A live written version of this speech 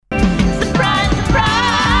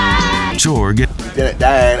Torg. Lieutenant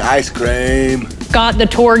Dan, ice cream. Got the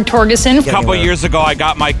Torgeson. A couple years ago, I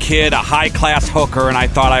got my kid a high-class hooker, and I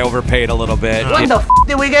thought I overpaid a little bit. When the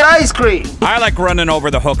did we get ice cream? I like running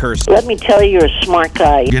over the hookers. Let me tell you, you're a smart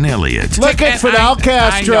guy. Golden Elliott. Look at Fidel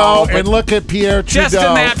Castro know, and look at Pierre Trudeau. Just in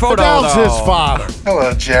that photo, Fidel's though. his father.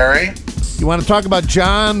 Hello, Jerry. You want to talk about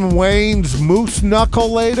John Wayne's moose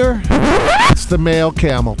knuckle later? It's the male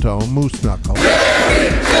camel toe, moose knuckle.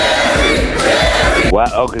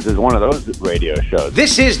 Well, because it's one of those radio shows.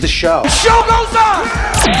 This is the show. Show goes on!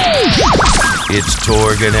 It's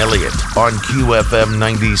Torg and Elliott on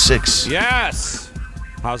QFM96. Yes.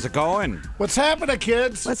 How's it going? What's happening,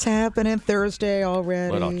 kids? What's happening Thursday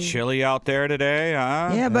already? A little chilly out there today,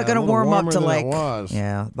 huh? Yeah, but Yeah, gonna a little warm up warmer to than like it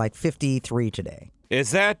was. like 53 today.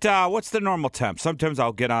 Is that, what's the normal temp? Sometimes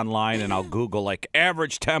I'll get online and I'll Google, like,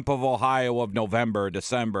 average temp of Ohio of November,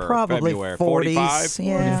 December, Probably February. 40s. 45?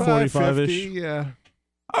 Yeah. 45-ish. Yeah.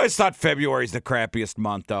 I always thought February's the crappiest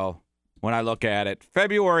month, though, when I look at it.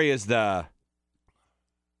 February is the...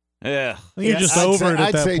 Ugh. You're just I'd over say, it at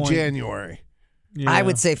I'd that say point. January. Yeah. I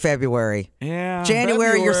would say February. Yeah.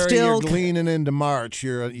 January, you're still. You're leaning into March.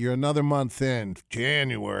 You're another month in.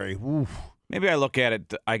 January. Oof. Maybe I look at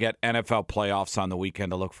it, I get NFL playoffs on the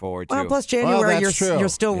weekend to look forward to. Well, plus January, that's true. you're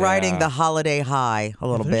still Yeah. riding the holiday high a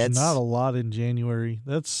little There's bit. not a lot in January.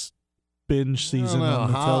 That's binge I don't season know.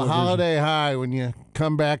 on the television. Holiday high when you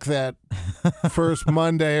come back that first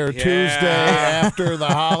Monday or Yeah. Tuesday after the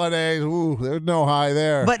holidays. Ooh, there's no high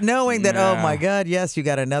there. But knowing that, oh Yeah. my God, yes, you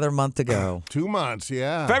got another month to go. 2 months,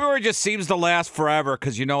 yeah. February just seems to last forever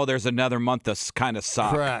because you know there's another month to kind of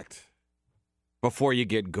suck Correct. before you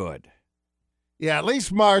get good. Yeah, at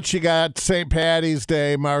least March you got St. Patty's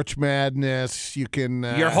Day, March Madness. You can.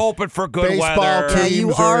 You're hoping for good baseball weather. Yeah, teams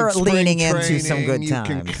you are are in spring leaning into some training. good You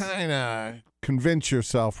can times. kind of convince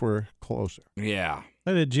yourself we're closer. Yeah.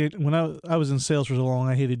 I did when I was in sales for so long.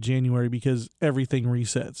 I hated January because everything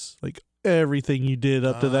resets. Like everything you did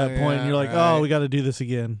up to that point, yeah, and you're like, right. oh, we got to do this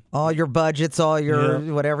again. All your budgets, all your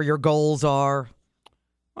whatever your goals are.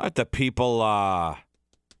 Let the people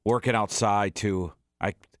working outside, too.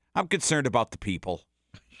 I'm concerned about the people.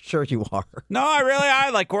 Sure you are. No, I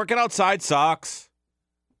like working outside sucks.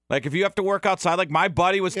 Like, if you have to work outside, like my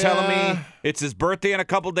buddy was telling me it's his birthday in a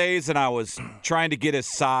couple days, and I was trying to get his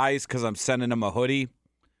size because I'm sending him a hoodie,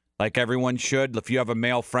 like everyone should. If you have a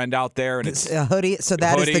male friend out there, and it's A hoodie. So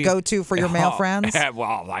that is the hoodie. go-to for your male friends?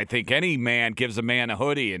 Well, I think any man gives a man a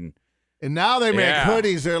hoodie, and And now they make Yeah.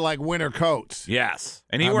 hoodies. They're like winter coats. yes,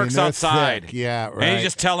 and he I works mean, they're outside. thick. Yeah, right. And he's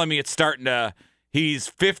just telling me it's starting to. He's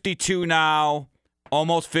 52 now,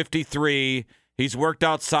 almost 53. He's worked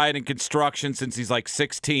outside in construction since he's like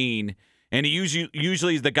 16. And he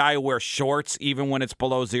usually is the guy who wears shorts even when it's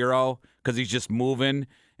below zero because he's just moving.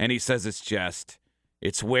 And he says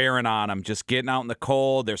it's wearing on him. Just getting out in the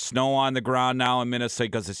cold. There's snow on the ground now in Minnesota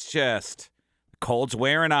because the cold's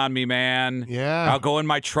wearing on me, man. Yeah. I'll go in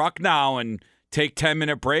my truck now and take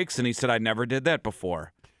 10-minute breaks. And he said, I never did that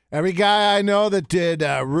before. Every guy I know that did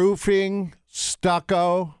roofing,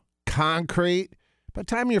 stucco, concrete, by the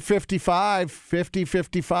time you're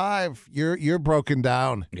 55, you're broken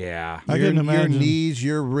down. Yeah. I couldn't Your imagine. knees,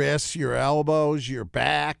 your wrists, your elbows, your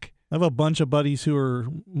back. I have a bunch of buddies who are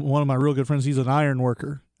one of my real good friends. He's an iron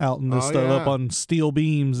worker out in this stuff, up on steel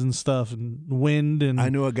beams and stuff and wind. And I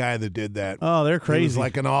knew a guy that did that. oh, they're crazy. He was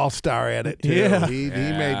like an all-star at it, too. Yeah. He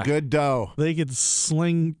made good dough. They could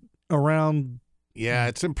sling around. Yeah,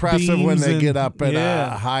 it's impressive when Beams they get and- up at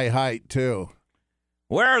yeah. a high height, too.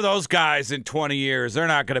 Where are those guys in 20 years? They're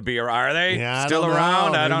not going to be around. Are they Yeah, still I don't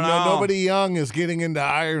around? know. I don't know. Nobody young is getting into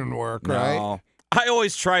iron work, right? No. I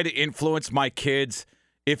always try to influence my kids.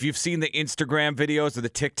 If you've seen the Instagram videos or the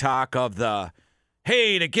TikTok of the,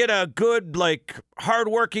 hey, to get a good, like,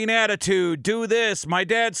 hardworking attitude, do this. My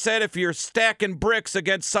dad said if you're stacking bricks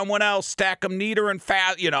against someone else, stack them neater and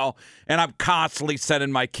fast, and I'm constantly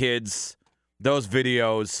sending my kids those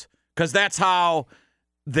videos because that's how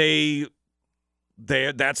that's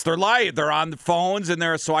their life. They're on the phones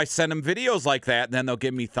so I send them videos like that, and then they'll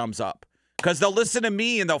give me thumbs up because they'll listen to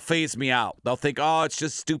me and they'll phase me out. They'll think, oh, it's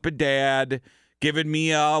just stupid dad giving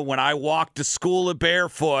me when I walk to school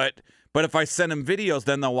barefoot. But if I send them videos,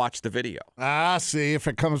 then they'll watch the video. See, if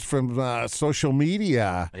it comes from social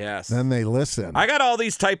media, Yes. then they listen. I got all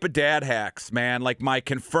these type of dad hacks, man. Like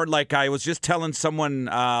like I was just telling someone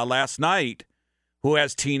last night who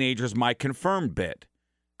has teenagers my confirmed bit.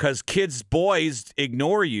 Because boys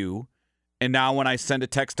ignore you, and now when I send a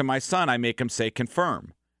text to my son, I make him say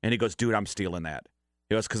confirm. And he goes, dude, I'm stealing that.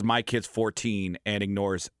 He goes, because my kid's 14 and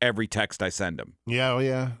ignores every text I send him.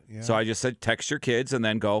 Yeah. So I just said, text your kids and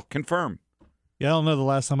then go confirm. Yeah, I don't know the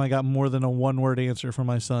last time I got more than a one-word answer from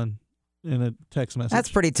my son in a text message.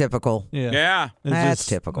 That's pretty typical. Yeah. That's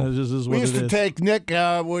typical. It just is what We used it to is. take Nick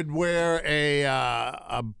would wear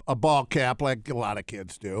a ball cap like a lot of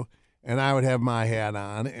kids do, and I would have my hat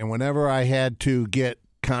on. And whenever I had to get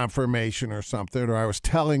confirmation or something, or I was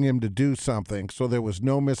telling him to do something, so there was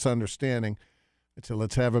no misunderstanding, I'd say,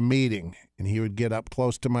 "Let's have a meeting," and he would get up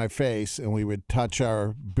close to my face, and we would touch our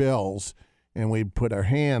bills, and we'd put our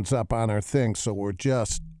hands up on our things, so we're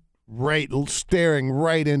just staring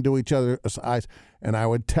right into each other's eyes, and I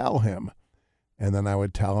would tell him. And then I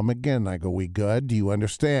would tell him again. I go, "We good? Do you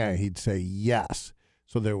understand?" He'd say, "Yes."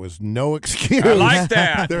 So there was no excuse. I like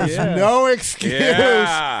that. There's no excuse.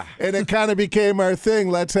 Yeah. And it kind of became our thing.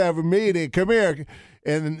 Let's have a meeting. Come here.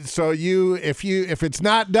 And so if it's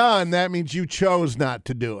not done, that means you chose not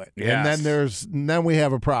to do it. Yes. And then we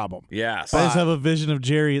have a problem. Yes. I just have a vision of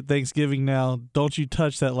Jerry at Thanksgiving now. Don't you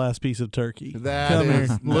touch that last piece of turkey. That Come is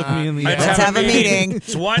here. Look not- me in the Let's eye. Let's have a meeting.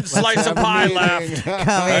 It's one slice of pie left. Come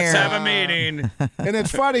Let's here. have a meeting. And it's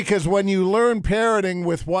funny because when you learn parenting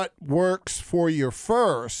with what works for your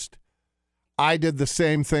first, I did the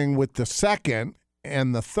same thing with the second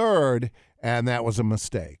and the third, and that was a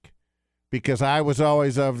mistake. Because I was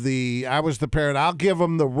always I was the parent, I'll give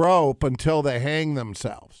them the rope until they hang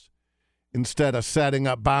themselves instead of setting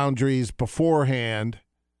up boundaries beforehand.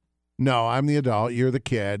 No, I'm the adult, you're the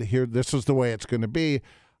kid. Here, this is the way it's going to be.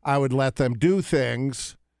 I would let them do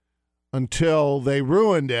things until they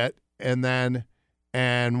ruined it,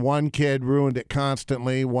 and one kid ruined it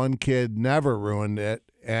constantly, one kid never ruined it.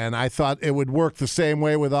 And I thought it would work the same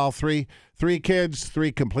way with all three kids,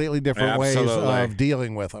 three completely different ways Absolutely. of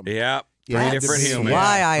dealing with them. Yep. You Three had to different be- humans.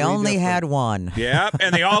 Why I Three only different- had one. Yep.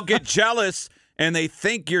 And they all get jealous and they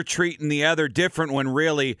think you're treating the other different when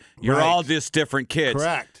really you're Right. all just different kids.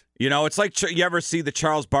 Correct. You know, it's like you ever see the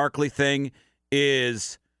Charles Barkley thing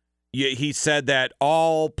he said that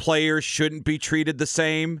all players shouldn't be treated the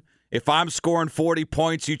same. If I'm scoring 40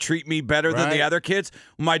 points, you treat me better than the Right. other kids.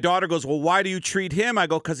 My daughter goes, "Well, why do you treat him?" I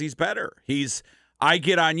go, "Because he's better. I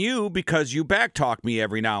get on you because you backtalk me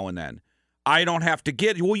every now and then. I don't have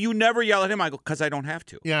to well, you never yell at him." I go, "Because I don't have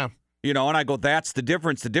to." Yeah. You know, and I go, that's the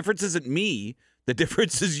difference. The difference isn't me. The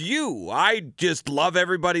difference is you. I just love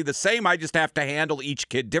everybody the same. I just have to handle each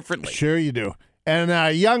kid differently. Sure you do. And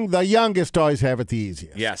the youngest always have it the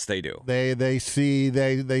easiest. Yes, they do. They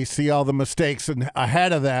see all the mistakes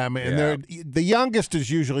ahead of them, and the youngest is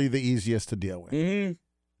usually the easiest to deal with. Mm-hmm.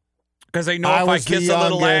 Because they know I if I was the kiss a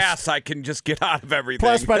little youngest. ass, I can just get out of everything.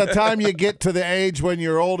 Plus, by the time you get to the age when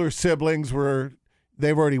your older siblings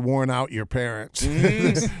they've already worn out your parents.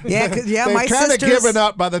 Mm-hmm. Yeah, They've my kind of sisters. given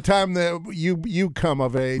up by the time that you come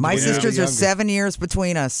of age. My when you're sisters the are youngest. 7 years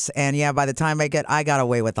between us, and by the time I got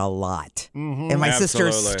away with a lot. And my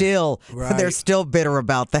sisters Absolutely. they're still bitter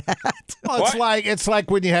about that. Well, it's like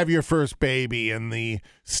when you have your first baby and the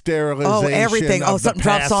sterilization. Oh, everything. of Oh, the something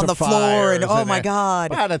drops on the floor, and pacifiers oh my that.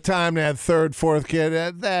 God. By the time that third, fourth kid,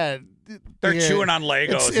 They're chewing on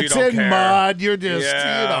Legos. It's you don't in care. mud. You're just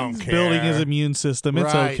Yeah. you don't care. Building his immune system.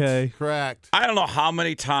 It's Right, okay. Correct. I don't know how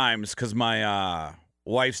many times, because my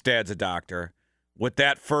wife's dad's a doctor. With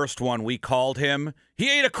that first one, we called him.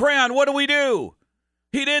 He ate a crayon. What do we do?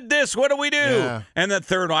 He did this. What do we do? Yeah. And the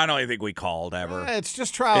third one, I don't even think we called ever. It's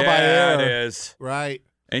just trial by Yeah, error. it is. Right.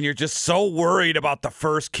 And you're just so worried about the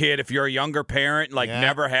first kid if you're a younger parent, like Yeah.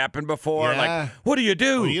 never happened before. Yeah. Like, what do you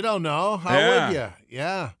do? Well, you don't know. How Yeah. would you?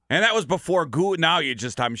 Yeah. And that was before Google. Now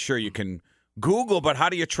I'm sure you can Google, but how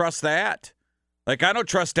do you trust that? Like, I don't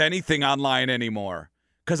trust anything online anymore.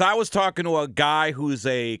 Because I was talking to a guy who's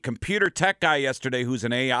a computer tech guy yesterday who's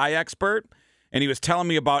an AI expert, and he was telling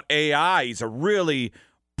me about AI. He's a really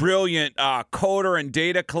brilliant coder and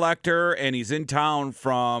data collector, and he's in town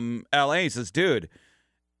from LA. He says, dude,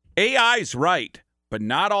 AI's right, but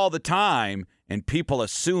not all the time, and people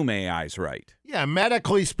assume AI's right. Yeah,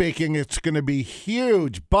 medically speaking, it's going to be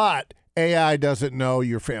huge, but AI doesn't know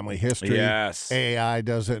your family history. Yes. AI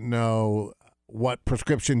doesn't know what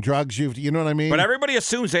prescription drugs you know what I mean? But everybody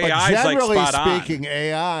assumes But AI is like generally spot on. speaking,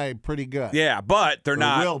 AI pretty good. Yeah, but they're Or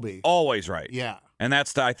not will be. always right. Yeah. And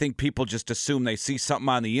that's I think people just assume they see something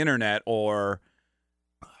on the internet or,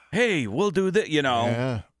 hey, we'll do that,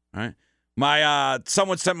 Yeah. Right? My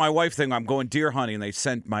someone sent my wife thing. I'm going deer hunting, and they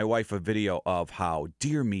sent my wife a video of how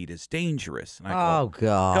deer meat is dangerous. And I Oh,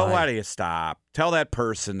 God. go, why do you stop? Tell that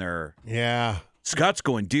person there. Yeah. Scott's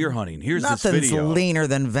going deer hunting. Here's Nothing's this video. leaner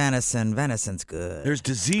than venison. Venison's good. There's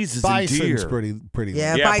diseases Bison's in deer. pretty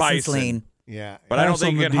Yeah, Yeah, bison's bison. lean. Yeah. But I don't Also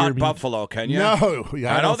think you the can hunt deer meat. buffalo, can you? No,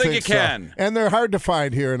 I don't think you so. can. And they're hard to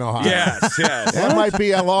find here in Ohio. Yes. That might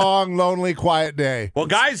be a long, lonely, quiet day. Well,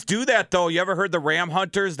 guys do that, though. You ever heard the ram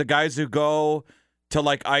hunters, the guys who go to,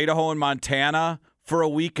 like, Idaho and Montana for a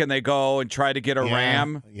week and they go and try to get a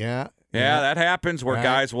ram? Yeah. Yeah, that happens where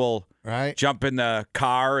guys will jump in the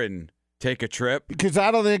car and take a trip. Because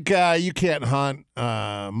I don't think you can't hunt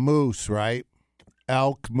moose, right?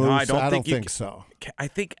 Elk, moose. No, I don't think so. I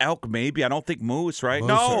think elk, maybe. I don't think moose, right? Moose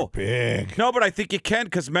no. are big. No, but I think you can,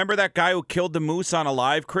 because remember that guy who killed the moose on a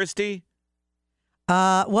live, Christy?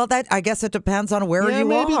 Well, I guess it depends on where you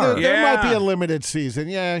maybe are. There might be a limited season.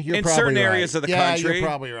 Yeah, you're in probably certain right. areas of the yeah, country. You're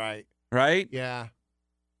probably right. Right? Yeah.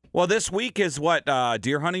 Well, this week is what?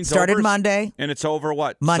 Deer hunting Started over? Monday. And it's over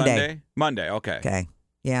what? Monday. Sunday? Monday, okay. Okay.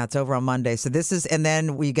 Yeah, it's over on Monday. So this is, and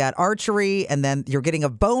then we got archery, and then you're getting a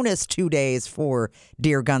bonus 2 days for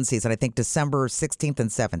deer gun season. I think December 16th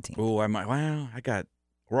and 17th. Ooh, I got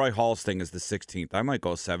Roy Hall's thing is the 16th. I might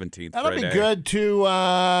go 17th. That'll be good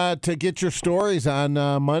to get your stories on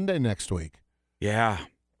Monday next week. Yeah.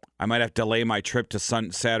 I might have to delay my trip to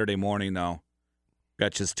Saturday morning, though.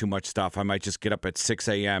 Got just too much stuff. I might just get up at 6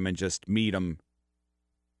 a.m. and just meet them.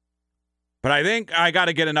 But I think I got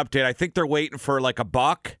to get an update. I think they're waiting for like a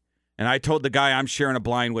buck. And I told the guy I'm sharing a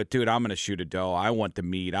blind with, dude, I'm going to shoot a doe. I want the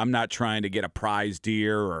meat. I'm not trying to get a prize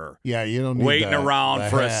deer or you don't need waiting around the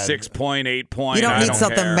for head. a 6 point, 8 point. You don't need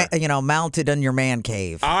something care. mounted in your man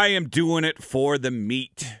cave. I am doing it for the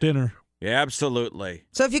meat. Dinner. Yeah, absolutely.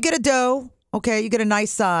 So if you get a doe, okay, you get a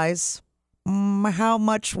nice size. How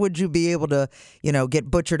much would you be able to, get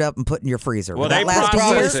butchered up and put in your freezer? Well, Would that they last a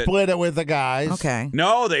process year? it. Split it with the guys. Okay.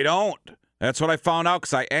 No, they don't. That's what I found out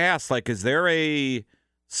because I asked, like, is there a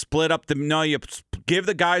split up no, you give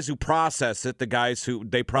the guys who process it, the guys who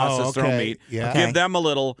they process their own meat, give them a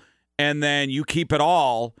little, and then you keep it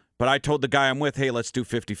all. But I told the guy I'm with, hey, let's do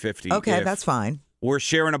 50-50. Okay, that's fine. We're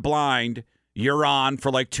sharing a blind. You're on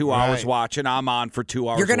for like 2 hours watching. I'm on for 2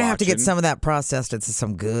 hours You're going to have to get watching. some of that processed into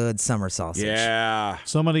some good summer sausage. Yeah.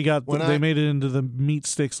 Somebody they made it into the meat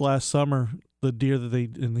sticks last summer. The deer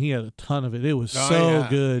and he had a ton of it. It was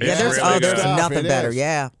good. Yeah, there's nothing better.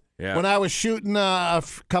 Yeah. When I was shooting a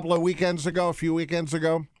few weekends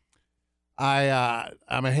ago,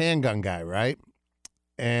 I'm a handgun guy, right?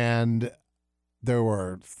 And there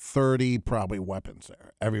were 30 probably weapons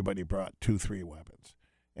there. Everybody brought 2-3 weapons.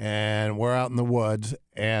 And we're out in the woods,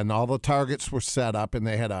 and all the targets were set up, and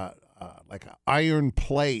they had like an iron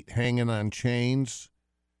plate hanging on chains.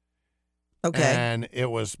 Okay. And it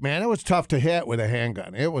was tough to hit with a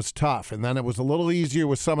handgun. It was tough. And then it was a little easier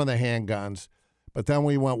with some of the handguns. But then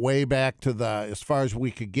we went way back to as far as we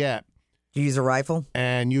could get. You use a rifle?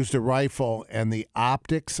 And used a rifle, and the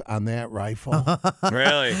optics on that rifle.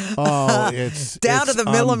 Really? Oh, it's down to the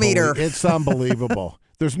millimeter. It's unbelievable.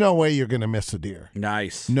 There's no way you're going to miss a deer.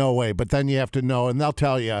 Nice. No way. But then you have to know, and they'll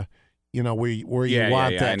tell you, where you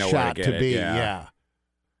want that shot to be. Yeah.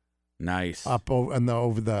 Nice. Up over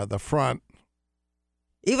the front.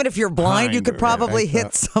 Even if you're blind, you could probably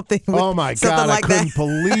hit something with oh, my something God. like I couldn't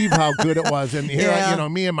believe how good it was. And here,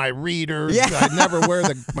 me and my readers, I never wear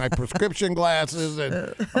my prescription glasses.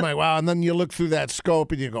 And I'm like, wow. And then you look through that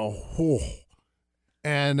scope and you go, whoa.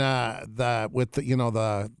 And with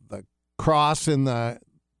the cross in the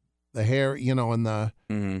hair, and the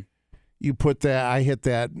you put that. I hit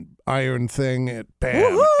that iron thing at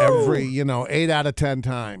bam every 8 out of 10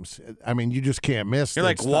 times. I mean, you just can't miss. You're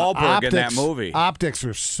like Wahlberg in that movie. Optics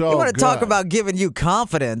are so. You want to good. talk about giving you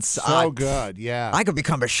confidence? So good, yeah. I could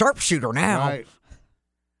become a sharpshooter now. Right.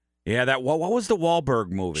 Yeah, what was the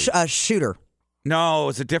Wahlberg movie? Shooter. No, it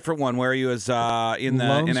was a different one where he was in the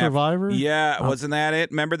Lone Survivor. Yeah, wasn't that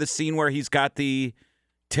it? Remember the scene where he's got the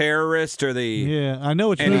terrorist or the I know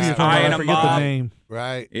which movie you're talking about. I forget the name.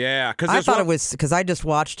 Right. Yeah, I thought it was because I just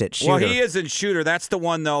watched it. Shooter. Well, he is in Shooter. That's the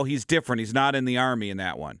one though. He's different. He's not in the army in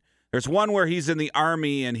that one. There's one where he's in the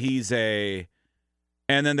army and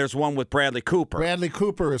and then there's one with Bradley Cooper. Bradley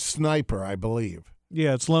Cooper is sniper, I believe.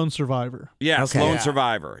 Yeah, it's Lone Survivor. Yes, Lone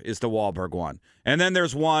Survivor is the Wahlberg one. And then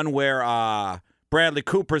there's one where Bradley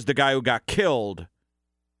Cooper's the guy who got killed.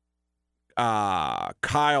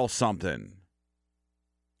 Kyle something.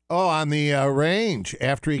 Oh, on the range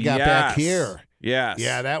after he got back here. Yes.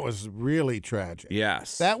 Yeah, that was really tragic.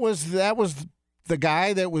 Yes. That was the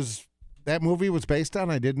guy that movie was based on.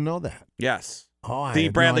 I didn't know that. Yes. Oh, I the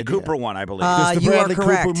had Bradley no idea. Cooper one, I believe. Does the you Bradley are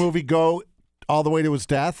correct. Cooper movie go all the way to his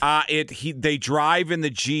death? They drive in the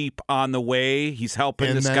Jeep on the way. He's helping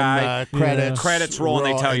and this then, guy. Credits roll and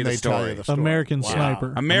they tell you the story. American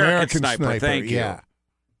Sniper. American Sniper. Thank you. Yeah.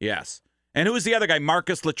 Yes. And who was the other guy?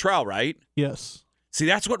 Marcus Luttrell, right? Yes. See,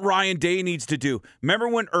 that's what Ryan Day needs to do. Remember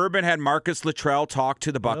when Urban had Marcus Luttrell talk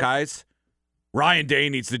to the Buckeyes? Ryan Day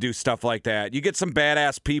needs to do stuff like that. You get some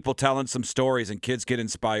badass people telling some stories and kids get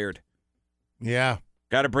inspired. Yeah.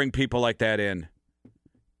 Got to bring people like that in.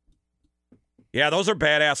 Yeah, those are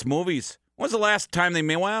badass movies. When was the last time they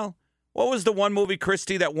made? Well, what was the one movie,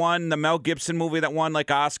 Christy, that won, the Mel Gibson movie that won like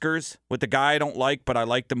Oscars with the guy I don't like, but I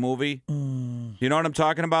like the movie? You know what I'm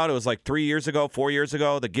talking about? It was like 4 years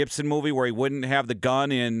ago, the Gibson movie where he wouldn't have the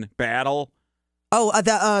gun in battle. Oh,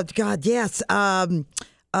 God, yes.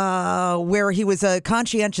 Where he was a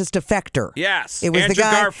conscientious defector. Yes, it was Andrew the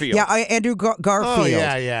guy, Garfield. Yeah, Andrew Garfield. Oh,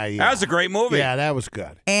 yeah. That was a great movie. Yeah, that was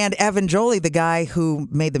good. And Evan Jolie, the guy who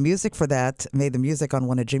made the music for that, made the music on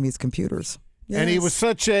one of Jimmy's computers. Yes. And he was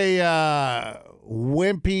such a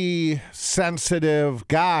wimpy, sensitive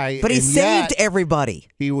guy. But he and saved yet everybody.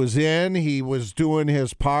 He was doing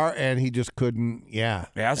his part, and he just couldn't. Yeah,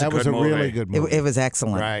 that was a movie. really good movie. It was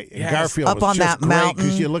excellent. Right. And Yes. Garfield Up was on just that mountain.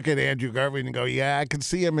 because you look at Andrew Garfield and go, yeah, I can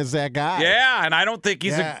see him as that guy. Yeah, and I don't think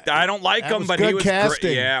he's I don't like That him, was but good he was casting.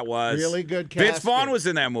 great. Yeah, it was. Really good Vince casting. Vaughn was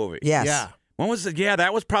in that movie. Yes. Yeah. When was it? Yeah,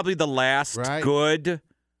 that was probably the last good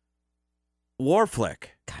war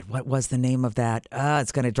flick. God, what was the name of that?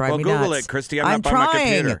 It's going to drive me Google nuts. it, Christy. I'm not by trying. my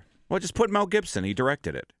computer. Well, just put Mel Gibson. He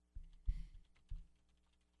directed it.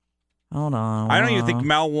 Hold on. I don't even think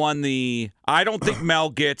Mel won the. I don't think Mel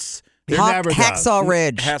gets. Hacksaw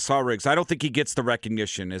Ridge. Hacksaw Ridge. I don't think he gets the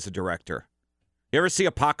recognition as a director. You ever see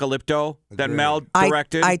Apocalypto that Mel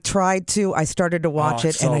directed? I tried to. I started to watch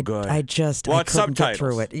it's it, and so good. I just Well, I it's couldn't get subtitles.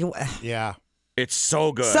 through it. Yeah. It's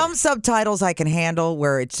so good. Some subtitles I can handle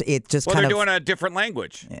where it just Well, kind they're of. doing a different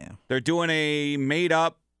language. Yeah. They're doing a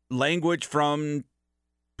made-up language from,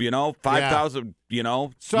 5,000,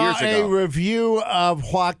 Saw years a ago. review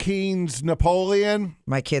of Joaquin's Napoleon.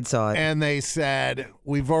 My kid saw it. And they said,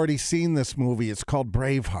 we've already seen this movie. It's called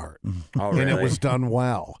Braveheart. Oh, And it really? was done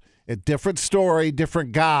well. A different story,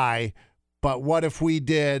 different guy. But what if we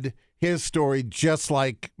did his story just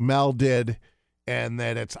like Mel did, and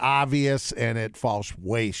that it's obvious and it falls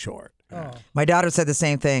way short? My daughter said the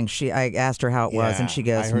same thing. I asked her how it was, and she I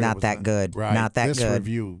goes, heard it "Not was that good. Right. Not that this good."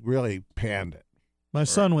 review really panned it. My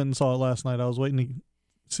son went and saw it last night. I was waiting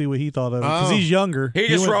to see what he thought of it because Oh. he's younger. He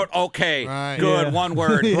just went- wrote, okay, Right. good, Yeah. one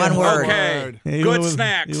word. Yeah. One word. Okay, Yeah, he good went with-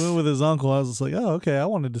 snacks. He went with his uncle. I was just like, oh, okay, I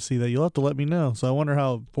wanted to see that. You'll have to let me know. So I wonder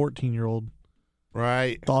how a 14-year-old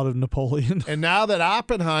Right. thought of Napoleon. And now that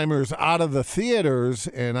Oppenheimer's out of the theaters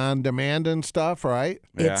and on demand and stuff, right?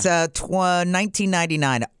 Yeah. It's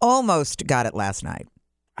 1999. Almost got it last night.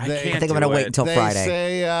 I They- can't I think I'm do gonna wait it. until They Friday.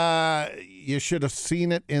 say you should have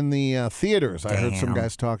seen it in the theaters. I heard some Damn.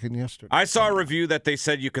 guys talking yesterday. I saw a review that they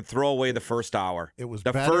said you could throw away the first hour. It was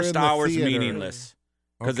the better first in the hour's theater. meaningless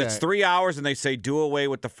because it's Okay. 3 hours, and they say do away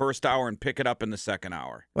with the first hour and pick it up in the second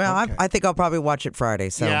hour. Well, Okay. I think I'll probably watch it Friday.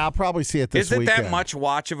 So Yeah, I'll probably see it this Is it weekend. that much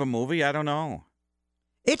watch of a movie? I don't know.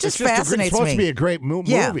 it It's just just fascinates it's supposed me. to be a great yeah,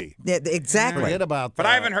 movie. yeah, exactly. Forget about that. But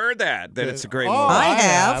I haven't heard that it's a great Oh, movie. I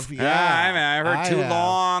have. Yeah, I heard too have.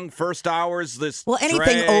 long. First hour's this. Well,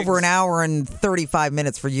 anything drags. over an hour and 35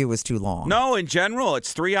 minutes for you is too long. No, in general,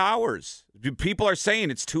 it's 3 hours. People are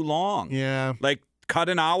saying it's too long. Yeah. Like cut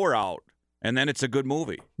an hour out, and then it's a good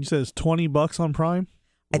movie. You said it's $20 on Prime?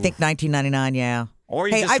 I think 1999. Yeah. Or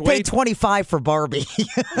you Hey, just I wait. paid 25 for Barbie. You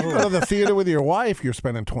go to the theater with your wife, you're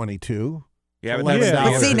spending 22. Yeah, but $11 that's Yeah.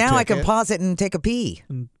 But the see, other- now I can ticket. pause it and take a pee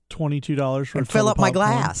And $22 for a and fill tub up of my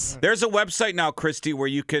popcorn? glass. There's a website now, Christy, where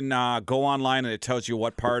you can go online and it tells you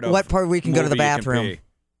what part of What part we can go to the movie you can bathroom. pee.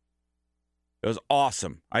 It was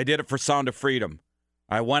awesome. I did it for Sound of Freedom.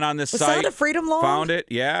 I went on this Was site, Sound of Freedom long? found it.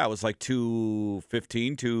 Yeah, it was like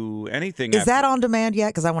 $2.15 to anything. Is after- that on demand yet?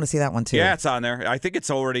 Because I want to see that one too. Yeah, it's on there. I think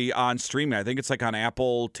it's already on streaming. I think it's like on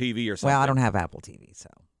Apple TV or something. Well, I don't have Apple TV, so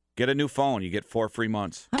Get a new phone. You get 4 free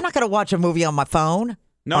months. I'm not going to watch a movie on my phone.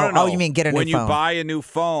 No. Oh, you mean get a new when phone? you buy a new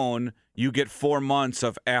phone, you get 4 months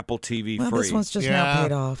of Apple TV Well, free. this one's just Yeah. now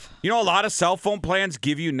paid off. You know, a lot of cell phone plans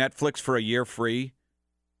give you Netflix for a year free.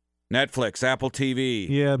 Netflix, Apple TV.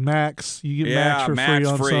 Yeah, Max. You get Yeah, Max for Max free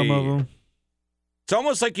on free. some of them. It's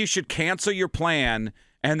almost like you should cancel your plan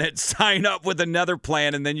and then sign up with another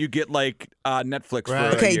plan, and then you get like Netflix for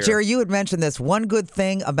a Okay, year. Jerry, you had mentioned this. One good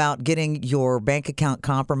thing about getting your bank account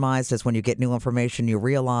compromised is when you get new information, you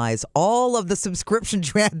realize all of the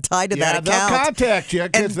subscriptions you had tied to Yeah, that they'll account. contact you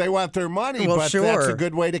because And- they want their money, Well, but that's sure. a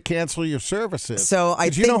good way to cancel your services. So I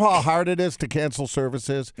 'Cause you know think- how hard it is to cancel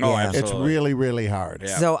services? Oh, Yeah. It's absolutely. really, really hard.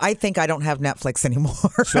 Yeah. So I think I don't have Netflix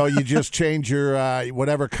anymore. So you just change your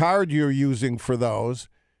whatever card you're using for those,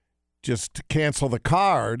 just cancel the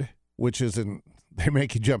card, which isn't they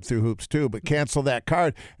make you jump through hoops too, but cancel that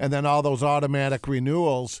card, and then all those automatic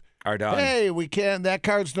renewals are done. Hey, we can't. That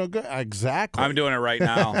card's no good. Exactly. I'm doing it right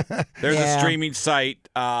now. There's a streaming site.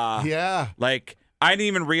 Like, I didn't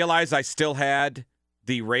even realize I still had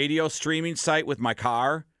the radio streaming site with my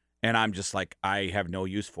car, and I'm just like, I have no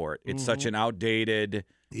use for it. It's such an outdated,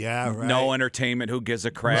 no entertainment. Who gives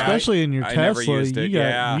a crap? Especially in your I Tesla, never used it.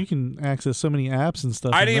 you can access so many apps and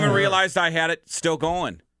stuff. I didn't even realize I had it still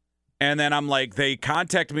going. And then I'm like, they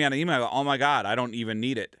contacted me on an email. Oh, my God, I don't even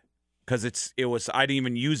need it. Because I didn't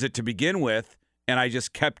even use it to begin with, and I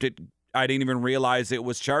just kept it. I didn't even realize it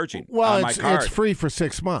was charging on my card. It's free for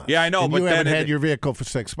 6 months. Yeah, I know, and but you haven't had your vehicle for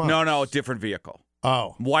 6 months. No, different vehicle.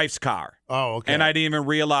 Oh, wife's car. Oh, okay. And I didn't even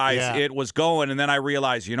realize it was going, and then I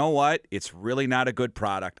realized, you know what? It's really not a good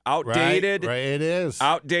product. Outdated. Right, it is.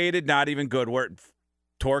 Outdated, not even good. We're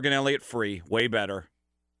Torg Elliott free, way better.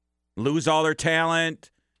 Lose all their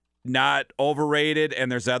talent, not overrated,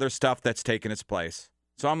 and there's other stuff that's taken its place.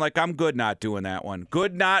 So I'm like, I'm good not doing that one.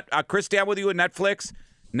 Good not. Christy, I'm with you at Netflix.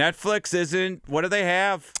 Netflix isn't. What do they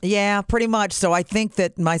have? Yeah, pretty much. So I think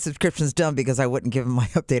that my subscription's done because I wouldn't give them my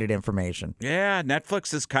updated information. Yeah,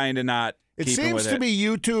 Netflix is kind of not. It keeping with seems to be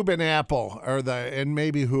YouTube and Apple, and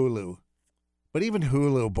maybe Hulu. But even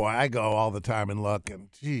Hulu, boy, I go all the time and look, and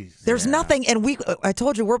geez. There's nothing, and I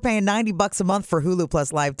told you we're paying $90 a month for Hulu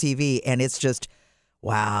plus live TV, and it's just.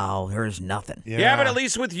 Wow, there's nothing. Yeah, but at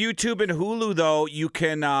least with YouTube and Hulu, though, you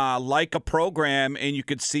can like a program and you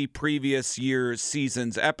could see previous year's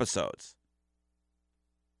season's episodes.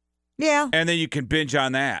 Yeah. And then you can binge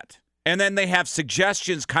on that. And then they have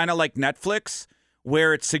suggestions, kind of like Netflix,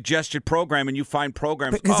 where it's suggested program and you find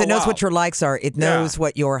programs. Because it knows what your likes are. It knows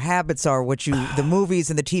what your habits are, the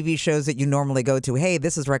movies and the TV shows that you normally go to. Hey,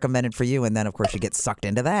 this is recommended for you. And then, of course, you get sucked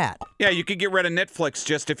into that. Yeah, you could get rid of Netflix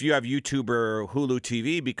just if you have YouTube or Hulu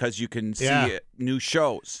TV because you can see new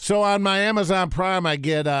shows. So on my Amazon Prime, I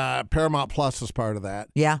get Paramount Plus as part of that.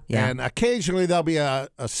 Yeah. And occasionally there'll be a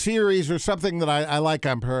series or something that I like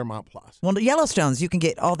on Paramount Plus. Well, the Yellowstones, you can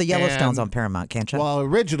get all the Yellowstones on Paramount, can't you? Well,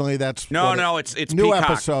 originally that's... it's new Peacock.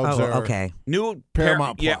 episodes are okay. New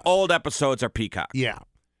Paramount Plus. Yeah, old episodes are Peacock. Yeah.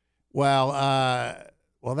 Well,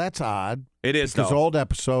 that's odd. It is, because though. Old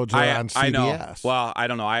episodes are on CBS. I know. Well, I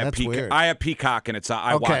don't know. I have Peacock. Weird. I have Peacock, and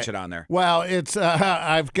I watch it on there. Well, it's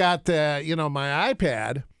I've got my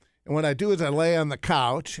iPad, and what I do is I lay on the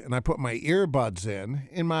couch and I put my earbuds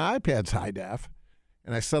in my iPad's high def,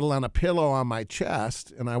 and I settle on a pillow on my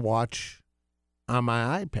chest and I watch on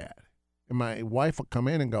my iPad, and my wife will come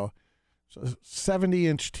in and go,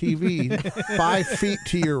 70-inch TV, 5 feet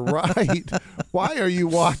to your right. Why are you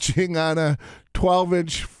watching on a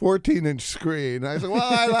 12-inch, 14-inch screen? I said,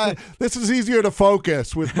 well, this is easier to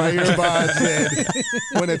focus with my earbuds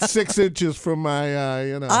when it's 6 inches from my,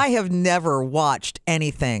 I have never watched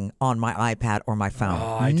anything on my iPad or my phone.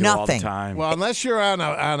 Oh, I do Nothing. all the time. Well, unless you're on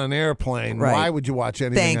an airplane, why would you watch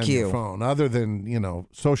anything on your phone other than,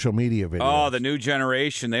 social media videos? Oh, the new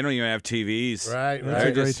generation, they don't even have TVs. Right. That's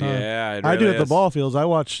a great time. Yeah, I do at the ball fields. I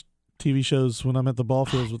watch TV shows when I'm at the ball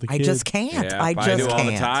fields with the kids. I just can't. Yeah, I do all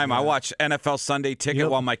the can't. time. I watch NFL Sunday Ticket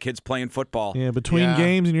while my kid's playing football. Yeah, between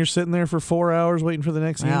games and you're sitting there for 4 hours waiting for the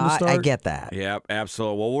next game to start. I get that. Yep,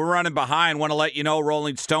 absolutely. Well, we're running behind. Want to let you know,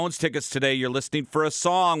 Rolling Stones tickets today. You're listening for a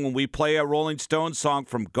song when we play a Rolling Stones song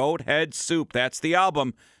from Goat Head Soup. That's the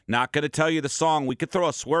album. Not going to tell you the song. We could throw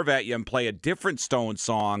a swerve at you and play a different Stones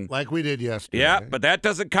song. Like we did yesterday. Yeah, but that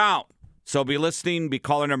doesn't count. So be listening, be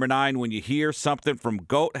caller number 9 when you hear something from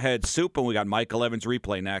Goat Head Soup, and we got Michael Evans'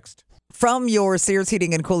 replay next. From your Sears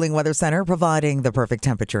Heating and Cooling Weather Center, providing the perfect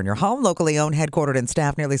temperature in your home, locally owned, headquartered, and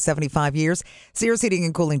staffed nearly 75 years,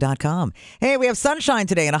 SearsHeatingandCooling.com. Hey, we have sunshine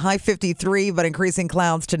today and a high 53, but increasing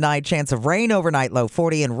clouds tonight. Chance of rain overnight, low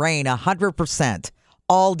 40, and rain 100%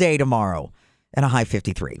 all day tomorrow and a high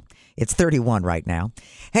 53. It's 31 right now.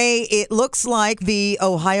 Hey, it looks like the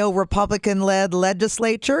Ohio Republican-led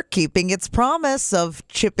legislature keeping its promise of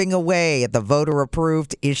chipping away at the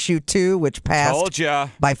voter-approved Issue 2, which passed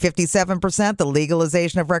by 57%, the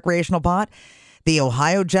legalization of recreational pot. The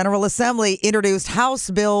Ohio General Assembly introduced House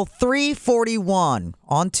Bill 341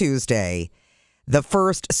 on Tuesday, the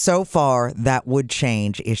first so far that would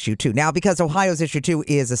change Issue 2. Now, because Ohio's Issue 2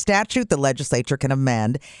 is a statute, the legislature can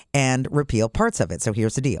amend and repeal parts of it. So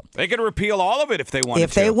here's the deal. They can repeal all of it if they want to.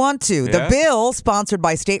 If they want to. Yeah. The bill, sponsored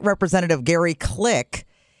by State Representative Gary Click,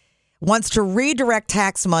 wants to redirect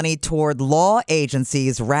tax money toward law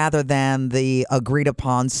agencies rather than the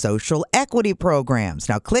agreed-upon social equity programs.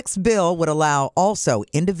 Now, Click's bill would allow also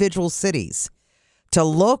individual cities to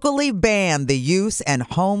locally ban the use and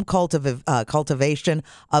home cultivation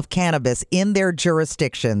of cannabis in their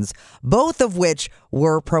jurisdictions, both of which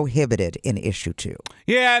were prohibited in issue 2.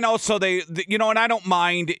 Yeah, and also and I don't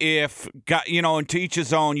mind if, and to each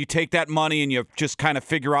his own, you take that money and you just kind of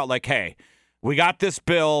figure out like, hey, we got this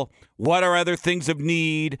bill. What are other things of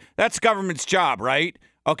need? That's government's job, right?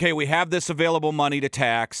 Okay, we have this available money to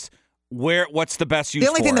tax. What's the best use for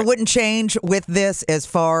it? The only thing that wouldn't change with this as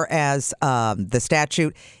far as the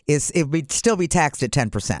statute is it would still be taxed at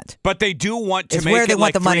 10%. But they do want to make where they it want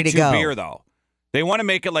like the money to go. beer, though. They want to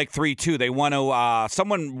make it like 3-2. They want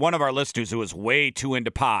to, one of our listeners who was way too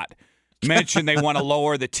into pot mentioned they want to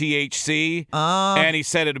lower the THC, and he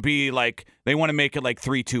said it'd be like, they want to make it like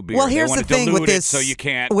 3-2 beer. Well, here's the thing with this, so you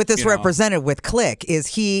can't, with this representative with Click is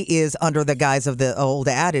he is under the guise of the old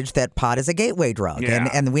adage that pot is a gateway drug,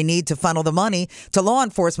 and we need to funnel the money to law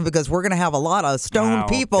enforcement because we're going to have a lot of stoned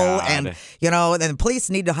people, and and police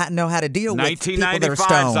need to know how to deal with people that are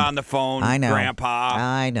stoned. 1995's on the phone, I know, Grandpa.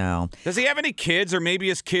 I know. Does he have any kids, or maybe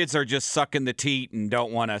his kids are just sucking the teat and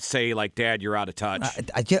don't want to say like, Dad, you're out of touch?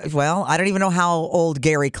 Well, I don't even know how old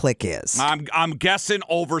Gary Click is. I'm guessing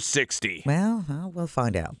over 60. Well, we'll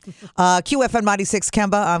find out. QFM96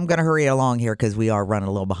 Kemba, I'm going to hurry along here because we are running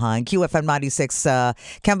a little behind. QFM96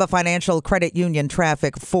 Kemba Financial Credit Union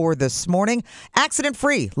traffic for this morning.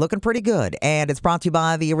 Accident-free, looking pretty good. And it's brought to you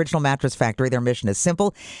by the Original Mattress Factory. Their mission is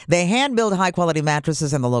simple. They hand-build high-quality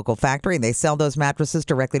mattresses in the local factory, and they sell those mattresses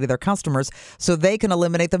directly to their customers so they can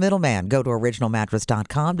eliminate the middleman. Go to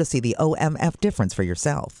originalmattress.com to see the OMF difference for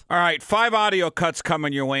yourself. All right, 5 audio cuts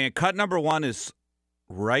coming your way, and cut number 1 is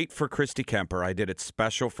right for Christy Kemper. I did it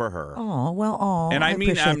special for her. And I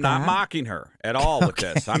mean, I'm not mocking her at all with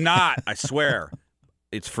this. I'm not. I swear.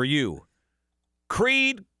 It's for you.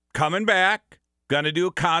 Creed coming back. Gonna do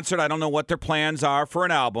a concert. I don't know what their plans are for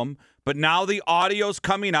an album, but now the audio's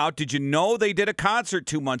coming out. Did you know they did a concert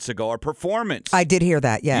 2 months ago, a performance? I did hear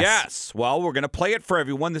that, yes. Yes. Well, we're gonna play it for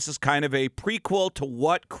everyone. This is kind of a prequel to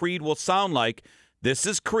what Creed will sound like. This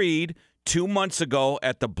is Creed 2 months ago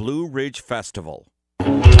at the Blue Ridge Festival.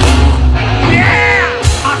 Yeah!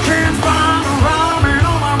 I can't find a rhyming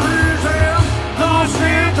on my reason. Don't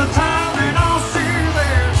spend the time and I'll see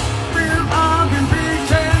this. Feel I can be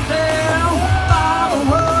taken down by the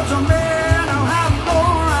words of men who have to go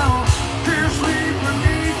around. Can't sleep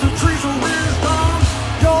beneath the trees of wisdom.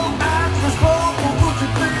 Your actions spoke for what you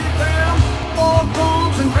think them. All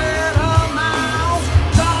bones and better mouths.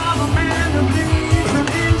 Time a man to leave them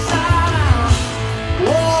inside out.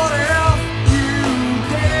 What if you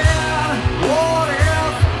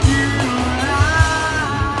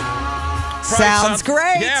Sounds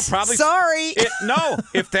great. Yeah, probably. Sorry. No,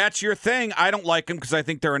 if that's your thing, I don't like him because I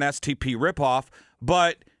think they're an STP ripoff.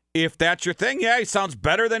 But if that's your thing, yeah, he sounds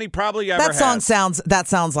better than he probably ever has. That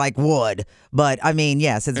sounds like Wood. But I mean,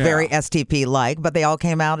 yes, it's very STP like. But they all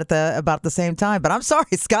came out at about the same time. But I'm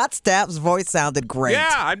sorry, Scott Stapp's voice sounded great.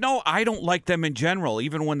 Yeah, I know. I don't like them in general,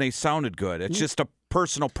 even when they sounded good. It's just a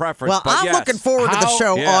personal preference. Well, but I'm looking forward to the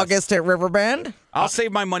show August at Riverbend. I'll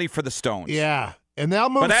save my money for the Stones. Yeah. And they'll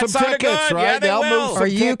move some tickets, good. right? Yeah, they'll will. move some Are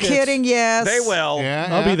you tickets. kidding? Yes. They will. Yeah,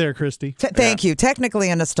 I'll be there, Christy. Thank you. Technically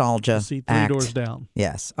a nostalgia See Three act. Doors Down.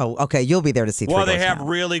 Yes. Oh, okay. You'll be there to see Three Well, Doors they have Down.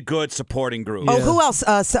 really good supporting groups. Oh, who else?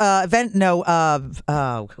 Who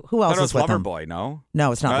else is with them? Loverboy, no?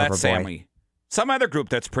 No, it's not That's Loverboy. Sammy. Some other group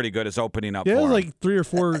that's pretty good is opening up Yeah, for like 3 or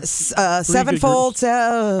 4. Sevenfold.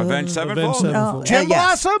 Avenged Sevenfold? No. Jim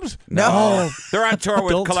Blossoms? No. They're on tour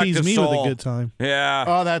with Don't Collective tease me Soul. with a good time. Yeah.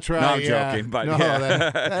 Oh, that's right. No, I'm yeah. joking. But no,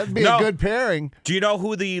 yeah. that'd be a good pairing. Do you know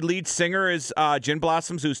who the lead singer is, Gin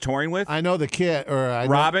Blossoms, who's touring with? I know the kid.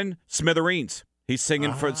 Robin Smithereens. He's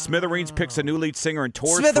singing for Smithereens, picks a new lead singer and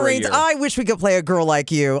tours Smithereens, for a year. I wish we could play A Girl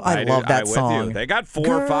Like You. I love that song. With you. They got 4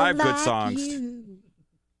 or 5 good songs.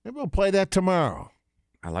 Maybe we'll play that tomorrow.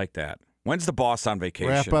 I like that. When's the boss on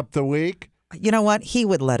vacation? Wrap up the week. You know what? He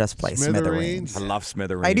would let us play Smithereens. I love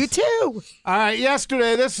Smithereens. I do too. All right,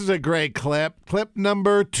 yesterday, this is a great clip. Clip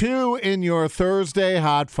number 2 in your Thursday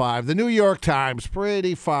Hot 5. The New York Times,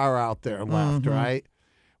 pretty far out there left, right?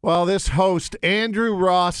 Well, this host, Andrew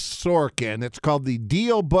Ross Sorkin, it's called the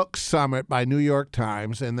Deal Book Summit by New York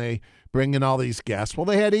Times, and they bring in all these guests. Well,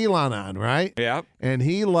 they had Elon on, right? Yeah. And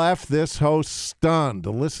he left this host stunned.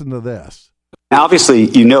 Listen to this. Now, obviously,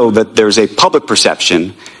 you know that there's a public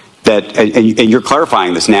perception that, and you're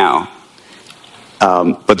clarifying this now,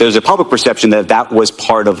 but there's a public perception that was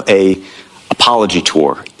part of a apology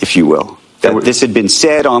tour, if you will. That this had been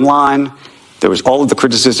said online. There was all of the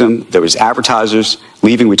criticism. There was advertisers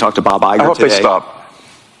leaving. We talked to Bob Iger today. I hope they stop.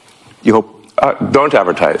 You hope? Don't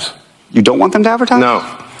advertise. You don't want them to advertise? No.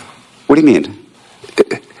 What do you mean?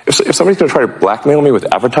 If somebody's going to try to blackmail me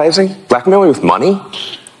with advertising, blackmail me with money,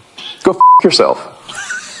 go yourself.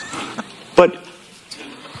 But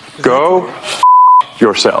go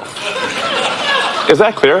yourself. Is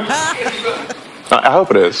that clear? I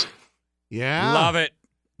hope it is. Yeah. Love it.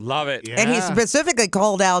 Love it. Yeah. And he specifically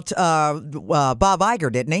called out Bob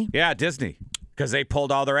Iger, didn't he? Yeah, Disney. Because they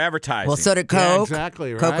pulled all their advertising. Well, so did Coke. Yeah,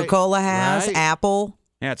 exactly, right. Coca-Cola has, Right. Apple.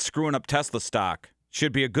 Yeah, it's screwing up Tesla stock.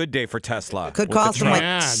 Should be a good day for Tesla. Could with the cost them like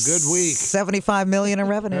Trump. good week. $75 million in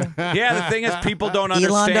revenue. Yeah, the thing is, people don't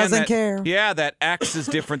understand Elon doesn't that, care. Yeah, that X is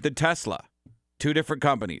different than Tesla. Two different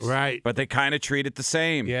companies. Right. But they kind of treat it the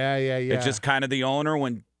same. Yeah. It's just kind of the owner,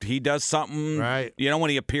 when he does something, Right. when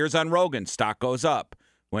he appears on Rogan, stock goes up.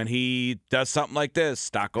 When he does something like this,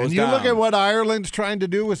 stock goes And you down. look at what Ireland's trying to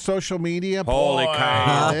do with social media. Holy boy,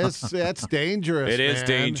 cow. that's dangerous. It is man.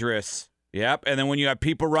 dangerous. Yep. And then when you have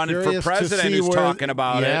people running Curious for to president see who's where- talking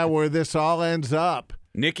about it. Yeah, where this all ends up.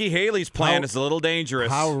 Nikki Haley's plan is a little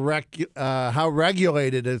dangerous. How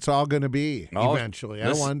regulated it's all going to be eventually.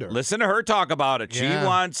 I wonder. Listen to her talk about it. Yeah. She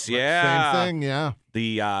wants, Same thing, yeah.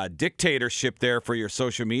 the dictatorship there for your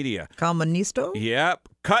social media. Comunisto? Yep.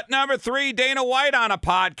 Cut number 3, Dana White on a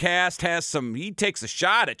podcast he takes a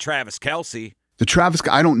shot at Travis Kelce. The Travis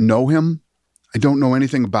guy, I don't know him. I don't know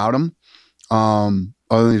anything about him.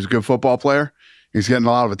 Other than he's a good football player. He's getting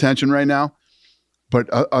a lot of attention right now. But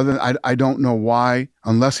other than I don't know why,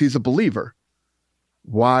 unless he's a believer,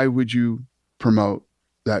 why would you promote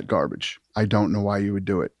that garbage? I don't know why you would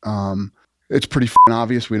do it. It's pretty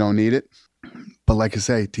obvious we don't need it. But like I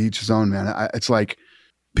say, to each his own, man. It's like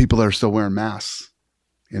people that are still wearing masks,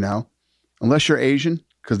 unless you're Asian,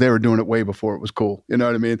 because they were doing it way before it was cool. You know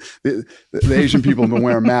what I mean? The Asian people have been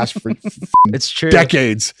wearing masks for it's true.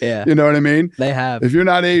 decades. Yeah. You know what I mean? They have. If you're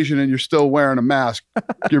not Asian and you're still wearing a mask,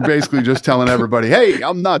 you're basically just telling everybody, hey,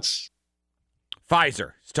 I'm nuts.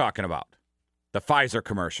 Pfizer is talking about the Pfizer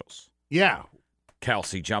commercials. Yeah.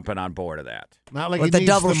 Kelce jumping on board of that. Not like With he the needs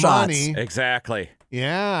double the shots. money. Exactly.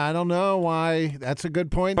 Yeah, I don't know why. That's a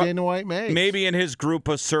good point Dana White makes. Maybe in his group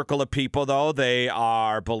of circle of people, though, they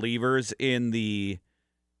are believers in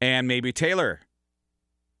and maybe Taylor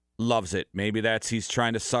loves it. Maybe he's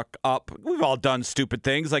trying to suck up. We've all done stupid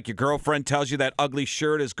things. Like your girlfriend tells you that ugly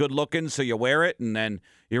shirt is good looking, so you wear it, and then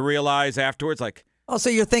you realize afterwards, like, Oh, so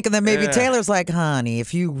you're thinking that maybe Taylor's like, honey,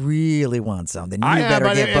 if you really want something, you Yeah, better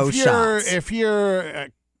but get both shots. If you're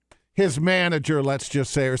his manager, let's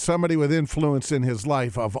just say, or somebody with influence in his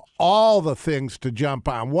life, of all the things to jump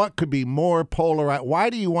on, what could be more polarized? Why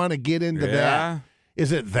do you want to get into that?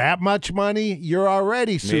 Is it that much money? You're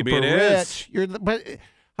already super Maybe it rich. is. But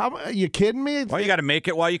how are you kidding me? Well, you got to make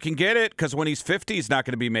it while you can get it, because when he's 50, he's not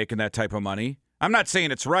going to be making that type of money. I'm not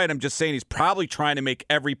saying it's right. I'm just saying he's probably trying to make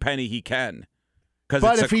every penny he can.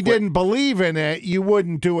 But if he didn't believe in it, you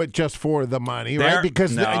wouldn't do it just for the money, right?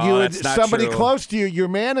 Because that's not somebody true. close to you, your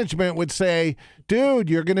management would say, dude,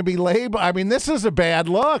 you're going to be labeled. I mean, this is a bad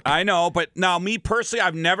look. I know, but now me personally,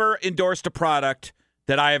 I've never endorsed a product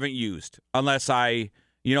that I haven't used, unless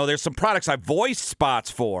there's some products I've voiced spots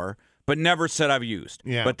for, but never said I've used.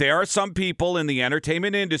 Yeah. But there are some people in the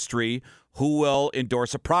entertainment industry who will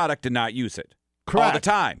endorse a product and not use it. Correct. All the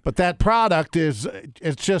time. But that product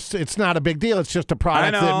it's not a big deal. It's just a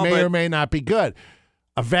product that may or may not be good.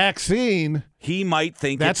 A vaccine, he might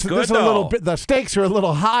think it's good, that's a little bit, the stakes are a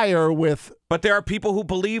little higher with. But there are people who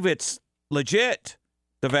believe it's legit,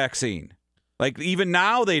 the vaccine. Like, even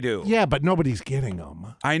now they do. Yeah, but nobody's getting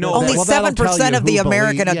them. I know. Only 7% of the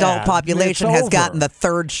American adult population has gotten the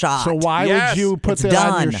third shot. So why would you put that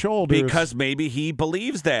on your shoulders? Because maybe he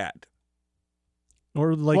believes that.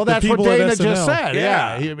 Or like well, the that's what people at Dana SNL. just said.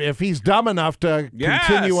 Yeah. If he's dumb enough to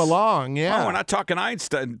continue along, Oh, we're not talking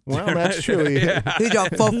Einstein. Well, that's true. He's a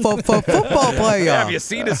football player. Have you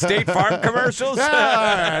seen his State Farm commercials? All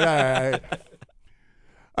right.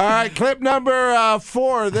 All right, clip number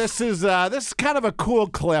 4. This is kind of a cool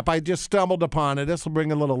clip. I just stumbled upon it. This will bring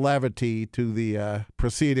a little levity to the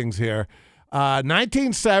proceedings here.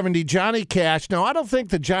 1970, Johnny Cash. Now, I don't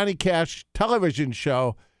think the Johnny Cash television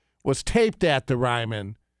show was taped at the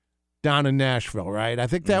Ryman down in Nashville, right? I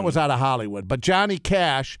think that was out of Hollywood. But Johnny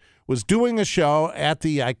Cash was doing a show at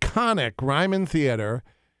the iconic Ryman Theater.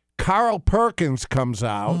 Carl Perkins comes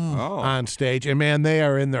out on stage, and man, they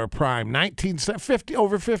are in their prime.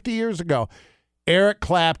 Over 50 years ago. Eric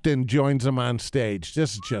Clapton joins them on stage.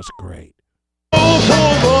 This is just great. Oh,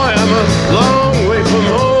 poor boy, I'm a long way from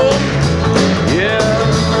home.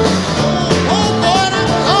 Yeah.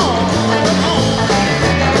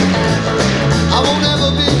 I won't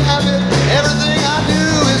ever be happy. Everything I do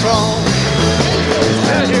is wrong.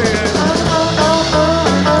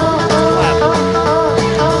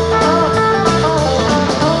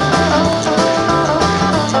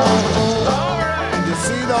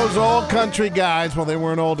 country guys, well, they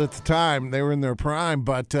weren't old at the time. They were in their prime,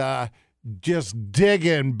 but just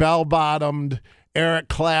digging bell-bottomed Eric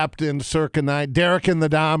Clapton circa Derek and the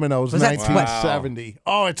Dominoes, 1970. Wow.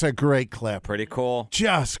 Oh, it's a great clip. Pretty cool.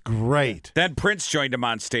 Just great. Then Prince joined him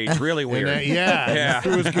on stage. Really weird. Yeah.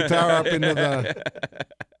 Threw his guitar up into the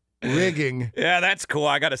rigging. Yeah, that's cool.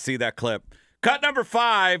 I got to see that clip. Cut number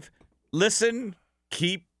 5. Listen,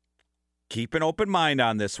 keep an open mind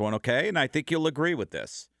on this one, okay? And I think you'll agree with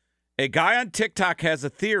this. A guy on TikTok has a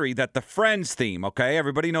theory that the Friends theme, okay?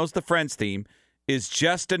 Everybody knows the Friends theme, is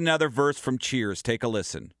just another verse from Cheers. Take a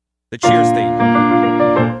listen. The Cheers theme.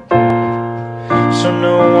 So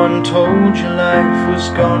no one told you life was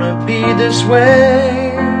gonna be this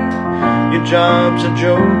way. Your job's a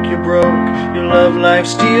joke, you're broke, your love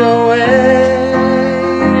life's DOA.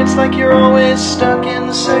 It's like you're always stuck in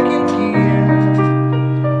the second gear.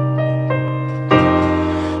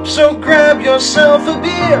 So grab yourself a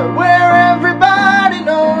beer where everybody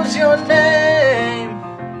knows your name.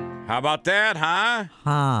 How about that, huh?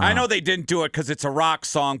 I know they didn't do it because it's a rock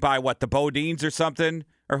song by, the Bodines or something?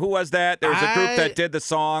 Or who was that? There was a group that did the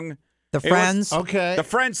song. The Friends? Okay. The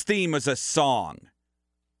Friends theme was a song.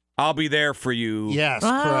 I'll be there for you. Yes,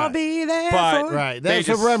 I'll correct. be there But, for right. That's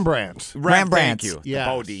a Rembrandts. Thank you. Yes.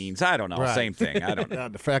 The Bodines. I don't know. Right. Same thing. I don't know.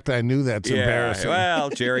 The fact I knew that's embarrassing.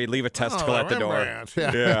 Well, Jerry, leave a testicle at the door. Rembrandts,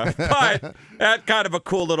 yeah. Yeah. But that's kind of a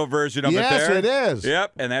cool little version of it there. Yes, it is.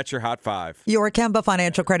 Yep. And that's your Hot 5. Your Kemba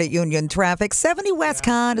Financial Credit Union traffic, 70 West,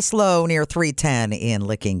 kind of slow near 310 in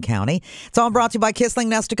Licking County. It's all brought to you by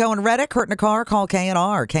Kissling, Nestico, and Reddick. Hurt in a car? Call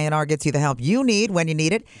K&R. K&R gets you the help you need when you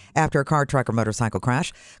need it after a car, truck, or motorcycle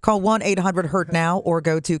crash. Call 1-800-HURT-NOW or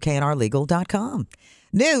go to knrlegal.com.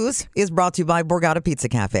 News is brought to you by Borgata Pizza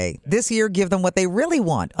Cafe. This year, give them what they really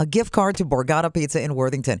want, a gift card to Borgata Pizza in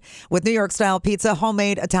Worthington. With New York-style pizza,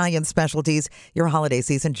 homemade Italian specialties, your holiday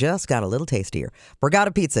season just got a little tastier.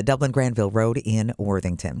 Borgata Pizza, Dublin Granville Road in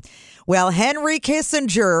Worthington. Well, Henry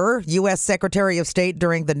Kissinger, U.S. Secretary of State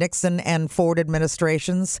during the Nixon and Ford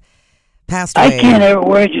administrations, passed away. I can't hear a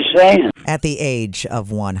word you're saying. At the age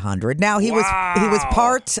of 100. Now, he was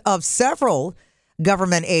part of several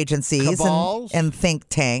government agencies and think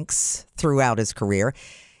tanks throughout his career.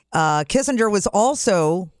 Kissinger was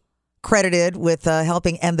also credited with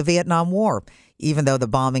helping end the Vietnam War, even though the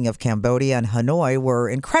bombing of Cambodia and Hanoi were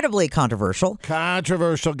incredibly controversial.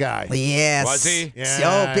 Controversial guy. Yes. Was he?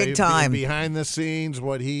 Yeah, big time. Behind the scenes,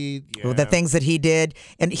 the things that he did.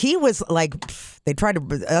 And he was like,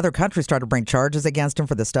 other countries tried to bring charges against him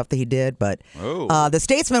for the stuff that he did. But the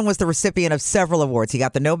Statesman was the recipient of several awards. He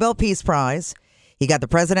got the Nobel Peace Prize. He got the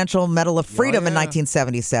Presidential Medal of Freedom in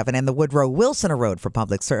 1977 and the Woodrow Wilson Award for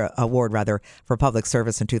Public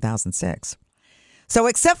Service in 2006. So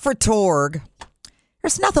except for Torg,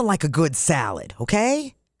 there's nothing like a good salad,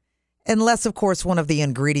 okay? Unless, of course, one of the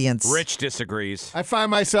ingredients... Rich disagrees. I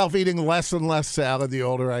find myself eating less and less salad the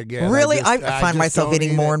older I get. Really? I find myself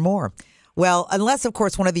eating more and more. Well, unless, of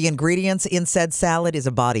course, one of the ingredients in said salad is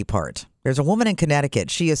a body part. There's a woman in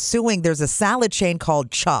Connecticut. She is suing. There's a salad chain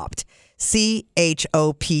called Chopped.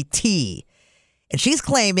 CHOPT. And she's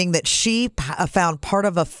claiming that she found part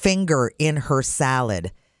of a finger in her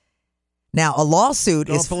salad. Now, a lawsuit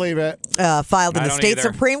is filed in the state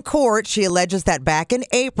Supreme Court. She alleges that back in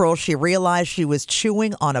April, she realized she was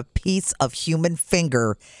chewing on a piece of human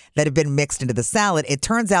finger that had been mixed into the salad. It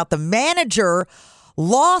turns out the manager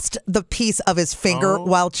lost the piece of his finger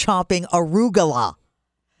while chopping arugula.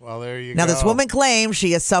 Well, there you go. Now, this woman claims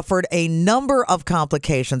she has suffered a number of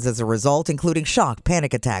complications as a result, including shock,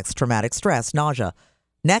 panic attacks, traumatic stress, nausea,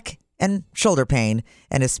 neck and shoulder pain,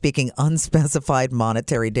 and is speaking unspecified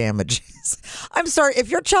monetary damages. I'm sorry, if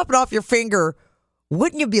you're chopping off your finger,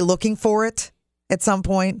 wouldn't you be looking for it at some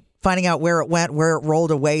point? Finding out where it went, where it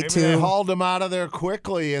rolled away Maybe to. They hauled them out of there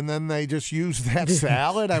quickly, and then they just used that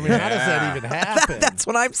salad. I mean, how does that even happen? That's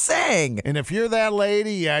what I'm saying. And if you're that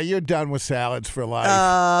lady, you're done with salads for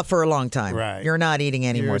life. For a long time. Right. You're not eating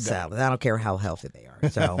any more done. salad. I don't care how healthy they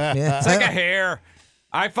are. So yeah. It's like a hair.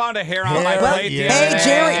 I found a hair on my plate.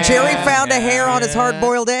 Hey, Jerry found a hair on his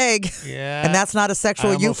hard-boiled egg. Yeah. And that's not a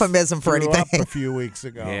sexual euphemism for threw anything. Up a few weeks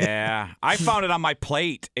ago. Yeah. I found it on my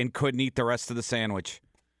plate and couldn't eat the rest of the sandwich.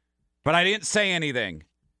 But I didn't say anything.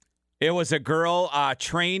 It was a girl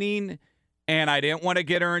training, and I didn't want to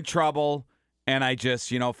get her in trouble. And I just,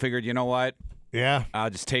 figured, you know what? Yeah. I'll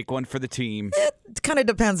just take one for the team. It kind of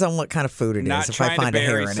depends on what kind of food it is. Not If trying I find to a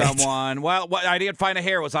hair bury in someone. Well, I didn't find a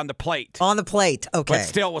hair. It was on the plate. On the plate, okay. But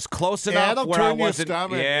still, it was close Yeah, enough it'll where I turn your wasn't.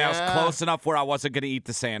 stomach, Yeah, it was yeah. close enough where I wasn't going to eat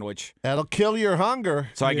the sandwich. That'll kill your hunger.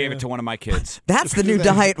 So I gave it to one of my kids. That's the new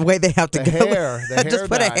diet way they have to The go. hair, the Just hair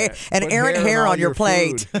put diet. an Put errant hair in hair all on your your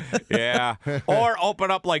plate. Yeah. Or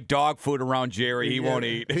open up like dog food around Jerry. He won't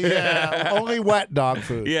eat. Yeah, only wet dog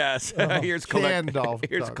food. Yes. Oh, Here's canned dog.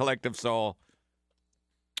 Collective Soul.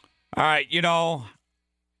 All right,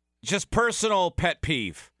 just personal pet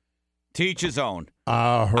peeve. To each his own.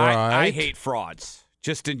 All right. I hate frauds.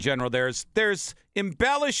 Just in general, there's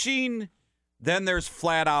embellishing, then there's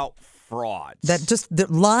flat out frauds. They're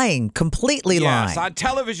lying, completely Yes, lying. on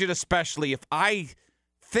television especially.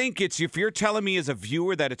 If you're telling me as a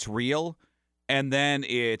viewer that it's real, and then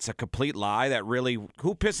it's a complete lie,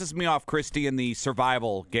 who pisses me off, Christy, in the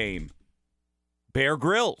survival game? Bear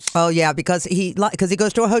Grylls. Oh yeah, because he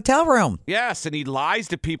goes to a hotel room. Yes, and he lies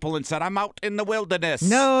to people and said, "I'm out in the wilderness."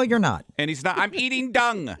 No, you're not. And he's not. I'm eating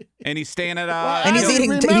dung, and he's staying at And he's eating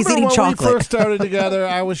when chocolate. we first started together,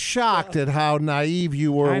 I was shocked at how naive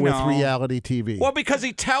you were I with know. reality TV. Well, because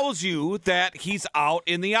he tells you that he's out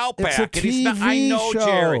in the outback. It's a and he's not, I TV know, show.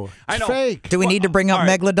 Jerry. I It's know. fake. Do we need to bring up all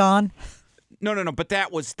right. Megalodon? No. But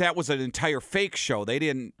that was an entire fake show. They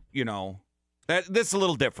didn't. This is a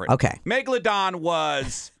little different. Okay. Megalodon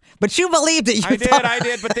was. But you believed it. I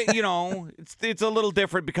did, but it's a little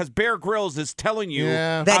different because Bear Grylls is telling you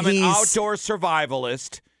Yeah. That I'm an he's- outdoor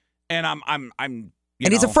survivalist, and I'm And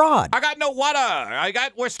he's a fraud. I got no water.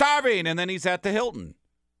 We're starving, and then he's at the Hilton.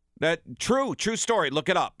 That true story. Look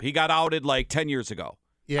it up. He got outed like 10 years ago.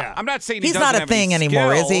 Yeah. I'm not saying He's doesn't not a have any thing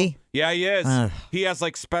anymore, is skill. he? Yeah, he is. Ugh. He has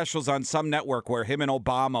like specials on some network where him and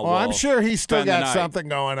Obama. Oh, I'm sure he's still spend the got night. something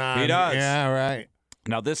going on. He does. Yeah, right.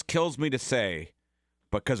 Now this kills me to say,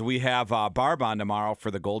 because we have Barb on tomorrow for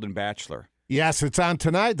the Golden Bachelor. Yes, it's on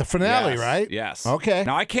tonight, the finale, Yes, right? Yes. Okay.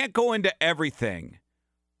 Now I can't go into everything,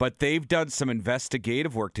 but they've done some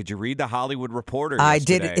investigative work. Did you read the Hollywood Reporter? I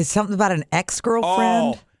yesterday? did. It's something about an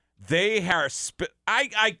ex-girlfriend. Oh, they are.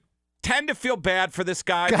 I tend to feel bad for this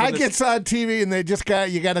guy. Guy from this- gets on TV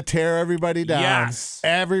and you got to tear everybody down. Yes.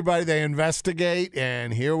 Everybody, they investigate,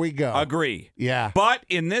 and here we go. Agree. Yeah. But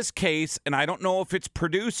in this case, and I don't know if it's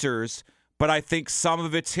producers, but I think some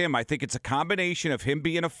of it's him. I think it's a combination of him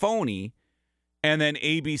being a phony and then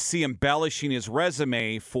ABC embellishing his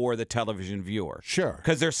resume for the television viewer. Sure.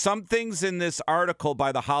 Because there's some things in this article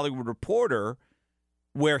by the Hollywood Reporter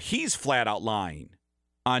where he's flat out lying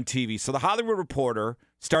on TV. So the Hollywood Reporter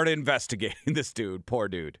started investigating this dude, poor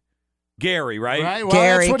dude. Gary, right? Right. Well,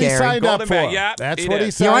 Gary, that's what he Gary. signed up Golden for. Bachelor, yeah, That's he what did.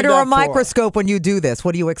 he signed You're under up a microscope when you do this.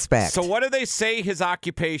 What do you expect? So what do they say his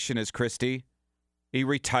occupation is, Christy? He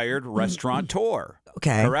retired restaurateur.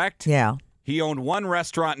 Okay. Correct? Yeah. He owned one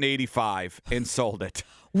restaurant in 85 and sold it.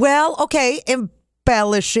 Well, okay,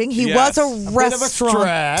 embellishing. He Yes. was a bit of a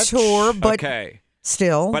restaurateur, stretch. but Okay.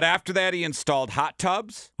 still. But after that, he installed hot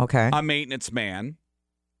tubs, Okay. a maintenance man.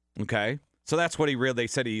 Okay. So that's what they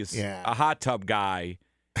said he's a hot tub guy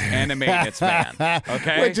and a maintenance man.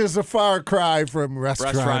 Okay. Which is a far cry from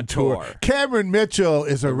restaurateur. Restaurateur. Cameron Mitchell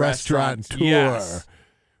is a restaurateur. Yes.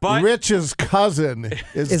 But Rich's cousin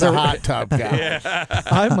is the hot tub guy.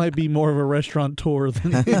 I might be more of a restaurateur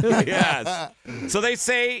than yes. So they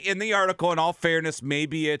say in the article, in all fairness,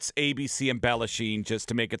 maybe it's ABC embellishing just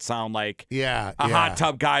to make it sound like a hot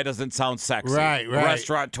tub guy doesn't sound sexy. Right. A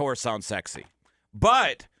restaurateur sounds sexy.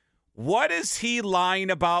 But what is he lying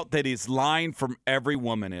about that he's lying from every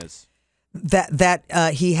woman is?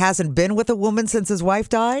 That he hasn't been with a woman since his wife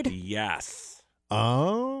died? Yes.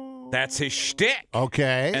 Oh. That's his shtick.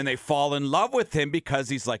 Okay. And they fall in love with him because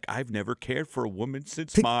he's like, I've never cared for a woman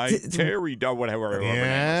since my Terry, or whatever her name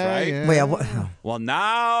is, right? Yeah. Well,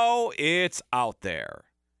 now it's out there.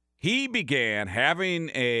 He began having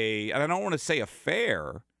and I don't want to say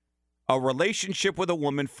affair, a relationship with a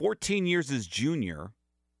woman 14 years his junior,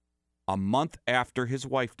 a month after his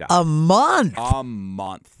wife died. A month? A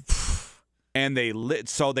month. And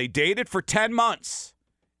so they dated for 10 months.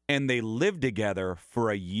 And they lived together for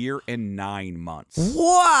a year and 9 months.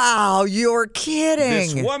 Wow, you're kidding.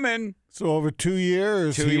 This woman. So over 2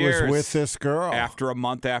 years, he was with this girl. After a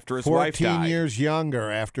month after his wife died. 14 years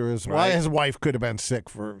younger after his wife. Right. His wife could have been sick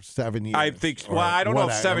for 7 years. I think, I don't know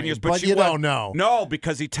if 7 years, but you don't know. No,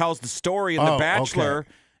 because he tells the story in The Bachelor, okay.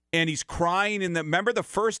 and he's crying remember the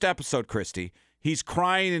first episode, Christy? He's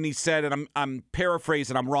crying, and he said, and I'm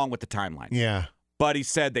paraphrasing, I'm wrong with the timeline. Yeah. But he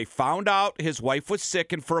said they found out his wife was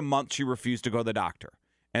sick, and for a month she refused to go to the doctor.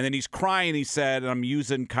 And then he's crying. He said, and I'm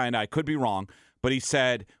using I could be wrong, but he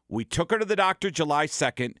said, we took her to the doctor July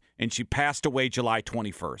 2nd, and she passed away July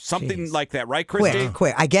 21st. Something like that, right, Christy?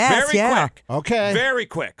 Quick. I guess, Very yeah. quick. Okay. Very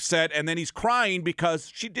quick, said, and then he's crying because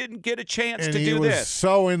she didn't get a chance And to he do was this.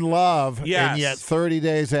 so in love, Yes. and yet 30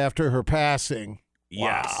 days after her passing.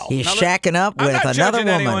 Yes. Wow. He's Now, shacking up I'm with not another judging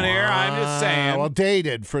woman. anyone here. I'm just saying. Well,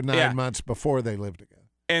 dated for 9 Yeah. months before they lived together.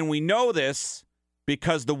 And we know this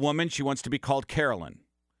because the woman, she wants to be called Carolyn.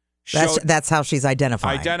 That's how she's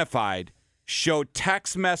identified. Showed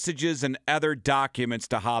text messages and other documents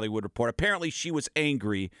to Hollywood Report. Apparently, she was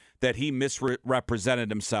angry that he misrepresented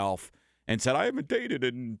himself and said, I haven't dated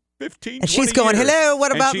in 15, And she's 20 going, years. hello,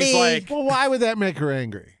 what And about she's me? like, Well, why would that make her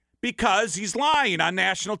angry? because he's lying on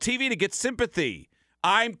national TV to get sympathy.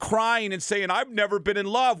 I'm crying and saying, I've never been in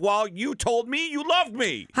love while you told me you loved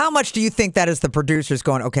me. How much do you think that is the producers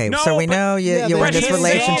going, okay, No, so we but- know you're in But this he's saying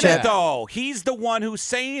relationship. it, though. He's the one who's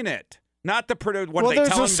saying it. Not the producer. What, Well, do they there's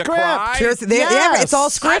tell a him to script. cry? Yeah, it's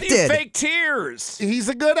all How do you scripted. fake tears? He's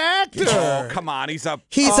a good actor. Oh, come on. He's a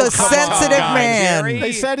He's oh, a come sensitive on, man. Jerry.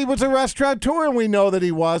 They said he was a restaurateur, and we know that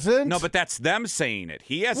he wasn't. No, but that's them saying it.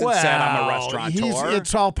 He hasn't said I'm a restaurateur.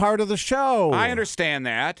 It's all part of the show. I understand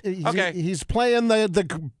that. Okay. He's playing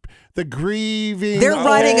the grieving. They're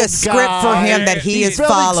writing a old script guy. for him that he is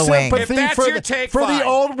building following. sympathy If that's for your the, take, for the fine.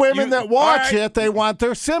 old women that watch all right. it, they want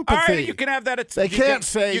their sympathy. All right, you can have that. They can't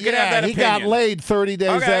say, you can have that he got opinion. laid 30 days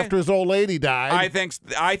Okay. after his old lady died.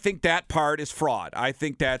 I think that part is fraud. I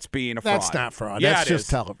think that's being a fraud. That's not fraud. Yeah, That's it just is.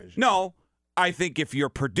 television. No, I think if you're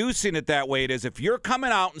producing it that way, it is. If you're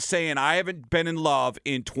coming out and saying, I haven't been in love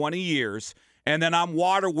in 20 years, and then I'm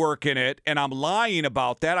waterworking it, and I'm lying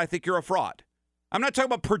about that, I think you're a fraud. I'm not talking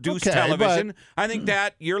about produced Okay, television. I think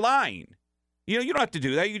that you're lying. You know, you don't have to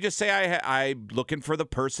do that. You just say, I'm looking for the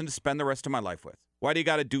person to spend the rest of my life with. Why do you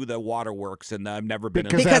got to do the waterworks and I've never been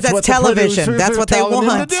in love? Because that's what the television. producers That's are what they telling him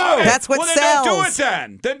want. to do. That's what well, then sells. don't do it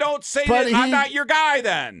then. Then don't say But that I'm he- not your guy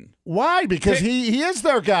then. Why? Because he is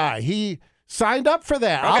their guy. He signed up for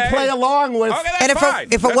that. Okay. I'll play along with. Okay, that's And fine.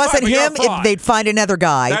 if it That's wasn't fine, but you're him, a fraud. they'd find another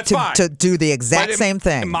guy That's fine. to do the exact But same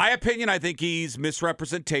thing. In my opinion, I think he's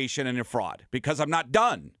misrepresentation and a fraud because I'm not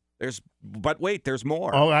done. But wait, there's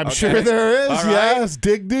more. Oh, I'm Okay? sure there is. All right? Yes,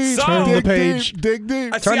 dig deep. So- Turn the dig page. Deep, dig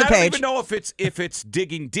deep. Turn the I don't page. even know if it's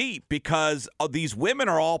digging deep because these women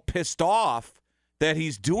are all pissed off that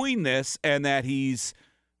he's doing this and that he's.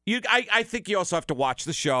 I think you also have to watch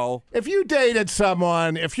the show. If you dated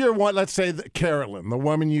someone, if you're one, let's say Carolyn, the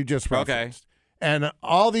woman you just referenced, and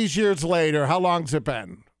all these years later, how long's it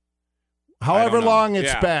been? However know. long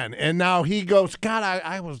it's Yeah. been, and now he goes, God,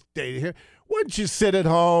 I was dating here. Wouldn't you sit at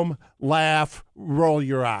home, laugh, roll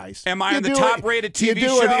your eyes? Am I You on the do top-rated TV You do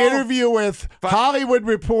show? an interview with Hollywood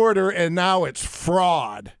Reporter, and now it's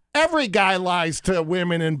fraud. Every guy lies to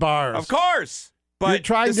women in bars. Of course. But You're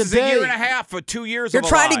trying this to is a year date. and a half or 2 years You're of a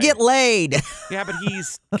trying to lie. get laid. Yeah, but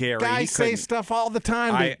he's Gary. He Guys say couldn't- stuff all the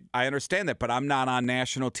time. I understand that, but I'm not on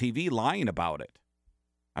national TV lying about it.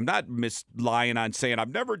 I'm not lying on saying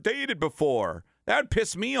I've never dated before. That would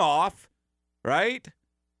piss me off, right?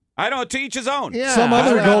 I don't teach his own. Yeah. Some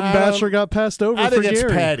other I- Golden I- Bachelor got passed over I for think it's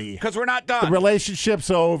Gary. petty. Because we're not The done. relationship's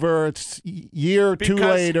over. It's year or two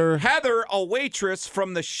Because later. Heather, a waitress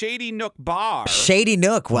from the Shady Nook Bar, Shady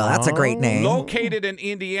Nook. Well, that's a great name. located in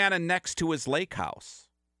Indiana next to his lake house,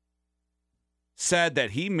 said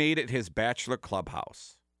that he made it his bachelor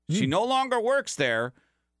clubhouse. She no longer works there,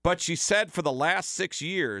 but she said for the last 6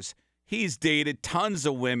 years, he's dated tons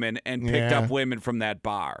of women and picked Yeah. up women from that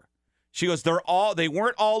bar. She goes, they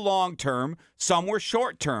weren't all long-term. Some were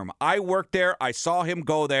short-term. I worked there. I saw him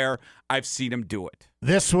go there. I've seen him do it.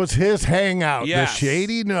 This was his hangout, Yes. the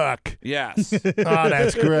Shady Nook. Yes. Oh,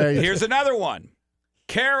 that's great. Here's another one.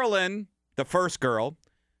 Carolyn, the first girl,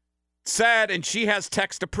 said, and she has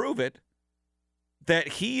text to prove it, that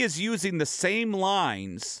he is using the same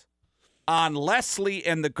lines on Leslie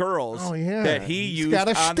and the girls that he He's used got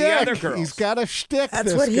a on shtick. the other girls. He's got a shtick. That's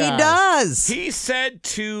this what he guy. does. He said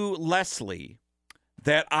to Leslie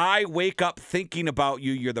that I wake up thinking about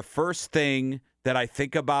you. You're the first thing that I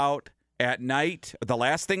think about at night, the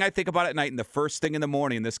last thing I think about at night, and the first thing in the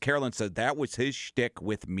morning. This Carolyn said that was his shtick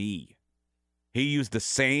with me. He used the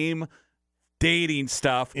same dating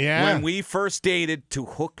stuff when we first dated to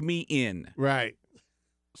hook me in. Right.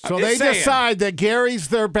 I'm So just they saying. decide that Gary's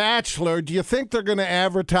their bachelor. Do you think they're going to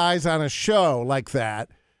advertise on a show like that?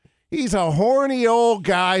 He's a horny old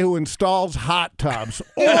guy who installs hot tubs.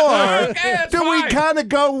 Or do we kind of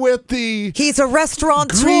go with the He's a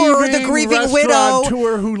restaurateur, the grieving widow.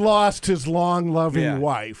 restaurateur who lost his long loving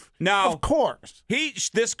wife? Now, of course.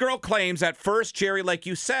 This girl claims at first, Jerry, like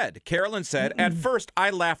you said, Carolyn said, at first I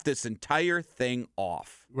laughed this entire thing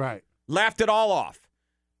off. Right. Laughed it all off.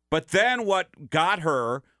 But then what got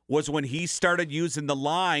her was when he started using the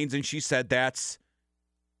lines, and she said that's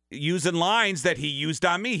using lines that he used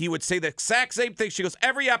on me. He would say the exact same thing. She goes,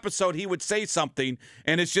 every episode he would say something,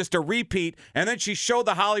 and it's just a repeat. And then she showed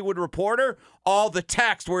the Hollywood Reporter all the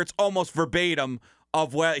text where it's almost verbatim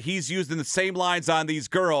of what he's using the same lines on these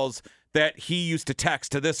girls that he used to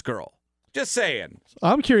text to this girl. Just saying.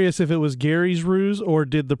 I'm curious if it was Gary's ruse, or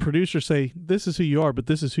did the producer say, this is who you are, but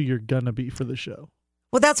this is who you're going to be for the show?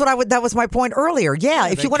 Well, that's what that was my point earlier. Yeah,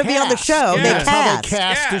 if you want to be on the show, they cast. That's how they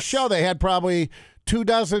cast the show. They had probably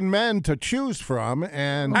 24 men to choose from,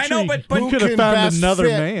 and I know, but you could have found another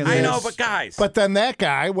man. I know, but guys. But then that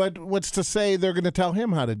guy, what's to say they're going to tell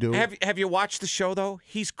him how to do it? Have you watched the show though?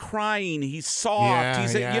 He's crying. He's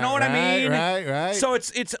soft. You know what I mean? Right. So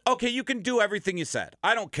it's okay. You can do everything you said.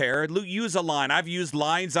 I don't care. Use a line. I've used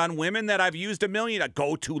lines on women that I've used a million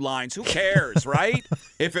go-to lines. Who cares, right?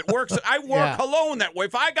 If it works, I wore cologne that way.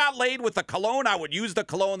 If I got laid with a cologne, I would use the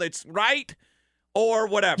cologne that's right. Or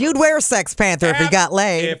whatever. You'd wear Sex Panther if you got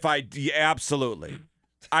laid. Absolutely.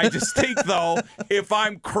 I just think, though, if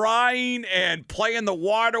I'm crying and playing the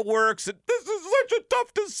waterworks, this is such a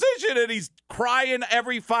tough decision, and he's crying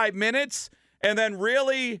every 5 minutes, and then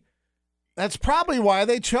really... That's probably why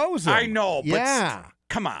they chose him. I know, but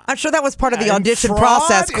come on. I'm sure that was part of the audition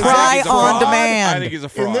process. Cry on demand. I think he's a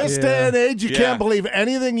fraud. In this day and age, you can't believe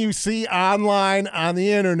anything you see online on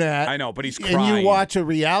the internet. I know, but he's crying. And you watch a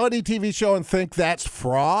reality TV show and think that's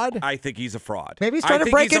fraud? I think he's a fraud. Maybe he's trying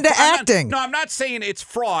to break into acting. I'm not saying it's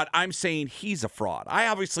fraud. I'm saying he's a fraud. I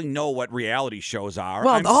obviously know what reality shows are.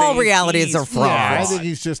 Well, all realities are fraud. Yeah, I think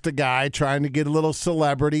he's just a guy trying to get a little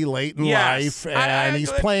celebrity late in life, and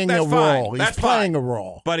he's playing a role. He's playing a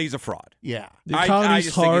role. But he's a fraud. Yeah. The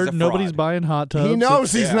economy's hard. Nobody's buying hot tubs. He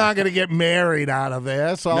knows he's not going to get married out of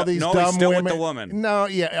this. All these dumb he's still women. With the woman. No,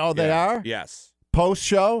 they are? Yes. Post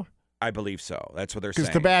show? I believe so. That's what they're saying.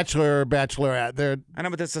 Because the Bachelor or Bachelorette, they're I know,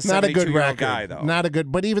 but that's a not a good record. Guy, though. Not a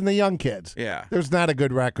good, but even the young kids. Yeah. There's not a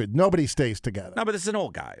good record. Nobody stays together. No, but it's an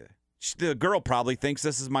old guy. The girl probably thinks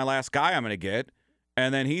this is my last guy I'm going to get,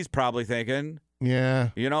 and then he's probably thinking,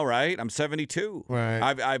 right? I'm 72. Right.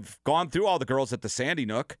 I've gone through all the girls at the Sandy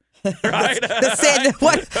Nook. Right?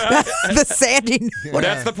 The Sandy Nook. Well,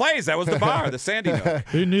 that's the place. That was the bar, the Sandy Nook.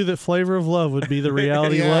 Who knew that Flavor of Love would be the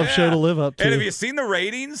reality love show to live up to? And have you seen the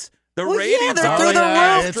ratings? The ratings are through the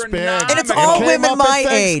roof. It's big. And it's all women my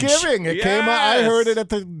age. It came out. I heard it at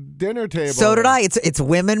the dinner table. So did I. It's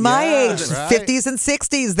women my age, right. 50s and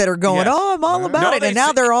 60s that are going, I'm all about it. And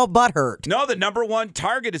now they're all butthurt. No, the number one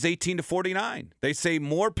target is 18 to 49. They say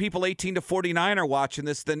more people 18 to 49 are watching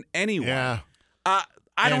this than anyone. Yeah.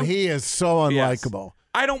 And he is so unlikable. Yes.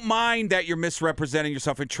 I don't mind that you're misrepresenting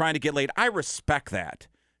yourself and trying to get laid. I respect that.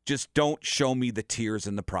 Just don't show me the tears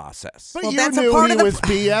in the process. But you knew he was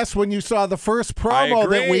BS when you saw the first promo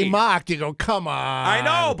that we mocked. You go, come on. I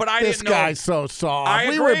know, but I didn't know. This guy's so soft.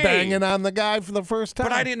 We were banging on the guy for the first time.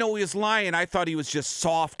 But I didn't know he was lying. I thought he was just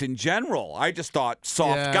soft in general. I just thought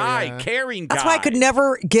soft guy, caring guy. That's why I could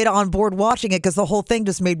never get on board watching it, because the whole thing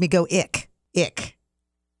just made me go, ick.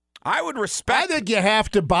 I would respect. I think you have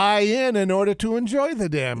to buy in order to enjoy the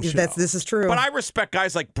damn show. This is true. But I respect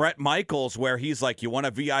guys like Bret Michaels, where he's like, you want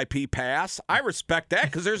a VIP pass? I respect that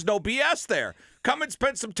because there's no BS there. Come and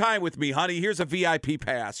spend some time with me, honey. Here's a VIP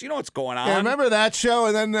pass. You know what's going on. Yeah, remember that show?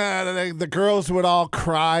 And then the girls would all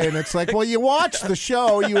cry. And it's like, well, you watched the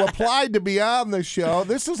show. You applied to be on the show.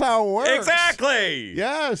 This is how it works. Exactly.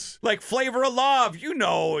 Yes. Like Flavor of Love. You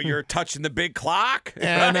know you're touching the big clock.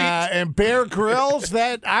 And, right? And Bear Grylls,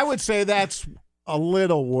 I would say that's a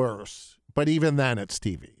little worse. But even then, it's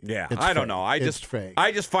TV. Yeah, it's I don't fake. know.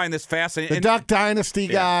 I just find this fascinating. The Duck Dynasty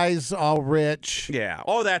guys, all rich. Yeah.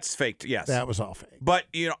 Oh, that's fake. Yes. That was all fake. But,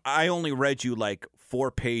 I only read you like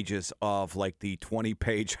 4 pages of like the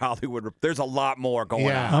 20-page Hollywood. There's a lot more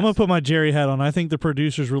going on. I'm going to put my Jerry hat on. I think the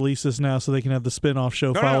producers release this now so they can have the spin-off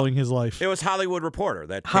show following his life. It was Hollywood Reporter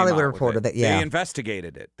that came Hollywood out Reporter with it. They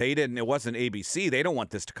investigated it. It wasn't ABC. They don't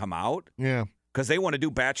want this to come out. Yeah. Because they want to do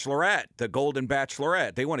Bachelorette, the Golden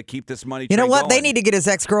Bachelorette. They want to keep this money. You know what? Going. They need to get his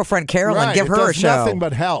ex-girlfriend Carolyn, give her a show. Nothing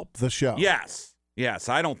but help the show. Yes.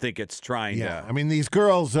 I don't think it's trying to. I mean, these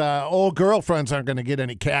girls, old girlfriends, aren't going to get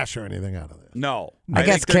any cash or anything out of this. No, I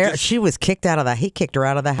guess she was kicked out of he kicked her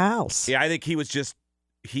out of the house. Yeah, I think he was just.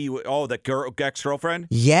 The ex-girlfriend?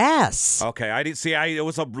 Yes. Okay, I didn't see. It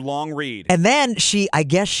was a long read. And then I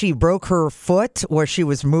guess she broke her foot where she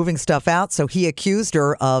was moving stuff out, so he accused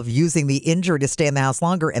her of using the injury to stay in the house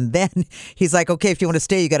longer. And then he's like, "Okay, if you want to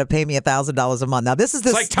stay, you got to pay me $1,000 a month." Now this is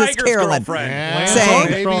this Carolyn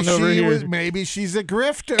saying maybe she's a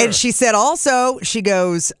grifter. And she said also, she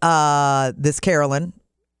goes, "This Carolyn."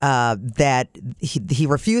 that he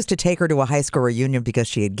refused to take her to a high school reunion because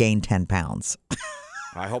she had gained 10 pounds.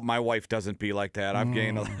 I hope my wife doesn't be like that. I've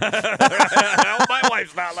gained a I hope my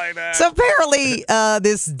wife's not like that. So apparently,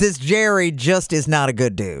 this Jerry just is not a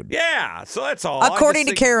good dude. Yeah, so that's all. According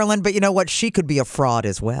to Carolyn, but you know what? She could be a fraud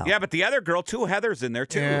as well. Yeah, but the other girl, too, Heather's in there,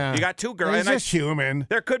 too. Yeah. You got two girls. He's just human.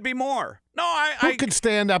 There could be more. No, Who could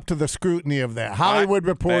stand up to the scrutiny of that? Hollywood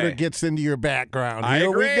Reporter gets into your background. I Here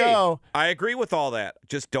agree. we go. I agree with all that.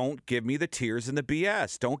 Just don't give me the tears and the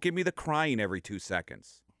BS. Don't give me the crying every 2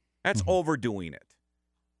 seconds. That's overdoing it.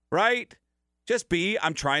 Right? Just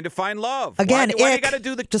I'm trying to find love. Again, why you got to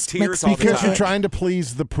do the tears all the time? Because you're trying to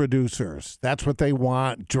please the producers. That's what they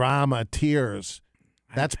want. Drama, tears.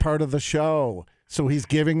 That's part of the show. So he's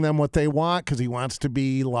giving them what they want because he wants to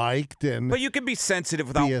be liked. But you can be sensitive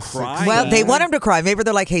without crying. Well, they want him to cry. Maybe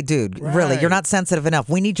they're like, hey, dude, really, you're not sensitive enough.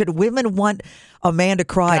 We need you to. Women want a man to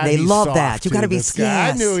cry. God, they he's love soft, that. You got to be this guy.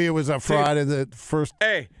 I knew he was a fraud Dude. in the first.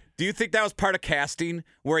 Hey, do you think that was part of casting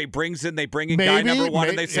where they bring in guy Maybe, number one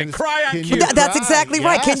and they say, maybe. cry on Can cue? you That's exactly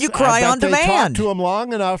right. Can you cry on They demand? talked to him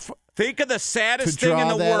long enough. Think of the saddest to thing in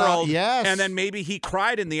draw the that out. world. Yes. And then maybe he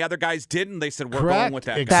cried and the other guys didn't. They said, we're Correct. going with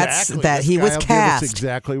that guy. Exactly. That he This was guy will give us cast.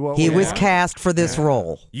 exactly what he we was want. cast for this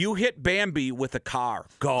role. You hit Bambi with a car.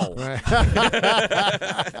 Go.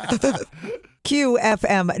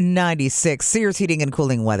 QFM96, Sears Heating and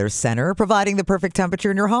Cooling Weather Center, providing the perfect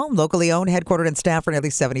temperature in your home. Locally owned, headquartered, and staffed for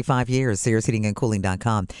nearly 75 years.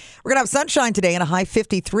 SearsHeatingandCooling.com. We're going to have sunshine today and a high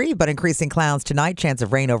 53, but increasing clouds tonight. Chance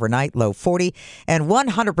of rain overnight, low 40, and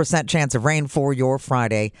 100% chance of rain for your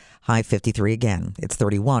Friday, high 53 again. It's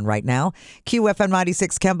 31 right now.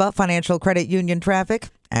 QFM96 Kemba, Financial Credit Union traffic.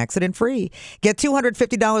 Accident free. Get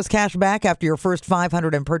 $250 cash back after your first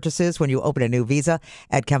 500 in purchases when you open a new Visa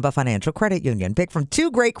at Kemba Financial Credit Union. Pick from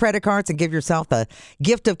 2 great credit cards and give yourself the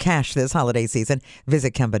gift of cash this holiday season.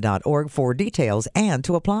 Visit Kemba.org for details and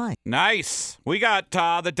to apply. Nice. We got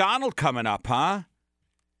the Donald coming up, huh?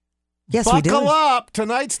 Yes, we do. Buckle up.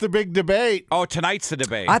 Tonight's the big debate. Oh, tonight's the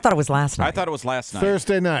debate. I thought it was last night. I thought it was last night.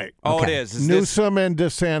 Thursday night. Oh, Okay. it is. Newsom and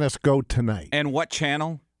DeSantis go tonight. And what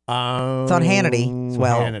channel? It's on Hannity.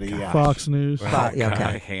 Well, Hannity, yeah. Fox News. Yeah,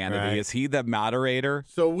 okay. Hannity. Right. Is he the moderator?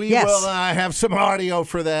 So we Yes. will have some audio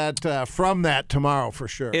for that from that tomorrow for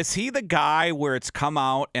sure. Is he the guy where it's come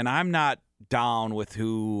out, and I'm not down with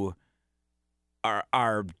who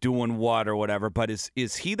are doing what or whatever, but is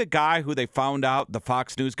he the guy who they found out, the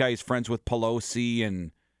Fox News guy, is friends with Pelosi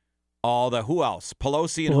and all the, who else?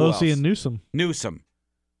 Pelosi and who else? Pelosi and Newsom. Newsom.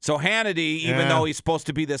 So Hannity, even though he's supposed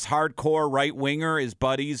to be this hardcore right-winger, is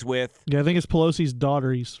buddies with... Yeah, I think it's Pelosi's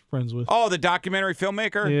daughter he's friends with. Oh, the documentary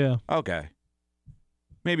filmmaker? Yeah. Okay.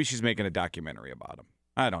 Maybe she's making a documentary about him.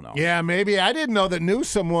 I don't know. Yeah, maybe. I didn't know that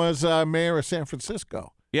Newsom was mayor of San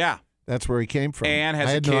Francisco. Yeah. That's where he came from. And I has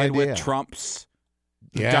a had no kid with idea. Trump's,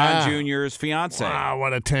 Yeah. Don Jr.'s fiance. Wow,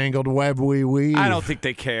 what a tangled web we weave. I don't think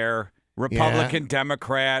they care. Republican,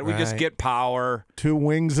 Democrat, we just Right. get power. 2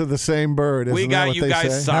 wings of the same bird. Isn't We that got what you they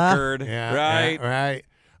guys say? suckered, Yeah, right? yeah, right.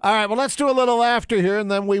 All right, well, let's do a little laughter here,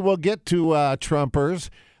 and then we will get to Trumpers.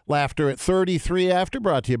 Laughter at 33 after,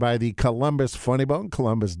 brought to you by the Columbus Funny Bone,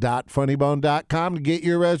 columbus.funnybone.com to get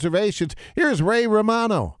your reservations. Here's Ray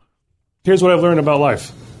Romano. Here's what I've learned about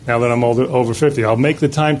life now that I'm over 50. I'll make the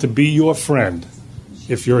time to be your friend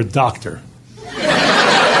if you're a doctor.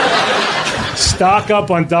 Stock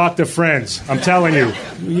up on doctor friends. I'm telling you.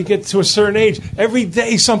 You get to a certain age, every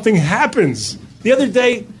day something happens. The other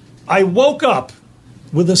day, I woke up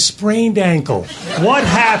with a sprained ankle. What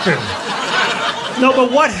happened? No,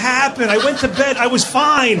 but what happened? I went to bed. I was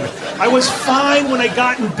fine. I was fine when I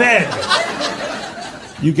got in bed.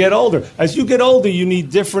 You get older. As you get older, you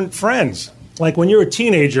need different friends. Like when you're a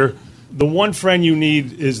teenager, the one friend you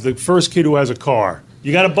need is the first kid who has a car.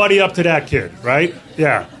 You got to buddy up to that kid, right?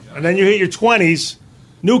 Yeah. And then you hit your 20s,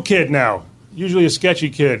 new kid now. Usually a sketchy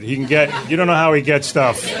kid. You don't know how he gets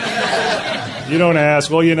stuff. You don't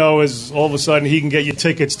ask. All you know is all of a sudden he can get you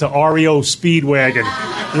tickets to REO Speedwagon.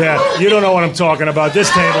 Yeah, you don't know what I'm talking about. This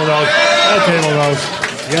table knows. That table knows.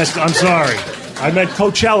 Yes, I'm sorry. I meant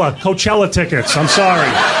Coachella tickets. I'm sorry.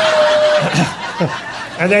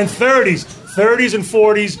 And then 30s and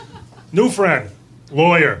 40s, new friend,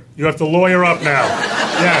 lawyer. You have to lawyer up now.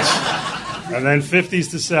 Yes. And then 50s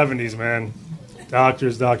to 70s, man.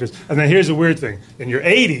 Doctors. And then here's the weird thing. In your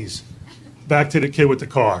 80s, back to the kid with the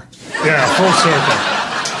car. Yeah, full circle.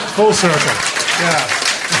 Full circle. Yeah.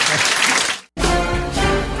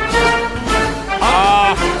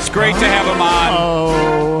 It's great to have him on.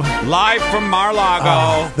 Oh. Live from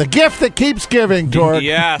Mar-a-Lago. The gift that keeps giving, Torg.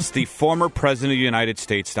 Yes, the former president of the United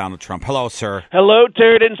States, Donald Trump. Hello, sir. Hello,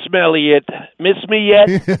 Turd and Smelly It. Miss me yet?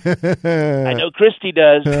 I know Christy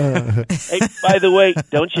does. Hey, by the way,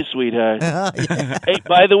 don't you, sweetheart? Hey,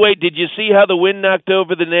 by the way, did you see how the wind knocked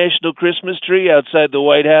over the national Christmas tree outside the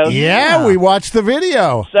White House? Yeah, we watched the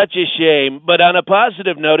video. Such a shame. But on a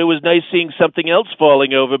positive note, it was nice seeing something else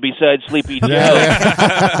falling over besides Sleepy Joe.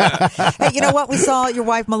 Hey, you know what? We saw your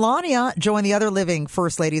wife, Melania, join the other living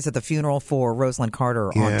first ladies at the funeral for Rosalind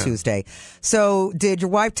Carter on Tuesday. So did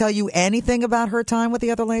your wife tell you anything about her time with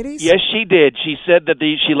the other ladies? Yes, she did. She said that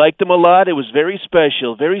she liked them a lot. It was very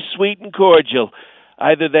special, very sweet and cordial.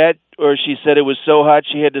 Either that or she said it was so hot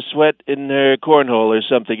she had to sweat in her cornhole or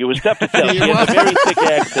something. It was tough to tell. She had a very thick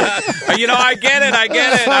accent. You know, I get it.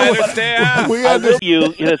 I understand. I love you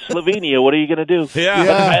in Slovenia. What are you going to do? Yeah.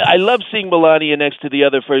 But I love seeing Melania next to the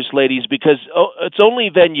other first ladies because it's only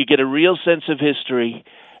then you get a real sense of history.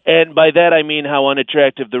 And by that I mean how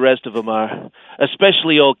unattractive the rest of them are,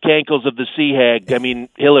 especially old cankles of the sea hag. I mean,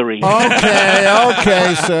 Hillary.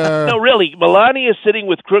 Okay, sir. No, really, Melania sitting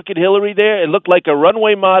with crooked Hillary there, it looked like a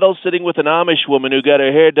runway model sitting with an Amish woman who got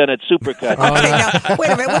her hair done at Supercut. Okay, now, wait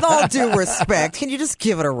a minute. With all due respect, can you just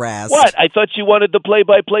give it a rest? What? I thought you wanted the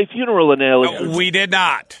play-by-play funeral analogy. We did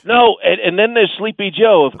not. No, and then there's Sleepy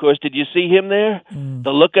Joe, of course. Did you see him there? The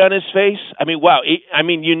look on his face? I mean, wow. He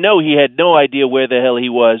had no idea where the hell he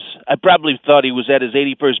was. I probably thought he was at his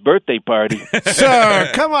 81st birthday party. Sir,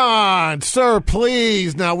 come on. Sir,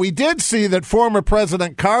 please. Now, we did see that former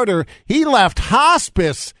President Carter, he left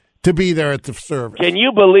hospice to be there at the service. Can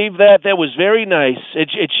you believe that? That was very nice.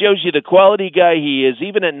 It shows you the quality guy he is.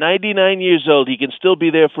 Even at 99 years old, he can still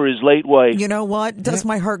be there for his late wife. You know what? It does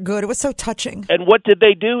my heart good. It was so touching. And what did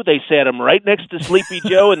they do? They sat him right next to Sleepy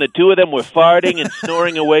Joe, and the two of them were farting and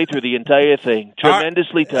snoring away through the entire thing.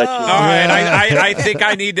 Tremendously touching. All right, I think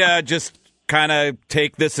I need to just kind of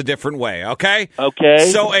take this a different way, okay?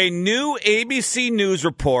 Okay. So a new ABC News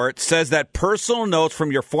report says that personal notes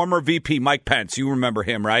from your former VP, Mike Pence, you remember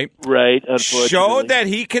him, right? Right, unfortunately. Showed that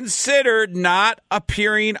he considered not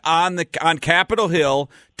appearing on Capitol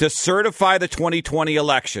Hill to certify the 2020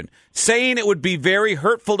 election, saying it would be very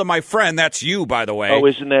hurtful to my friend. That's you, by the way. Oh,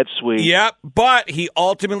 isn't that sweet? Yep, but he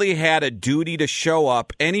ultimately had a duty to show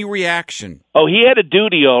up. Any reaction? Oh, he had a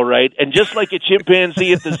duty, all right. And just like a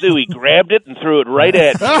chimpanzee at the zoo, he grabbed it and threw it right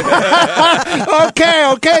at me.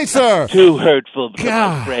 Okay, sir. Too hurtful,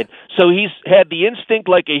 my friend. So he's had the instinct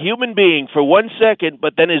like a human being for 1 second,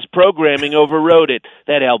 but then his programming overrode it.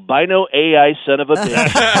 That albino AI son of a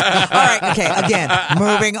bitch. All right, okay, again,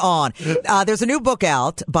 moving on. There's a new book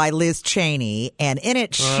out by Liz Cheney, and in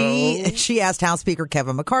it, she asked House Speaker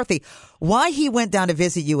Kevin McCarthy why he went down to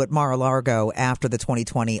visit you at Mar-a-Lago after the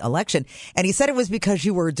 2020 election. And he said it was because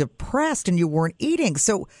you were depressed and you weren't eating.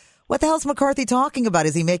 So what the hell's McCarthy talking about?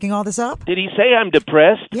 Is he making all this up? Did he say I'm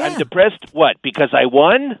depressed? Yeah. I'm depressed, what, because I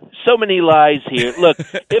won? So many lies here. Look,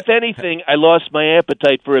 if anything, I lost my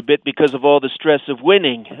appetite for a bit because of all the stress of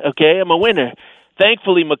winning. Okay, I'm a winner.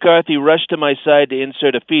 Thankfully, McCarthy rushed to my side to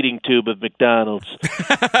insert a feeding tube of McDonald's.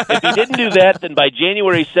 If he didn't do that, then by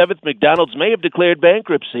January 7th, McDonald's may have declared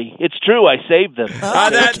bankruptcy. It's true, I saved them.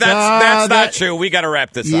 That's not true. We got to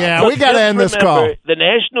wrap this up. Yeah, we got to end this call. The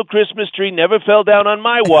national Christmas tree never fell down on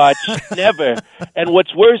my watch. Never. And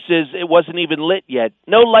what's worse is it wasn't even lit yet.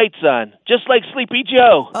 No lights on. Just like Sleepy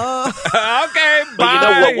Joe. Okay, bye. But you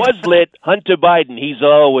know what was lit? Hunter Biden. He's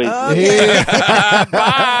always lit.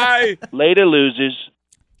 Bye. Later, losers.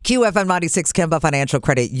 QFM96 Kemba Financial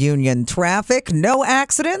Credit Union traffic, no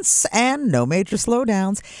accidents and no major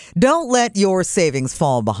slowdowns. Don't let your savings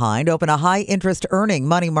fall behind. Open a high interest earning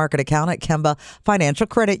money market account at Kemba Financial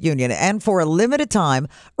Credit Union. And for a limited time,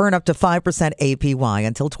 earn up to 5% APY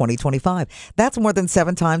until 2025. That's more than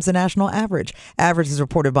 7 times the national average. Average is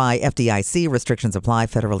reported by FDIC. Restrictions apply.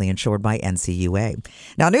 Federally insured by NCUA.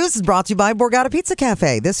 Now, news is brought to you by Borgata Pizza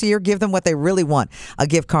Cafe. This year, give them what they really want. A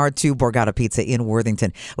gift card to Borgata Pizza in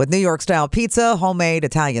Worthington. With New York-style pizza, homemade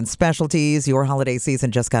Italian specialties, your holiday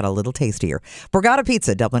season just got a little tastier. Borgata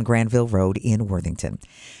Pizza, Dublin Granville Road in Worthington.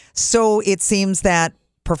 So it seems that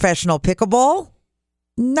professional pickleball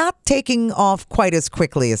not taking off quite as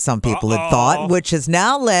quickly as some people had thought, which has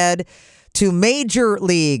now led to Major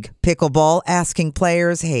League Pickleball asking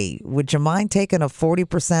players, hey, would you mind taking a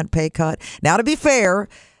 40% pay cut? Now, to be fair,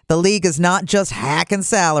 the league is not just hacking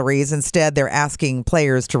salaries. Instead, they're asking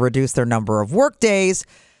players to reduce their number of work days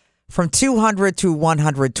from 200 to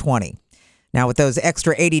 120. Now, with those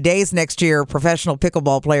extra 80 days next year, professional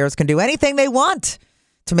pickleball players can do anything they want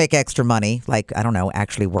to make extra money, like, I don't know,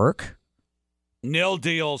 actually work. Nil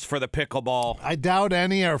deals for the pickleball. I doubt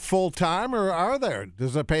any are full-time, or are there?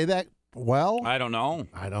 Does it pay that well? I don't know.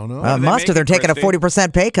 I don't know. Must have. They're taking a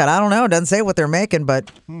 40% pay cut. I don't know. It doesn't say what they're making,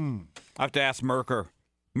 but. I have to ask Merker.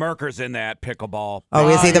 Merker's in that pickleball. Oh,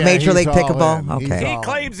 is he the Major League Pickleball? Okay. He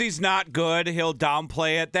claims he's not good. He'll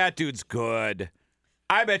downplay it. That dude's good.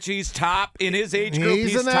 I bet you he's top in his age group.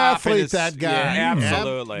 He's an top athlete, his, that guy. Yeah,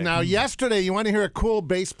 absolutely. Now, yesterday, you want to hear a cool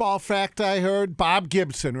baseball fact I heard? Bob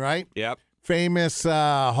Gibson, right? Yep. Famous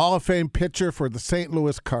Hall of Fame pitcher for the St.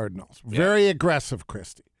 Louis Cardinals. Very aggressive,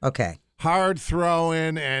 Christy. Okay. Hard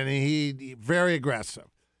throwing, and he very aggressive.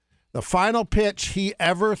 The final pitch he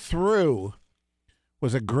ever threw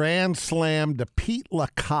was a grand slam to Pete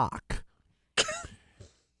LaCock.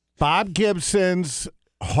 Bob Gibson's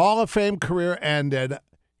Hall of Fame career ended.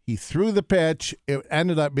 He threw the pitch. It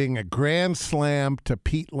ended up being a grand slam to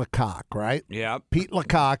Pete LaCock, right? Yeah. Pete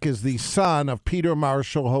LaCock is the son of Peter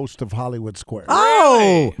Marshall, host of Hollywood Squares.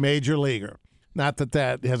 Oh! Major leaguer. Not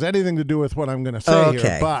that has anything to do with what I'm going to say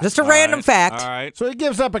here, but just a random fact. All right. So he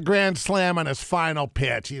gives up a grand slam on his final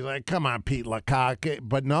pitch. He's like, come on, Pete LaCock.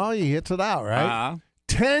 But no, he hits it out, right?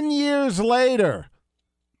 10 years later,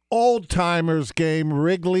 old-timers game,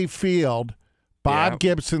 Wrigley Field. Bob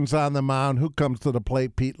Gibson's on the mound. Who comes to the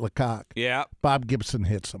plate? Pete LaCock. Yeah. Bob Gibson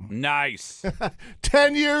hits him. Nice.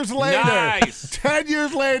 10 years later. Nice. 10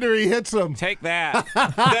 years later, he hits him. Take that.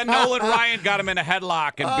 Then Nolan Ryan got him in a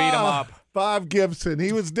headlock and beat him up. Bob Gibson.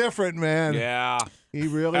 He was different, man. Yeah. He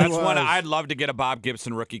really That's was. one I'd love to get a Bob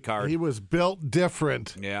Gibson rookie card. He was built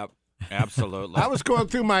different. Yep. Absolutely. I was going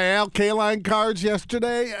through my Al Kaline cards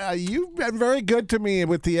yesterday. You've been very good to me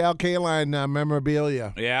with the Al Kaline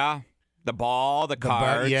memorabilia. Yeah. The ball, the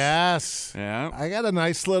cards. Yes. Yeah. I got a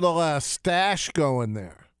nice little stash going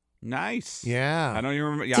there. Nice. Yeah. I don't even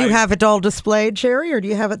remember. Do you have it all displayed, Jerry, or do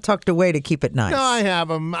you have it tucked away to keep it nice? No, I have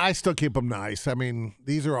them. I still keep them nice. I mean,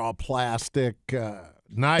 these are all plastic,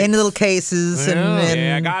 nice. In little cases and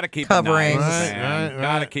I gotta keep coverings. It nice, man.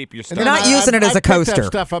 Gotta keep your stuff. You're not using it as a coaster. I picked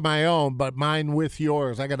up stuff of my own, but mine with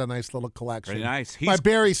yours. I got a nice little collection. Very nice. My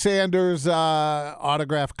Barry Sanders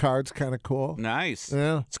autograph card's kind of cool. Nice.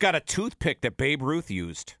 Yeah. It's got a toothpick that Babe Ruth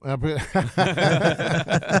used.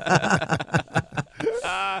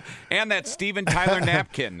 And that Steven Tyler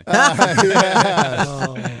napkin. By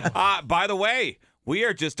the way, we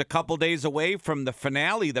are just a couple days away from the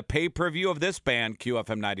finale, the pay-per-view of this band,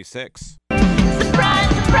 QFM96.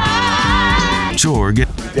 Surprise, surprise! Torg. Did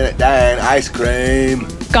it, Dan. Ice cream.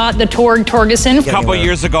 Got the Torgeson. A couple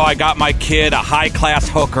years ago, I got my kid a high-class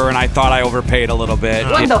hooker, and I thought I overpaid a little bit.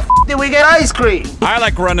 When the did we get ice cream? I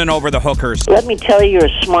like running over the hookers. Let me tell you, you're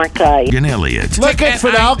a smart guy. Golden Elliott. Look at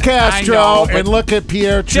Fidel Castro know, but and look at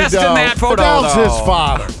Pierre Trudeau. just in that photo, Fidel's though. his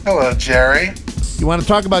father. Hello, Jerry. You want to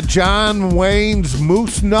talk about John Wayne's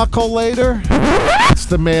moose knuckle later? It's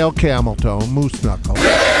the male camel toe, moose knuckle.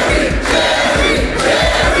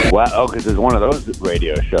 Well, because it's one of those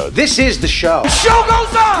radio shows. This is the show. Show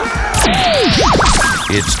goes on!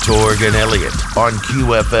 It's Torg and Elliott on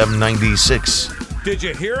QFM96. Did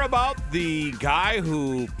you hear about the guy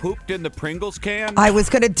who pooped in the Pringles can? I was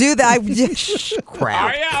going to do that. Crap.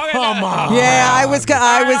 Are you? Okay, Come on. Yeah, I was. All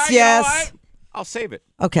right, you know Yes. what? I'll save it.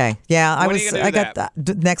 Okay. Yeah, I When are was. you gonna do I got that?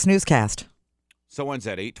 the next newscast. So when's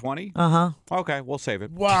that, 8:20? Uh-huh. Okay, we'll save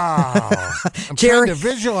it. Wow. I'm Jerry- trying to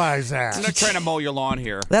visualize that. I'm not trying to mow your lawn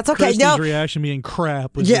here. That's okay. Christy's No. reaction being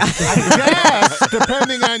crap. Was Yeah. Yes,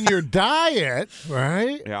 depending on your diet,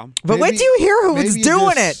 right? Yeah. But wait Maybe- till you hear who's maybe you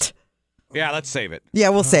doing just- it. Yeah, let's save it. Yeah,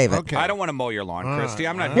 we'll save it. Okay. I don't want to mow your lawn, Christy.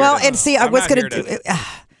 I'm not here Well, to- and see, I I'm was not going here to do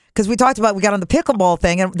because we talked about we got on the pickleball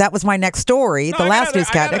thing, and that was my next story. No, the I last got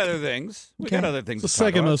newscast. other things. We got other things. It's the to talk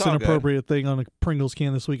second about. most It's all good. inappropriate thing on a Pringles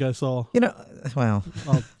can this week I saw. You know, well,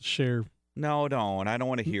 I'll share. No, don't. I don't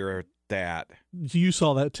want to hear that. You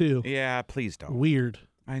saw that too. Yeah, please don't. Weird.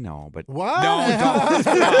 I know, but What? No, don't.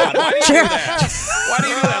 Come on. Why do you do that? Why do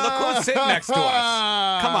you do that? Look who's sitting next to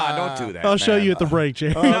us. Come on, don't do that. I'll show man. you at the break,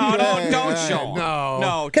 Jerry. No, don't show him.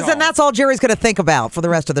 No, because then don't. that's all Jerry's going to think about for the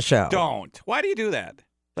rest of the show. Don't. Why do you do that?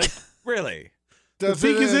 Like, really? Does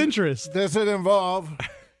Pique it his in- interest. Does it involve?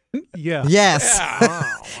 Yeah. Yes. Yeah.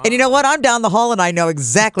 And you know what? I'm down the hall and I know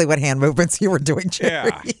exactly what hand movements you were doing,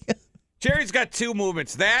 Jerry. Yeah. Jerry's got two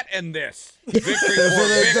movements, that and this. Victory for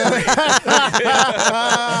victory.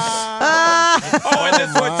 Oh, and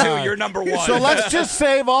this one too. You're number one. So let's just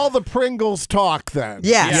save all the Pringles talk then.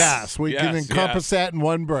 Yes. Yes, we can encompass that in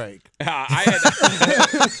one break.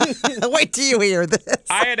 Wait till you hear this.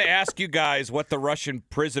 I had to ask you guys what the Russian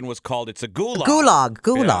prison was called. It's a gulag. Gulag.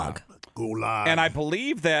 Yeah. Gulag. And I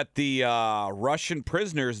believe that the Russian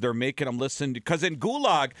prisoners, they're making them listen because in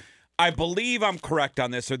Gulag, I believe I'm correct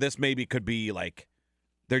on this, or this maybe could be like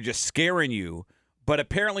they're just scaring you. But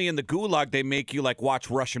apparently in the Gulag, they make you like watch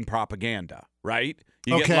Russian propaganda, right?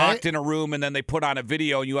 You get locked in a room and then they put on a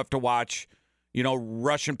video and you have to watch,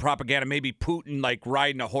 Russian propaganda, maybe Putin like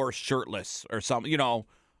riding a horse shirtless or something,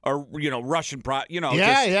 or, Russian,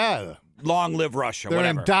 yeah. Long live Russia, they're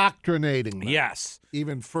whatever. Indoctrinating them. Yes.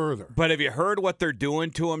 Even further. But have you heard what they're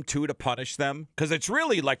doing to them, too, to punish them? Because it's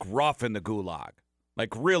really, like, rough in the Gulag. Like,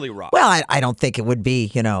 really rough. Well, I don't think it would be,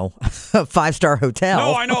 a 5-star hotel.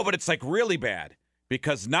 No, I know, but it's, like, really bad.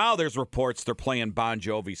 Because now there's reports they're playing Bon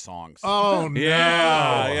Jovi songs. Oh, no.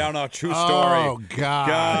 Yeah, no, true story. Oh, God.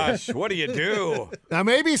 Gosh, what do you do? Now,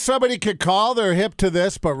 maybe somebody could call. They're hip to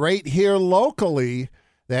this, but right here locally,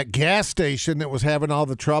 that gas station that was having all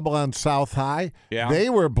the trouble on South High, they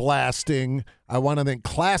were blasting, I want to think,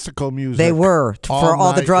 classical music. They were, for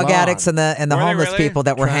all the drug long. addicts and the homeless people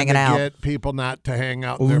that were Trying hanging to out. Get people not to hang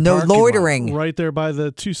out in their No parking lot. loitering. Right there by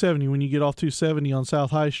the 270 when you get off 270 on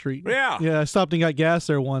South High Street. Yeah. Yeah, I stopped and got gas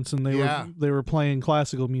there once, and they were playing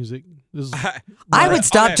classical music. I would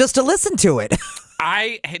stop just to listen to it.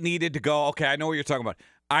 I needed to go. Okay, I know what you're talking about.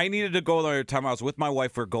 I needed to go the other time I was with my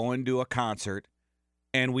wife. We're going to a concert.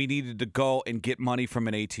 And we needed to go and get money from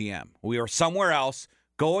an ATM. We were somewhere else,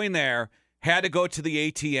 going there, had to go to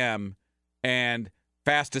the ATM, and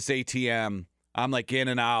fastest ATM, I'm like in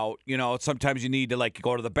and out. Sometimes you need to like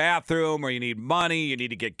go to the bathroom or you need money, you need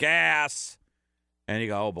to get gas. And you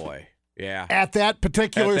go, oh boy, yeah. At that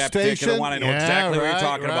particular station? Particular one, I know exactly what you're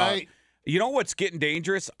talking about. Right. You know what's getting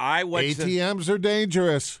dangerous? ATMs are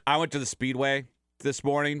dangerous. I went to the Speedway this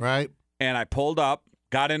morning. Right. And I pulled up,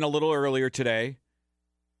 got in a little earlier today,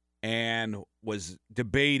 and was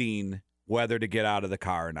debating whether to get out of the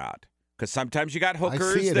car or not. Because sometimes you got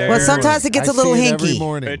hookers there. Well, sometimes it gets a little hinky. Every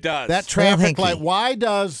morning. It does. That traffic light. Why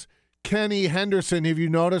does Kenny Henderson, have you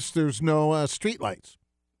noticed there's no street lights?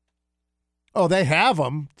 Oh, they have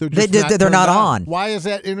them. They're just they're not on. Why is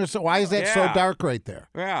that Why is that so dark right there?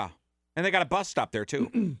 Yeah. And they got a bus stop there,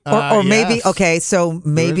 too. Or maybe, yes. okay, so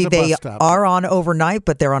maybe There is a they bus stop. are on overnight,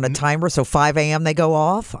 but they're on a timer, so 5 a.m. they go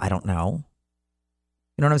off? I don't know.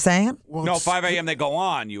 You know what I'm saying? Well, No, 5 a.m. they go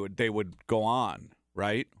on. They would go on,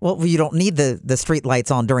 right? Well, you don't need the street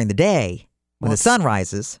lights on during the day when the sun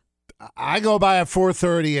rises. I go by at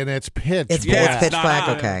 4:30 and it's pitch It's black. pitch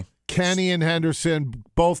black, okay. Kenny and Henderson,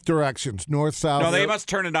 both directions, north, south. No, they must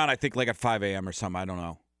turn it on, I think, like at 5 a.m. or something. I don't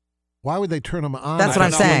know. Why would they turn them on? That's what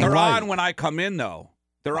I'm saying. They're on when I come in, though.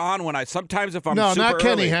 They're on when sometimes if I'm No, super not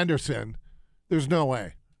Kenny early. Henderson. There's no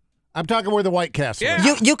way. I'm talking where the White Castle is.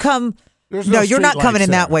 Yeah. You come... There's No, no you're not street coming lights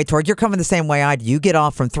in that there. way, Torg. You're coming the same way I do. You get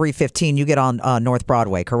off from 315. You get on North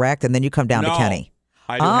Broadway, correct? And then you come down to Kenny.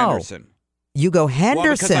 I do Henderson. You go Henderson.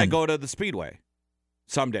 Well, because I go to the Speedway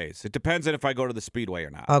some days. It depends on if I go to the Speedway or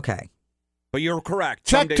not. Okay. But you're correct.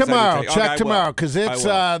 Some Check days I do tomorrow. take- Check I tomorrow will. because I it's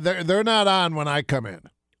will. they're not on when I come in.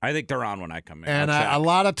 I think they're on when I come in. And I'll check. a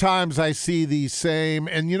lot of times I see the same.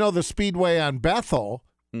 And the Speedway on Bethel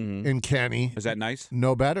Mhm. in Kenny. Is that nice?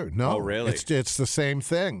 No better. No. Oh, really? It's the same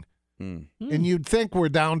thing. Hmm. And you'd think we're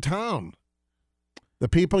downtown. The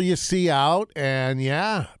people you see out, and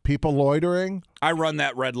people loitering. I run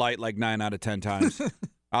that red light like 9 out of 10 times.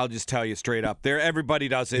 I'll just tell you straight up. Everybody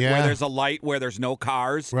does it. Yeah. Where there's a light where there's no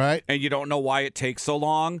cars, Right. and you don't know why it takes so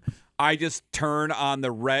long. I just turn on the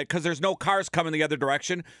red because there's no cars coming the other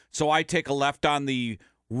direction. So I take a left on the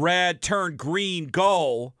red, turn green,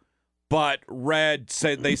 go. But red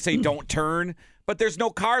they say don't turn. But there's no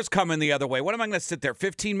cars coming the other way. What am I going to sit there?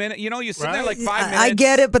 15 minutes? You sit there like 5 minutes. I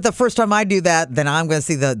get it, but the first time I do that, then I'm going to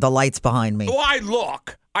see the lights behind me. Well, I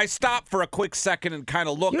look. I stop for a quick second and kind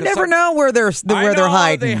of look. You 'cause never know where they're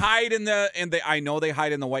hiding. They hide I know they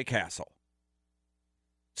hide in the White Castle.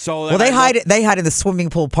 So Well, they hide in the swimming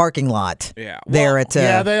pool parking lot. Yeah. There at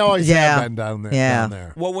they always have been down there. Yeah. Down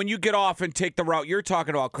there. Well, when you get off and take the route you're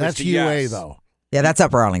talking about, Christy, That's UA yes. though. Yeah, that's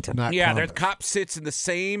Upper Arlington. Not Yeah, Columbus. the cop sits in the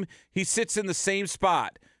same. He sits in the same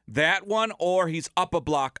spot. That one, or he's up a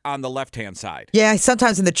block on the left-hand side. Yeah,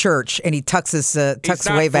 sometimes in the church, and he tucks He's way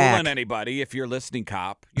not back. fooling anybody. If you're listening,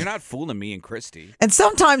 cop, you're not fooling me and Christy. And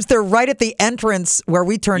sometimes they're right at the entrance where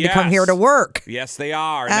we turn to come here to work. Yes, they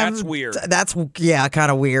are. And that's weird. That's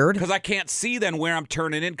kind of weird. Because I can't see then where I'm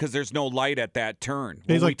turning in because there's no light at that turn. He's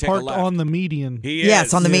when we like take a parked left. on the median. He is.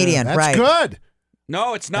 Yes, on the median, That's right. good.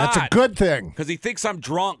 No, it's not. That's a good thing. Because he thinks I'm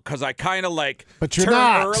drunk because I kind of like But you're turn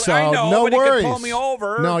not, early. so I know, no but worries. He can pull me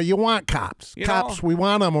over. No, you want cops. You Cops, know? we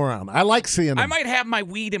want them around. I like seeing them. I might have my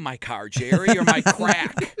weed in my car, Jerry, or my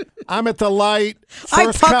crack. I'm at the light. I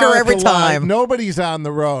First pucker car at every the light. time. Nobody's on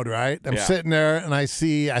the road, right? I'm Yeah. sitting there and I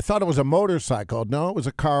thought it was a motorcycle. No, it was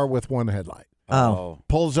a car with one headlight.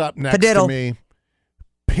 Pulls up next to me.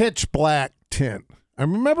 Pitch black tint. I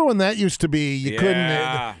remember when that used to be, you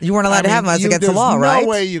couldn't. You weren't allowed to have them. That's against the law, right? There's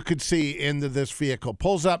no way you could see into this vehicle.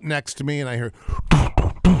 Pulls up next to me, and I hear.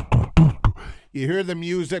 You hear the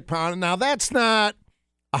music pounding. Now, that's not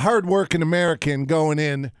a hard-working American going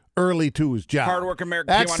in early to his job. Hard-working American.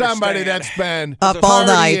 That's somebody that's been up all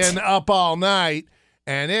night. Up all night,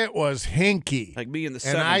 and it was hinky. Like me in the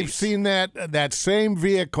 70s. And I've seen that same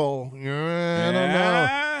vehicle. I don't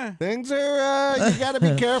know. Things are, you got to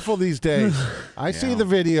be careful these days. I see the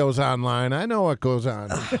videos online. I know what goes on.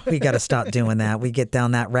 We got to stop doing that. We get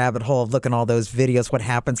down that rabbit hole of looking at all those videos, what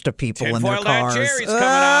happens to people in their cars. Tinfoil Hat Jerry's coming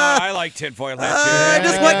out. I like Tinfoil Hat Jerry. I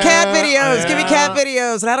just want cat videos. Give me cat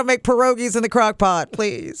videos and how to make pierogies in the crock pot,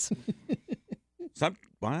 please.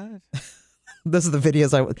 What? Those are the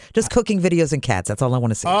videos just cooking videos and cats. That's all I want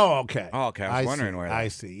to see. Oh, okay. Oh, okay. I was wondering where. I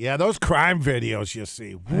see. Yeah, those crime videos you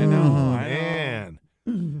see. I know. Man.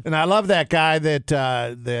 And I love that guy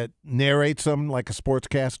that narrates them like a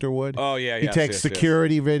sportscaster would. Oh, yeah, He takes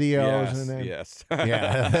security videos. And then, Yes.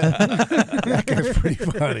 Yeah. That guy's pretty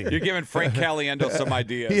funny. You're giving Frank Caliendo some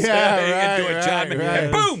ideas. Yeah, do a job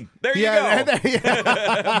and boom, there you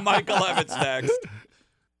go. Michael Evans next.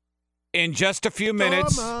 In just a few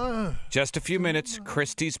minutes,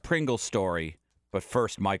 Christy's Pringle story. But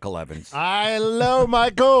first, Michael Evans. Hello,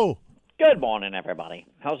 Michael. Good morning, everybody.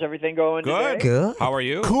 How's everything going today? Good. How are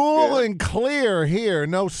you? Cool and clear here.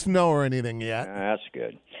 No snow or anything yet. That's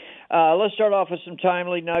good. Let's start off with some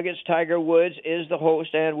timely nuggets. Tiger Woods is the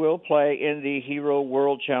host and will play in the Hero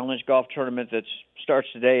World Challenge golf tournament that starts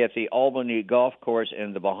today at the Albany Golf Course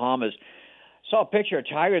in the Bahamas. Saw a picture of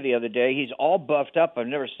Tiger the other day. He's all buffed up. I've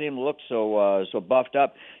never seen him look so buffed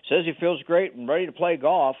up. Says he feels great and ready to play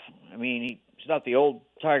golf. I mean, he's not the old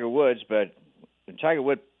Tiger Woods, but when Tiger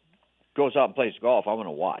Woods goes out and plays golf, I'm going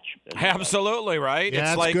to watch. Absolutely, right?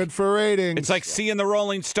 Yeah, it's good for ratings. It's like seeing the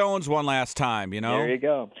Rolling Stones one last time, you know? There you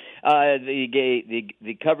go.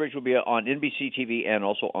 The coverage will be on NBC TV and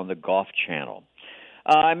also on the Golf Channel.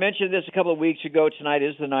 I mentioned this a couple of weeks ago. Tonight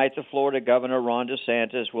is the night the Florida Governor Ron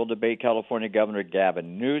DeSantis will debate California Governor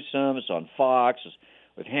Gavin Newsom. It's on Fox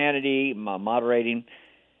with Hannity moderating.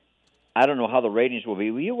 I don't know how the ratings will be.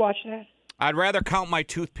 Will you watch that? I'd rather count my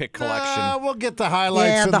toothpick collection. We'll get the highlights.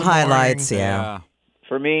 Yeah, in the highlights, morning. yeah.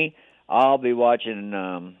 For me, I'll be watching,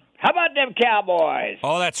 how about them Cowboys?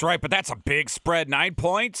 Oh, that's right, but that's a big spread. 9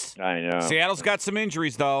 points? I know. Seattle's got some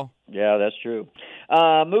injuries, though. Yeah, that's true.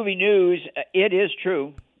 Movie news, it is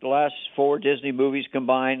true. The last 4 Disney movies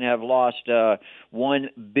combined have lost $1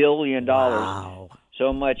 billion. Wow.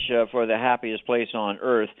 So much for the happiest place on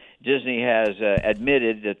earth. Disney has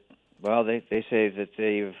admitted that, well, they say that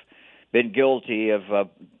they've been guilty of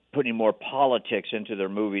putting more politics into their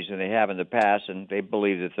movies than they have in the past, and they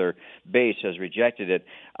believe that their base has rejected it.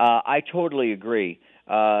 I totally agree.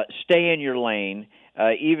 Stay in your lane.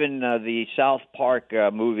 Even the South Park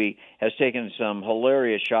movie has taken some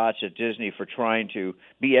hilarious shots at Disney for trying to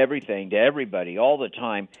be everything to everybody all the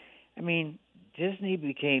time. I mean, Disney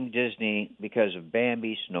became Disney because of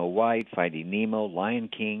Bambi, Snow White, Finding Nemo, Lion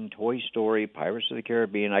King, Toy Story, Pirates of the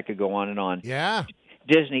Caribbean. I could go on and on. Yeah.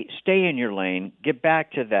 Disney, stay in your lane, get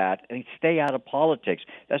back to that, and stay out of politics.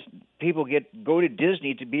 That's people go to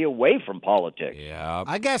Disney to be away from politics. Yeah.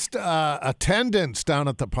 I guess attendance down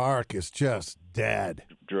at the park is just dead.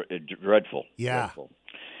 Dreadful. Yeah. Dreadful.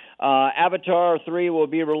 Avatar 3 will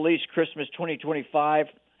be released Christmas 2025.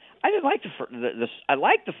 I didn't like I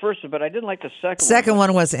liked the first one, but I didn't like the second one. Second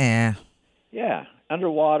one was Yeah,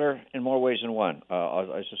 underwater in more ways than one.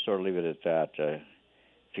 I just sort of leave it at that.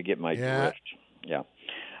 If you get my drift. Yeah.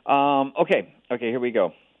 Okay, here we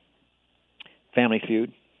go. Family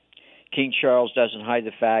Feud. King Charles doesn't hide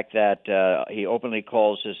the fact that he openly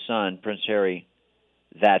calls his son, Prince Harry,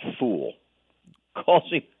 that fool.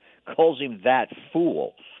 Calls him that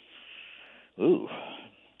fool. Ooh.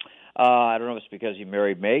 I don't know if it's because he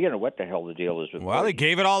married Meghan or what the hell the deal is with. Well, he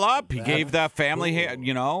gave it all up. He gave that family,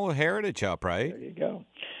 heritage up, right? There you go.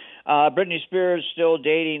 Britney Spears still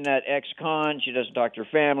dating that ex-con. She doesn't talk to her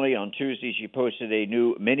family. On Tuesday, she posted a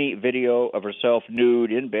new mini video of herself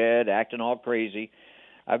nude in bed, acting all crazy.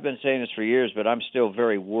 I've been saying this for years, but I'm still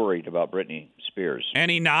very worried about Britney Spears.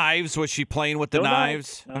 Any knives? Was she playing with the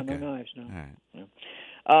knives? No, okay. No knives, no.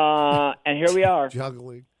 All right. And here we are.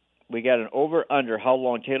 Juggling. We got an over-under how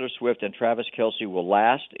long Taylor Swift and Travis Kelce will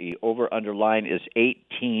last. The over-under line is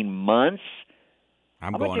 18 months.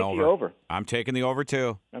 I'm gonna going take the over. I'm taking the over,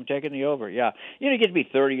 too. I'm taking the over, yeah. You get to be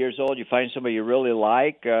 30 years old, you find somebody you really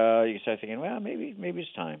like, you start thinking, well, maybe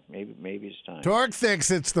it's time. Maybe it's time. Torg thinks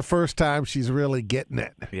it's the first time she's really getting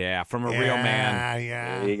it. Yeah, from a real man.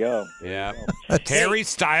 Yeah. There you go. Yeah. Harry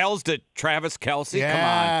Styles to Travis Kelce.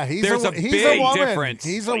 Yeah, Come on. There's a big difference.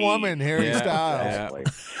 He's a woman, Harry Styles. Exactly.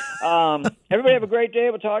 Everybody have a great day.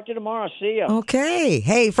 We'll talk to you tomorrow. See ya. Okay.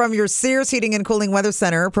 Hey, from your Sears Heating and Cooling Weather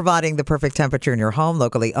Center, providing the perfect temperature in your home,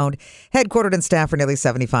 locally owned, headquartered and staffed for nearly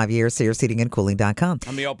 75 years, SearsHeatingandCooling.com.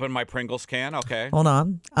 Let me open my Pringles can. Okay. Hold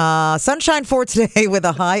on. Sunshine for today with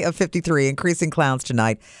a high of 53, increasing clouds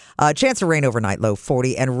tonight. Chance of rain overnight, low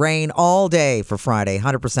 40, and rain all day for Friday,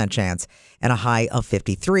 100% chance, and a high of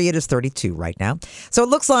 53. It is 32 right now. So it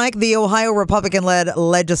looks like the Ohio Republican-led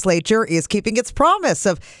legislature is keeping its promise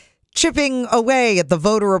of chipping away at the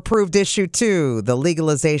voter-approved Issue 2, the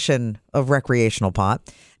legalization of recreational pot.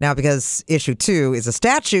 Now, because Issue 2 is a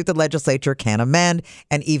statute, the legislature can amend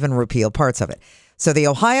and even repeal parts of it. So the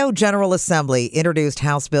Ohio General Assembly introduced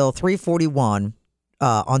House Bill 341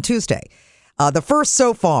 on Tuesday. The first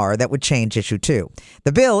so far that would change Issue 2.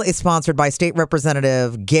 The bill is sponsored by State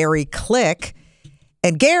Representative Gary Click,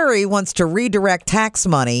 and Gary wants to redirect tax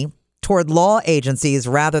money toward law agencies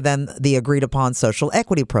rather than the agreed-upon social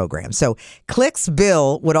equity program. So Click's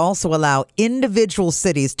bill would also allow individual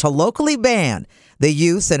cities to locally ban the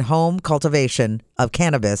use and home cultivation of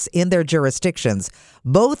cannabis in their jurisdictions,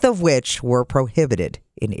 both of which were prohibited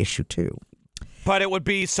in Issue 2. But it would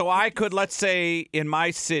be, so I could, let's say, in my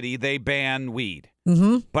city, they ban weed.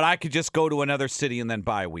 Mm-hmm. But I could just go to another city and then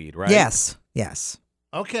buy weed, right? Yes.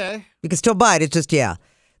 Okay. You can still buy it. It's just,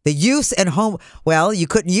 the use and home. Well, you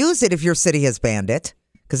couldn't use it if your city has banned it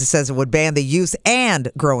because it says it would ban the use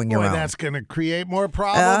and growing your own. That's going to create more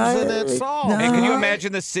problems than it solves. No. And can you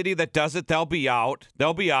imagine the city that does it? They'll be out.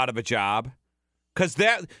 They'll be out of a job. Because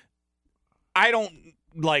I don't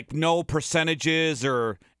know percentages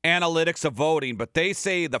or analytics of voting, but they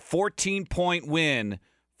say the 14-point win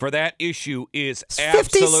for that issue is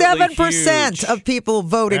absolutely 57% huge. of people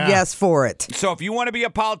voted yes for it. So if you want to be a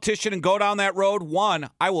politician and go down that road,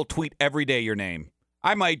 I will tweet every day your name.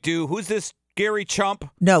 I might do. Who's this Gary Chump?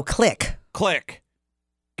 No, Click.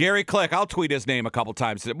 Gary Click. I'll tweet his name a couple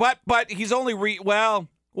times. But he's only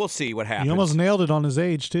we'll see what happens. He almost nailed it on his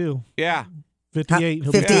age too. Yeah. 58.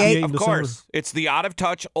 He'll 58? be 58 in of December. course. It's the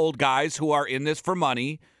out-of-touch old guys who are in this for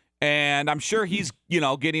money, and I'm sure he's,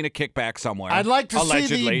 getting a kickback somewhere. I'd like to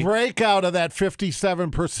allegedly. see the breakout of that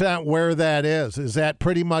 57%, where that is. Is that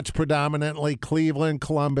pretty much predominantly Cleveland,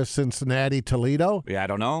 Columbus, Cincinnati, Toledo? Yeah, I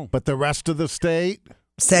don't know. But the rest of the state?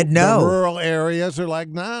 Said no. The rural areas are like,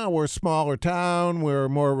 nah, we're a smaller town. We're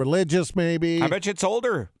more religious, maybe. I bet you it's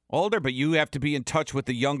older, but you have to be in touch with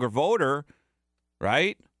the younger voter,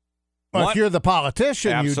 right? Well, if you're the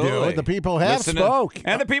politician, Absolutely. you do. The people have spoken.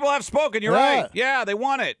 And the people have spoken. You're right. Yeah, they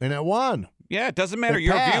want it. And it won. Yeah, it doesn't matter It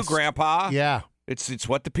your passed. view, Grandpa. Yeah. It's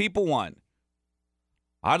what the people want.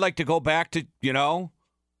 I'd like to go back to, you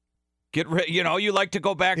like to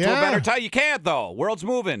go back to a better time. You can't, though. World's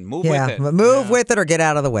moving. Move with it. Move with it or get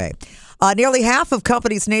out of the way. Nearly half of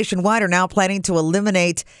companies nationwide are now planning to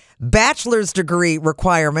eliminate bachelor's degree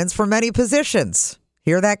requirements for many positions.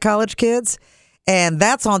 Hear that, college kids? And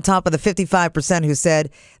that's on top of the 55% who said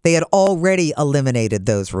they had already eliminated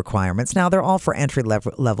those requirements. Now, they're all for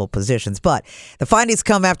entry-level positions, but the findings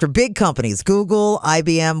come after big companies, Google,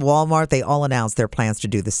 IBM, Walmart, they all announced their plans to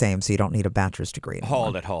do the same, so you don't need a bachelor's degree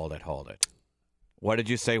anymore. Hold it. What did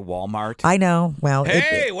you say, Walmart? I know. Well,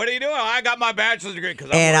 hey, what are you doing? I got my bachelor's degree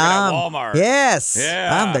because I'm and working at Walmart. Yes.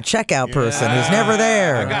 Yeah. I'm the checkout person who's never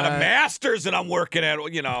there. I got a master's and I'm working at,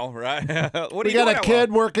 right? What We got a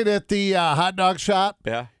kid working at the hot dog shop.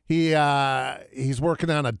 Yeah. He's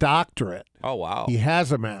working on a doctorate. Oh, wow. He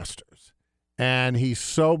has a master's. And he's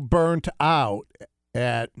so burnt out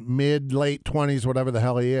at late 20s, whatever the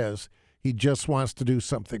hell he is, he just wants to do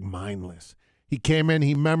something mindless. He came in,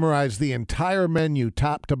 he memorized the entire menu,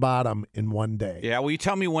 top to bottom, in one day. Yeah, will you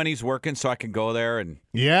tell me when he's working so I can go there and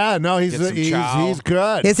Yeah, no, he's good.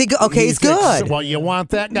 Is he good? Okay, he's good. Well, you want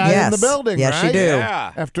that guy in the building, yes, right? you do.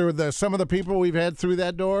 Yeah. After some of the people we've had through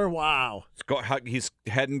that door, wow. He's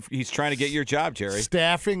trying to get your job, Jerry.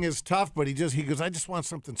 Staffing is tough, but he goes, I just want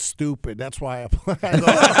something stupid. That's why I applied.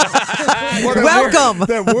 Welcome.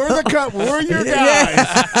 We're your guys.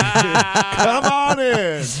 Come on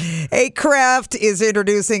in. Hey, Kraft is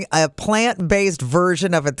introducing a plant-based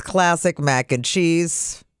version of its classic mac and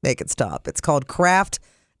cheese. Make it stop. It's called Kraft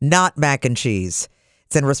Not Mac and Cheese.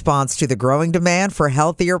 It's in response to the growing demand for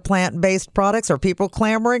healthier plant-based products. Are people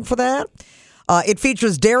clamoring for that? It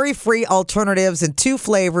features dairy-free alternatives in 2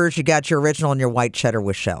 flavors. You got your original and your white cheddar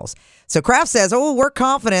with shells. So Kraft says, we're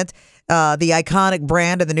confident the iconic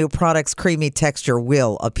brand and the new product's creamy texture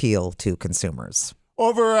will appeal to consumers.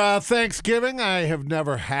 Over Thanksgiving, I have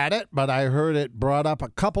never had it, but I heard it brought up a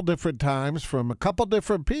couple different times from a couple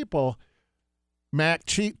different people. Mac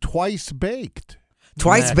cheese, twice baked.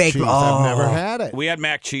 Twice baked. Cheese. Oh. I've never had it. We had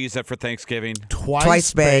mac cheese for Thanksgiving.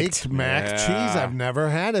 Twice baked mac cheese. I've never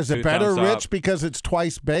had. Is it better, Rich, because it's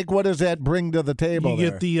twice baked? What does that bring to the table? You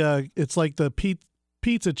get the it's like the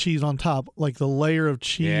pizza cheese on top, like the layer of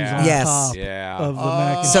cheese on top of the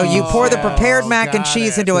mac and cheese. So you pour the prepared mac and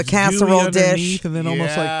cheese into a casserole dish. And then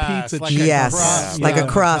almost like pizza cheese. Yes, like a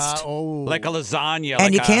crust. Like a lasagna. And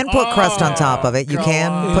like you can put crust on top of it. You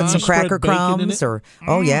can put some cracker crumbs or,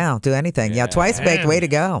 do anything. Yeah, twice baked, way to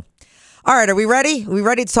go. All right, are we ready? We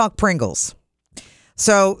ready to talk Pringles?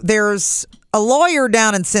 So there's a lawyer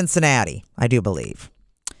down in Cincinnati, I do believe.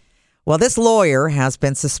 Well, this lawyer has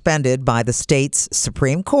been suspended by the state's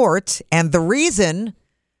Supreme Court, and the reason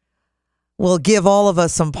will give all of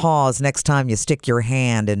us some pause next time you stick your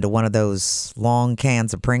hand into one of those long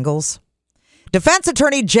cans of Pringles. Defense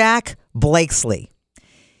attorney Jack Blakesley.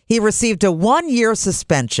 He received a 1-year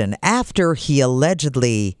suspension after he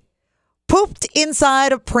allegedly pooped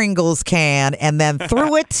inside a Pringles can and then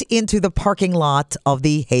threw it into the parking lot of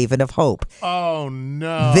the Haven of Hope. Oh,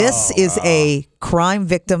 no. This is a crime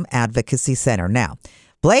victim advocacy center. Now,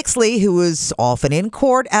 Blakesley, who is often in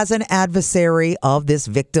court as an adversary of this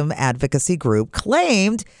victim advocacy group,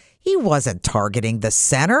 claimed he wasn't targeting the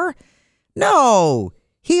center. No,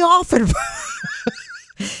 he often...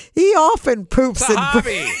 He often poops in.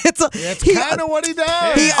 It's kind of what he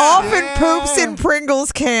does. He often poops in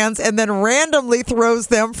Pringles cans and then randomly throws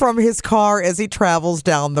them from his car as he travels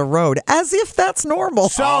down the road, as if that's normal.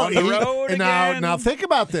 So on the road now think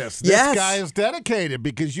about this. This guy is dedicated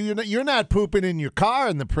because you're not pooping in your car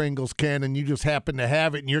in the Pringles can and you just happen to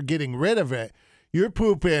have it and you're getting rid of it. You're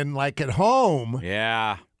pooping like at home.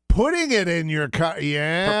 Yeah. Putting it in your car.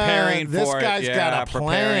 Yeah. Preparing for it. This guy's got a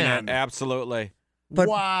plan. Absolutely. But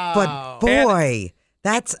boy,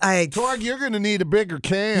 that's Torg, you're going to need a bigger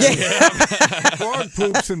can. Yeah. Torg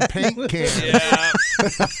poops in paint cans.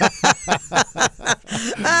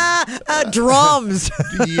 Drums.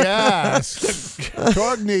 Yes.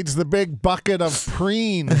 Torg needs the big bucket of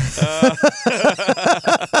preen.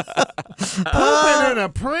 Pooping in a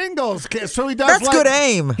Pringles can. So he does. That's good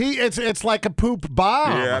aim. It's like a poop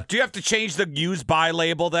bomb. Yeah. Do you have to change the use by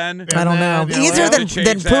label then? I don't know. Easier than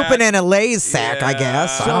pooping in a Lay's sack, I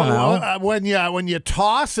guess. I don't know. When you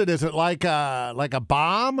toss it, is it like a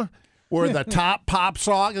bomb where the top pops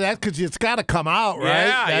off? That's because it's got to come out, right?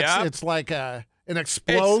 Yeah, It's like an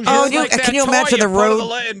explosion. Can you imagine the road?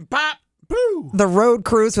 And pop. The road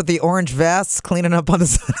crews with the orange vests cleaning up on the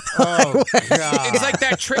side of the highway. God. It's like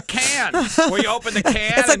that trick can where you open the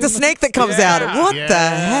can. It's like the snake that comes out. What the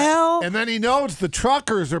hell? And then he knows the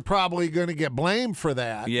truckers are probably going to get blamed for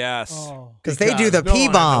that. Yes. Because they do the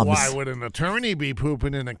P-bombs. Why would an attorney be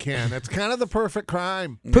pooping in a can? That's kind of the perfect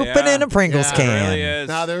crime. Pooping in a Pringles can. It really is.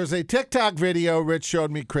 Now, there's a TikTok video Rich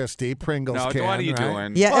showed me, Christy, Pringles can. What are you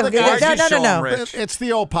doing? Yeah, no. It's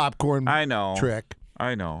the old popcorn trick.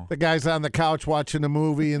 I know. The guy's on the couch watching a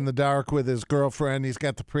movie in the dark with his girlfriend. He's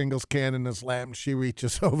got the Pringles can in his lap, and she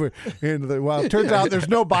reaches over into the... Well, it turns out there's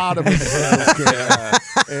no bottom in the Pringles can.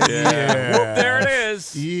 Whoop, there it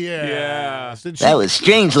is. Yeah. That was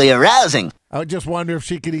strangely arousing. I just wonder if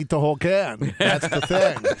she could eat the whole can. That's the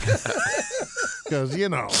thing. Because,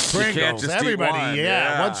 Pringles, everybody,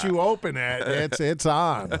 once you open it, it's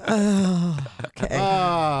on. Okay.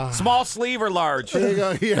 Small sleeve or large? There you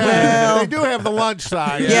go. Yeah. They do have the lunch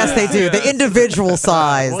size. Yes, they do. The individual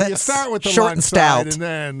size. Well, you start with the short lunch and stout. side, and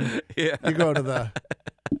then you go to the...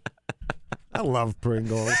 I love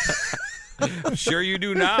Pringles. Sure you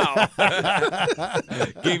do now.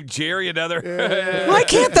 Gave Jerry another. Why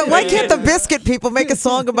can't the biscuit people make a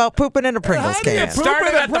song about pooping in a Pringles can?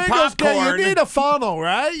 Started at the popcorn. You need a funnel,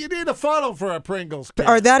 right? You need a funnel for a Pringles can.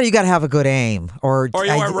 Or that, or you got to have a good aim, or you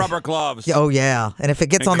wear rubber gloves. Oh yeah, and if it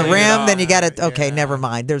gets on the rim, then you got to. Okay, never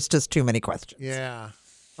mind. There's just too many questions. Yeah.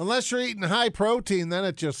 Unless you're eating high protein, then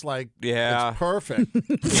it's just it's perfect.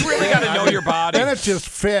 You really got to know your body. Then it just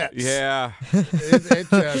fits. Yeah. It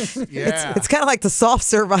just, It's kind of like the soft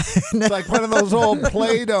serve. It's like one of those old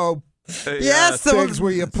Play-Doh yes, things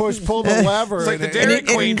where you pull the lever. It's like the Dairy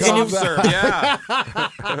Queen soft serve. Yeah.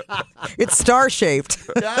 It's star-shaped.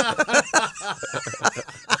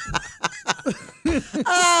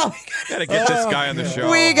 Oh, gotta get this guy on the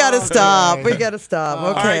show. We gotta stop. We gotta stop. Okay.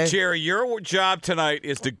 All right, Jerry, your job tonight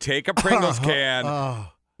is to take a Pringles can.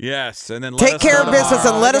 Yes, and then take care of business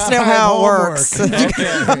and let us know how it works.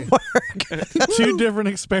 Two different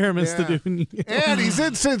experiments to do. And he's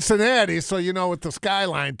in Cincinnati, so with the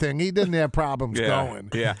Skyline thing, he didn't have problems going.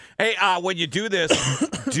 Yeah. Hey, when you do this,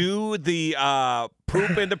 do the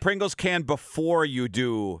poop in the Pringles can before you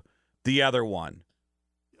do the other one.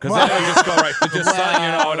 Because then it'll just go right.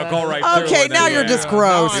 It'll go right through. Okay, now you're just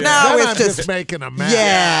gross. Now it's just making a mess.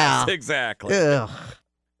 Yeah. Yes, exactly. Ugh.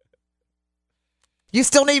 You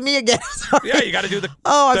still need me again? Sorry. Yeah, you got to do the.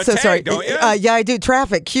 Oh, I'm so tag, sorry. Don't you? Yeah, I do.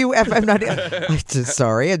 Traffic. QFM.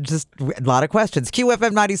 Sorry, just a lot of questions.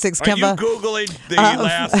 QFM96. Are Kemba. you Googling the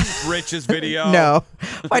last richest video? No.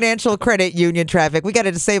 Financial Credit Union traffic. We got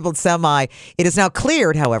a disabled semi. It is now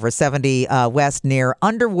cleared, however, 70 west near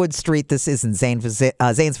Underwood Street. This is in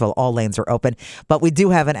Zanesville. All lanes are open. But we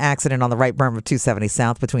do have an accident on the right berm of 270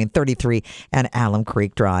 south between 33 and Alum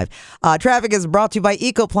Creek Drive. Traffic is brought to you by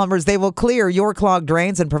Eco Plumbers. They will clear your clogged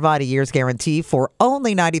drains and provide a year's guarantee for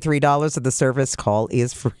only $93, and the service call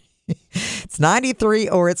is free. It's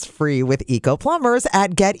 $93 or it's free with Eco Plumbers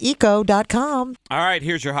at geteco.com. All right,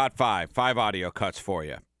 here's your hot five. 5 audio cuts for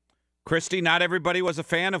you. Christy, not everybody was a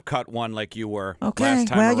fan of cut one like you were last time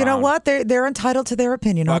well, around. you know what? They're entitled to their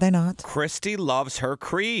opinion, are they not? Christy loves her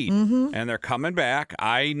Creed, Mm-hmm. and they're coming back.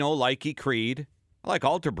 I know likey Creed. I like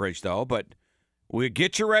Alter Bridge, though, but we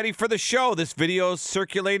get you ready for the show. This video's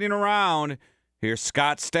circulating around. Here's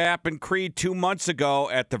Scott Stapp and Creed 2 months ago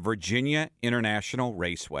at the Virginia International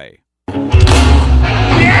Raceway.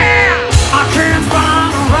 Yeah! I can't find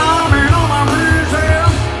a rhyming on my reason.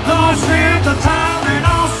 Lost at the time and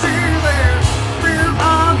I'll see there. Feel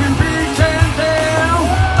I can be 10 down.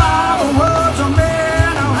 All the words of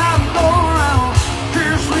men I'll have to go around.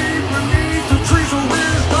 Can't sleep beneath the trees of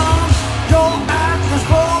wisdom. Your actions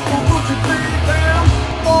spoke, but would you treat them?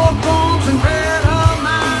 More guns and better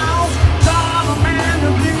mouths. Time a man to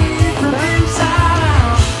bleed from inside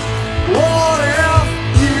out. What if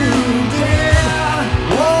you did?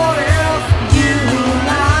 What if you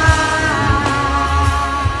lied?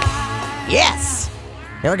 Yes.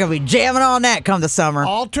 They're going to be jamming on that come the summer.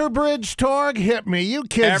 Alter Bridge, Torg, hit me. You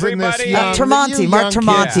kids Everybody- in this young, Tremonti, you Mark young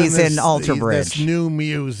Tremonti's kids in Alter Bridge. This new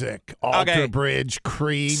music. Alter Okay. Bridge,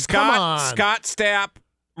 Creed. Come on. Scott Stapp,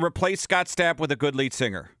 replace Scott Stapp with a good lead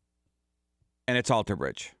singer. And it's Alter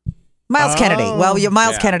Bridge. Miles Kennedy. Well,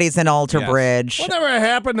 Miles Yeah. Kennedy's in Alter Yes. Bridge. Whatever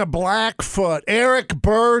happened to Blackfoot, Eric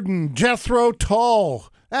Burden, Jethro Tull?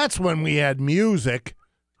 That's when we had music.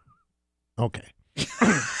 Okay.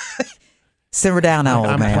 Simmer down, old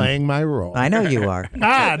I'm man. playing my role. I know you are.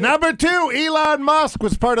 Number 2, Elon Musk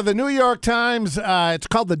was part of the New York Times. It's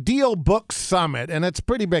called the Deal Book Summit, and it's a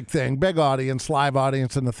pretty big thing. Big audience, live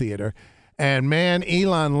audience in the theater. And, man,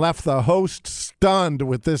 Elon left the host stunned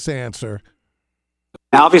with this answer.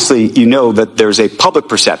 Now, obviously, you know that there's a public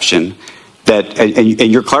perception that, and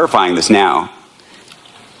you're clarifying this now,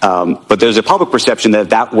 but there's a public perception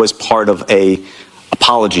that was part of a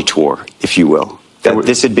apology tour, if you will. That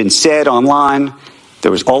this had been said online.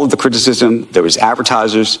 There was all of the criticism. There was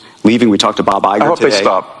advertisers leaving. We talked to Bob Iger today. I hope they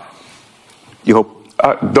stop. You hope?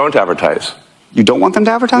 Don't advertise. You don't want them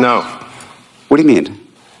to advertise? No. What do you mean?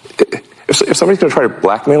 If somebody's going to try to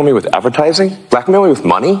blackmail me with advertising, blackmail me with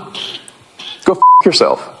money, go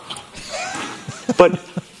yourself. But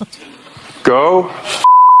go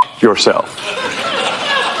yourself.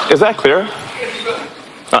 Is that clear?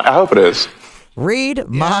 I hope it is. Read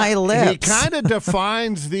my lips. He kind of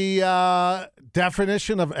defines the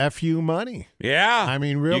definition of FU money. Yeah. I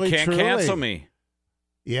mean, really, you can't truly. cancel me.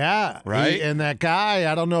 Yeah. Right? And that guy,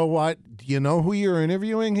 I don't know what, you know who you're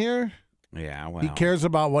interviewing here? Yeah, well. He cares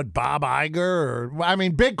about what Bob Iger or, I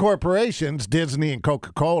mean, big corporations, Disney and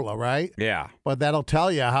Coca-Cola, right? Yeah. But that'll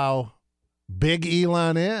tell you how big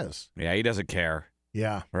Elon is. Yeah, he doesn't care.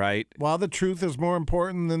 Yeah. Right? Well, the truth is more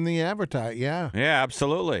important than the advertise. Yeah. Yeah,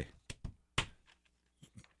 absolutely.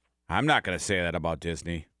 I'm not going to say that about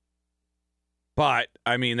Disney. But,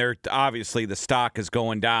 I mean, they're obviously the stock is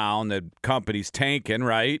going down. The company's tanking,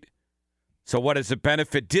 right? So what does it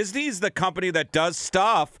benefit? Disney's the company that does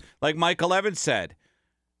stuff, like Michael Evans said.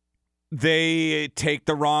 They're taking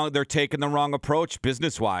the wrong approach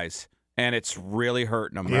business-wise, and it's really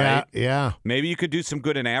hurting them, right? Yeah. Maybe you could do some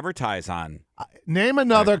good and advertise on. Name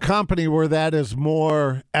another company where that is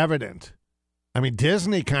more evident. I mean,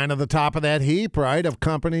 Disney kind of the top of that heap, right, of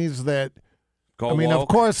companies that Go I mean, woke. of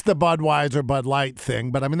course, the Budweiser Bud Light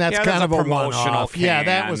thing, but I mean, that's kind of a promotional one-off. Yeah,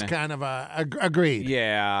 that can. was kind of agreed.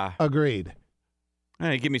 Yeah. Agreed.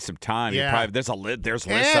 Hey, give me some time. Yeah. There's lists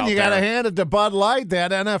And out you there. got to hand it to Bud Light.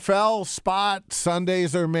 That NFL spot,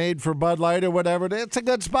 Sundays are made for Bud Light or whatever. It's a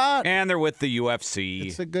good spot. And they're with the UFC.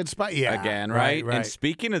 It's a good spot. Yeah. Again, right? Right. And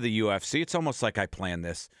speaking of the UFC, it's almost like I planned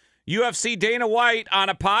this. UFC Dana White on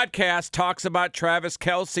a podcast talks about Travis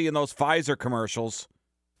Kelce and those Pfizer commercials.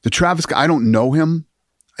 The Travis guy, I don't know him.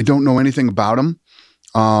 I don't know anything about him.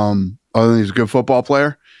 Other than he's a good football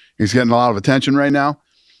player. He's getting a lot of attention right now.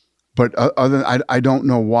 But other than, I don't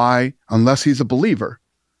know why, unless he's a believer,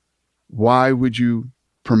 why would you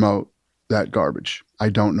promote that garbage? I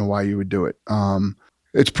don't know why you would do it.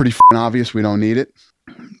 It's pretty obvious we don't need it.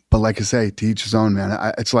 But like I say, to each his own,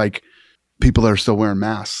 man. It's like people that are still wearing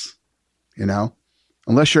masks,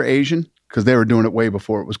 unless you're Asian, because they were doing it way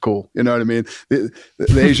before it was cool. You know what I mean? The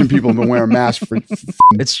Asian people have been wearing masks for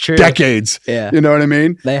it's true. decades. Yeah. You know what I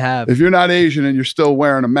mean? They have. If you're not Asian and you're still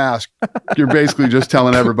wearing a mask, you're basically just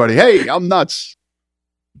telling everybody, hey, I'm nuts.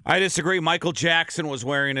 I disagree. Michael Jackson was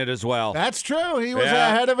wearing it as well. That's true. He was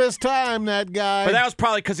ahead of his time, that guy. But that was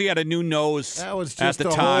probably because he had a new nose that was at just the to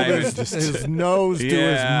time. hold his nose to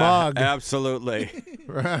his mug. Absolutely.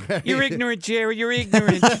 Right. You're ignorant, Jerry. You're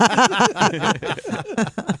ignorant.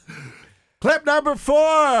 Clip number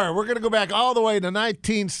 4. We're going to go back all the way to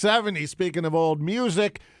 1970. Speaking of old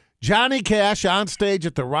music, Johnny Cash on stage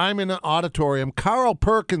at the Ryman Auditorium. Carl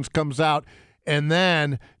Perkins comes out, and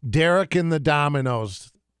then Derek and the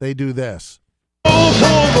Dominoes. They do this. Oh,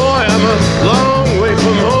 poor boy, I'm a long way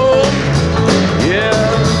from home. Yeah.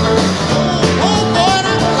 Oh, boy,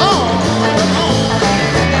 I'm gone.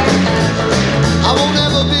 I won't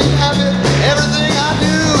ever be happy. Everything I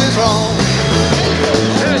do is wrong.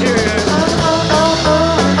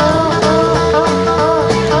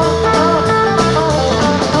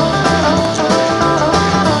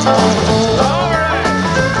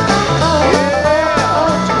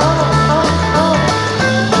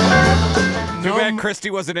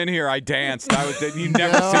 Christy wasn't in here. I danced. You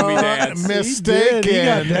never see me dance. Mistaken. He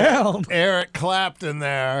got down. Eric Clapton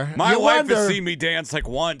there. My You wife wonder- has seen me dance like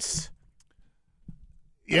once.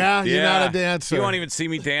 Yeah, you're not a dancer. You won't even see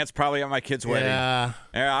me dance probably at my kid's wedding. Yeah.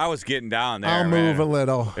 I was getting down there. I'll move a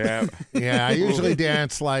little. Yeah. Yeah, I usually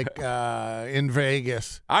dance like in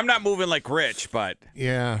Vegas. I'm not moving like Rich, but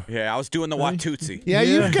yeah, I was doing the Watusi. Yeah,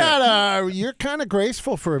 you've got you're kind of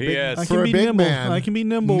graceful for a big, Yes. I for can a be big nimble. man. I can be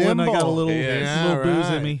nimble when I got a little, booze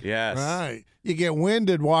in me. Yes. Right. You get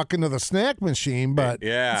winded walking to the snack machine, but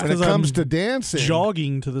Yeah. when it comes to dancing,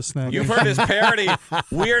 Jogging to the snack. You've heard his parody.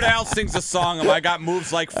 Weird Al sings a song of I got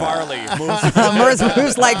moves like Farley.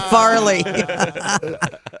 Moves like Farley.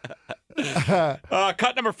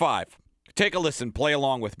 Cut number 5. Take a listen. Play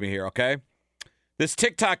along with me here, okay? This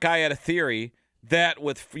TikTok guy had a theory that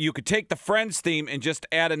you could take the Friends theme and just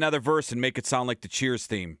add another verse and make it sound like the Cheers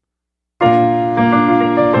theme.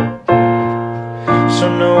 So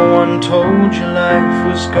no one told you life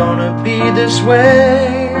was gonna be this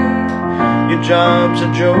way. Your job's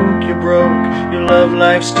a joke, you're broke, your love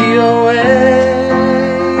life's DOA.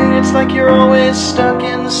 It's like you're always stuck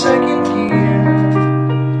in the second gear.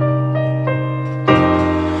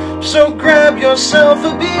 So grab yourself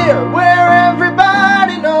a beer where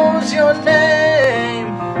everybody knows your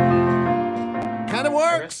name. kind of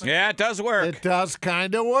works. Yeah, it does work. It does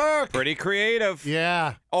kind of work. Pretty creative.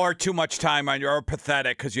 Yeah. Or too much time or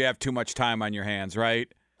pathetic because you have too much time on your hands, right?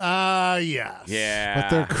 Yes. Yeah. But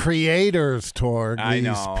they're creators, Torg. I These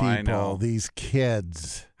know, people, I know. these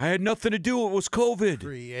kids. I had nothing to do. It was COVID.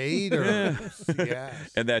 Creators.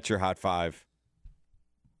 Yes. And that's your hot 5.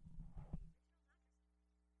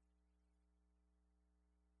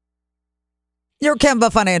 Your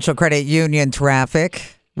Kemba Financial Credit Union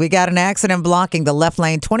traffic. We got an accident blocking the left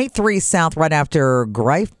lane 23 south right after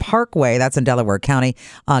Greif Parkway. That's in Delaware County.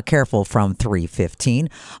 Careful from 315.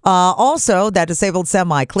 Also, that disabled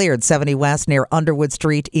semi cleared 70 west near Underwood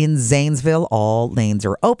Street in Zanesville. All lanes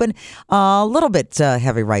are open. A little bit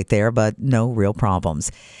heavy right there, but no real problems.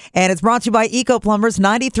 And it's brought to you by Eco Plumbers.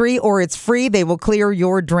 93 or it's free. They will clear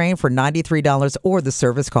your drain for $93 or the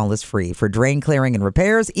service call is free. For drain clearing and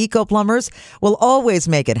repairs, Eco Plumbers will always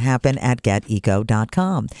make it happen at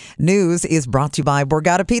geteco.com. News is brought to you by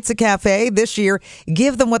Borgata Pizza Cafe. This year,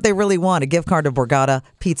 give them what they really want. A gift card to Borgata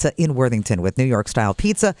Pizza in Worthington with New York-style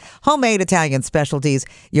pizza, homemade Italian specialties.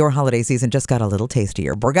 Your holiday season just got a little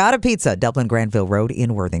tastier. Borgata Pizza, Dublin Granville Road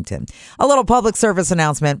in Worthington. A little public service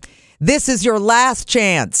announcement. This is your last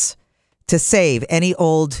chance to save any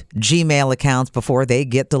old Gmail accounts before they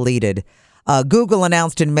get deleted. Google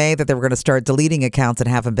announced in May that they were going to start deleting accounts that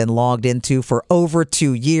haven't been logged into for over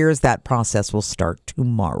 2 years. That process will start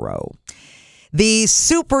tomorrow. The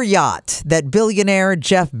super yacht that billionaire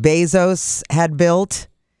Jeff Bezos had built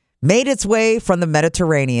made its way from the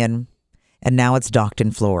Mediterranean, and now it's docked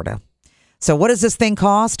in Florida. So what does this thing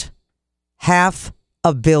cost? $500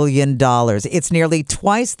 million. It's nearly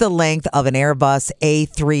twice the length of an Airbus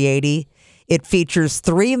A380. It features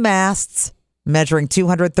 3 masts measuring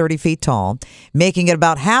 230 feet tall, making it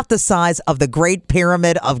about half the size of the Great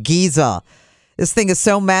Pyramid of Giza. This thing is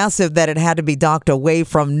so massive that it had to be docked away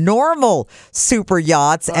from normal super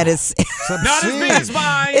yachts, and it's not as big as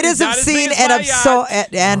mine. It is Not as big obscene as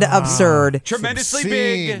and absurd. Tremendously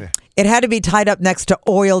big. It had to be tied up next to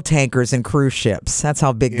oil tankers and cruise ships. That's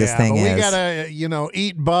how big this thing but is. we gotta,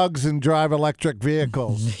 eat bugs and drive electric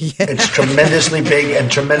vehicles. It's tremendously big and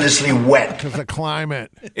tremendously wet. Because of climate.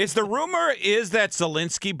 Is the rumor that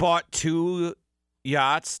Zelensky bought 2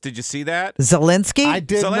 yachts? Did you see that? Zelensky? I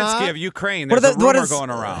did Zelensky not. of Ukraine. What There's a rumor is- going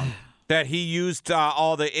around that he used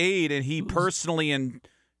all the aid and he personally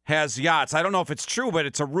has yachts. I don't know if it's true, but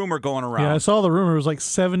it's a rumor going around. Yeah, I saw the rumor. It was like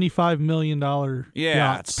 $75 million Yeah,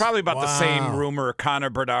 yachts. it's probably about the same rumor. Connor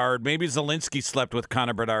Bedard. Maybe Zelensky slept with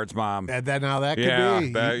Connor Bedard's mom. Now that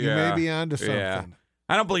could be. You may be onto something. Yeah.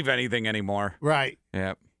 I don't believe anything anymore. Right.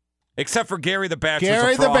 Yeah. Except for Gary the Bachelor.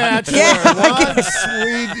 Gary the Bachelor. What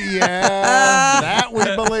sweet. Yeah. That we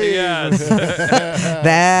believe. Yes.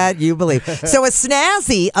 That you believe. So a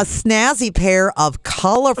snazzy pair of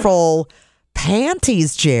colorful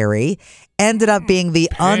panties, Jerry, ended up being the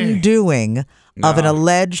undoing of an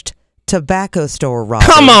alleged tobacco store robbery.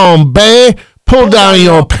 Come on, babe. Pull down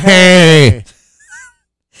your pants.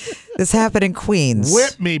 This happened in Queens.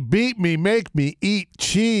 Whip me, beat me, make me eat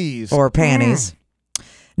cheese. Or panties.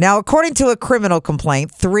 Now, according to a criminal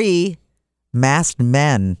complaint, 3 masked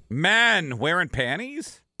men wearing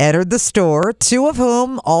panties? entered the store, 2 of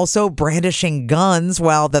whom also brandishing guns,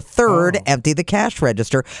 while the third emptied the cash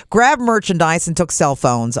register, grabbed merchandise, and took cell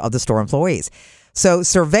phones of the store employees. So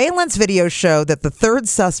surveillance video showed that the third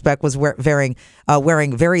suspect was wearing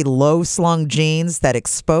very low-slung jeans that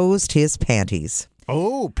exposed his panties.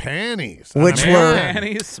 Oh, panties. Which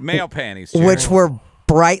male panties. Which were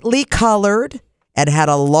brightly colored and had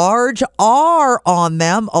a large R on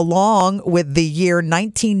them, along with the year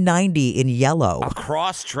 1990 in yellow. A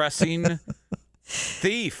cross-dressing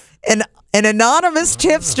thief. An anonymous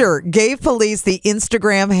tipster gave police the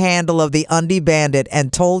Instagram handle of the Undie Bandit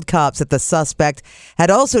and told cops that the suspect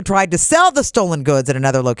had also tried to sell the stolen goods at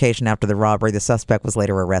another location after the robbery. The suspect was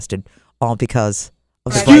later arrested, all because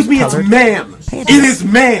of the Excuse me, it's ma'am. It is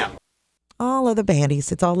ma'am. All of the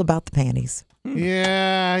panties. It's all about the panties.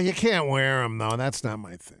 Yeah, you can't wear them, though. That's not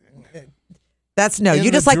my thing.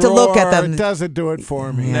 You just like to look at them. It doesn't do it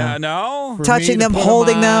for me. No. For Touching me to them, put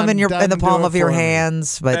holding them in on, the palm doesn't of do it your for me.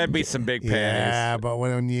 hands. But That'd be some big panties. Yeah, but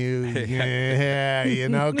when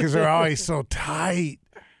because they're always so tight.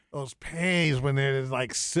 Those panties, when they're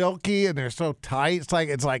like silky and they're so tight,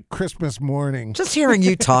 it's like Christmas morning. Just hearing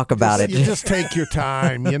you talk about it. You just take your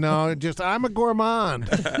time, I'm a gourmand.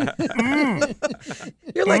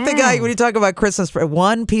 You're like the guy when you talk about Christmas,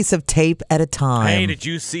 one piece of tape at a time. Hey, did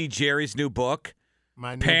you see Jerry's new book?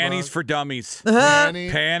 My new Panties book? for Dummies.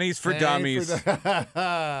 Panties for Dummies.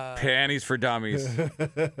 Panties for Dummies.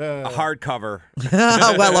 A hardcover.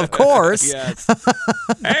 Well, of course. Yes.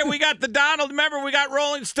 Hey, we got the Donald. Remember, we got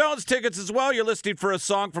Rolling Stones tickets as well. You're listening for a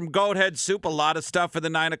song from Goathead Soup. A lot of stuff for the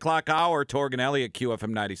 9 o'clock hour. Torg Elliott,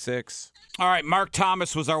 QFM96. All right, Mark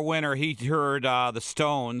Thomas was our winner. He heard the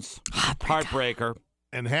Stones. Heartbreaker.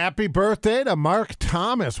 And happy birthday to Mark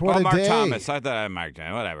Thomas. What a Mark day. Thomas. I thought I Mark.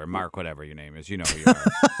 Whatever. Mark, whatever your name is. You know who you are.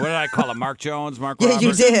 What did I call him? Mark Jones? Mark Yeah, Roberts?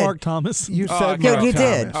 you did. Mark Thomas. You said okay. Mark you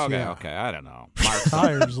Thomas. did. Okay. I don't know. Mark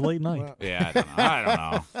Tires late night. Yeah, I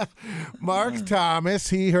don't know. Mark Thomas,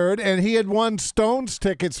 he heard, and he had won Stones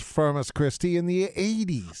tickets from us, Christy, in the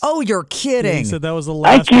 80s. Oh, you're kidding. He said that was the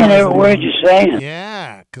I last. can't hear a word you're saying.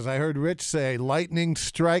 Yeah, because I heard Rich say lightning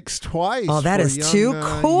strikes twice. Oh, that for is young, too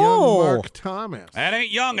Young cool. Mark Thomas. That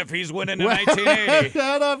ain't young if he's winning in 1980.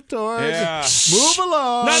 Shut up, Torg. Yeah. Move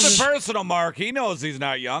along. Nothing personal, Mark. He knows he's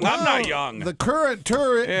not young. I'm not young. The current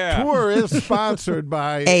tour is sponsored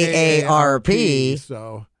by AARP.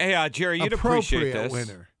 So, Hey, Jerry, you'd appreciate appropriate this.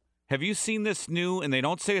 winner. Have you seen this new, and they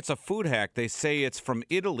don't say it's a food hack, they say it's from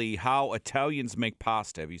Italy, how Italians make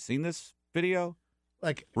pasta. Have you seen this video?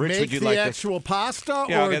 Like, Rich, make would you the like this? actual pasta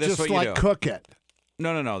Yeah, or okay, this is just what you do. cook it?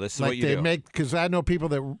 No. This is Like what you they do. make, because I know people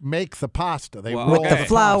that make the pasta. They Well, roll With the Okay.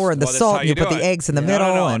 flour and the Well, this is salt, how and you do put the it. eggs in the No,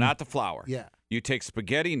 middle. No, and not the flour. Yeah. You take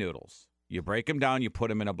spaghetti noodles, you break them down, you put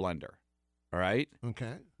them in a blender. All right?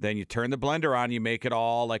 Okay. Then you turn the blender on, you make it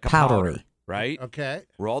all like a Powdery. powder. Right? Okay.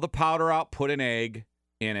 Roll the powder out, put an egg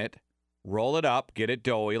in it, roll it up, get it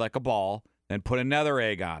doughy like a ball, then put another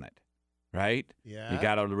egg on it, right? Yeah. You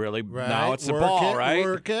got to really, Right. now it's a Work ball, it, right?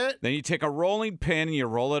 work it. Then you take a rolling pin and you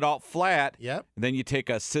roll it out flat. Yep. And then you take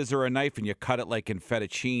a scissor or a knife and you cut it like in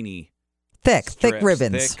fettuccine. Thick strips,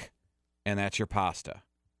 ribbons. thick, and that's your pasta. And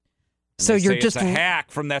So they you're say just it's a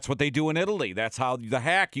hack from that's what they do in Italy. That's how the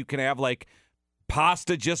hack, you can have like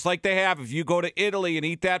pasta just like they have. If you go to Italy and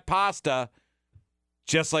eat that pasta,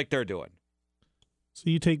 just like they're doing. So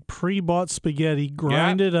you take pre-bought spaghetti,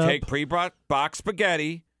 grind it up. Take pre-bought box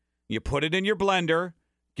spaghetti, you put it in your blender,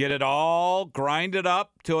 get it all grinded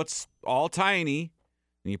up till it's all tiny,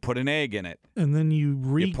 and you put an egg in it. And then you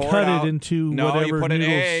pour recut out. it into No, whatever you put noodles.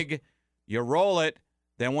 an egg, you roll it,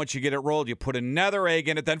 then once you get it rolled, you put another egg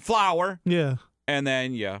in it, then flour, Yeah. and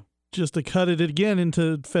then Just to cut it again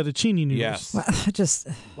into fettuccine noodles. Yes.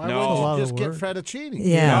 Why No. wouldn't A lot you of just get work. fettuccine?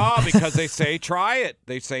 Yeah. No, because they say try it.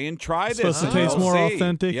 They say and try It's this. supposed to taste You'll more see.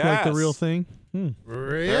 authentic, like the real thing.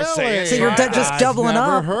 Really? They're saying So you're try just it. doubling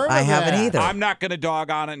never up. heard of I haven't that. either. I'm not going to dog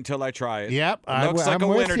on it until I try it. Yep. Looks like I'm a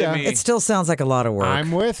with winner ya. to me. It still sounds like a lot of work.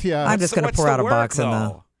 I'm with you. I'm just going to What's pour the out a work, box in the.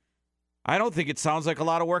 though? I don't think it sounds like a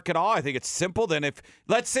lot of work at all. I think it's simple. Then if,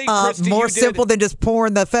 let's say, Christy, More you did, simple than just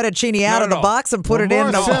pouring the fettuccine out of the box and put it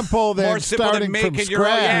in. More simple than more simple starting than from making your own.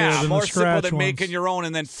 scratch. Yeah, than more the simple scratch than making ones. your own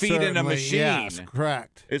and then feed in a Certainly, machine. Yes,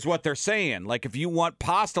 correct. Is what they're saying. Like if you want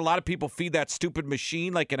pasta, a lot of people feed that stupid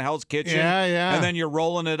machine like in Hell's Kitchen. Yeah, yeah. And then you're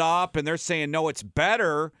rolling it up, and they're saying no, it's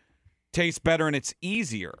better, tastes better, and it's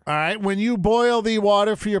easier. All right. When you boil the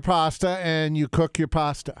water for your pasta and you cook your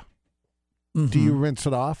pasta, do you rinse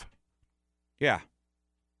it off? Yeah.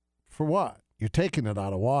 For what? You're taking it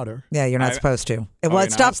out of water. Yeah, you're not supposed to. Well, you're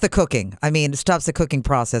it stops the cooking. I mean, it stops the cooking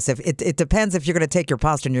process. If it depends if you're going to take your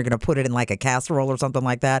pasta and you're going to put it in like a casserole or something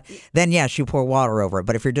like that, then yes, you pour water over it.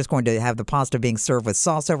 But if you're just going to have the pasta being served with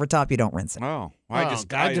sauce over top, you don't rinse it. Oh, I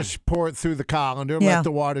just pour it through the colander, Yeah. let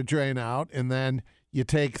the water drain out, and then you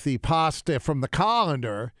take the pasta from the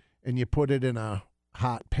colander and you put it in a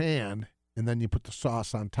hot pan, and then you put the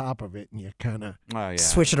sauce on top of it, and you kind of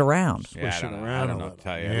Swish it around. Yeah, Swish I it don't know. around I don't a know. little.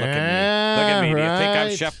 Tell you. Yeah, Look at me. Do you think I'm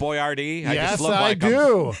right. Chef Boyardee? I Yes, just look I like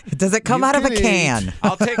do. Does it come You out of a can can? eat.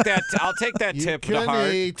 I'll take that. I'll take that You tip to can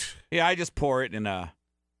heart. eat. Yeah, I just pour it in a.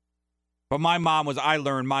 But my mom was. I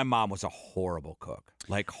learned my mom was a horrible cook.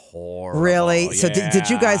 Like horrible. Really? So did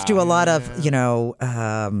you guys do a lot of,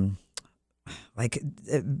 like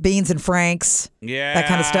beans and franks? Yeah, that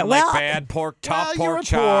kind of stuff. Like Well, bad pork, top you were pork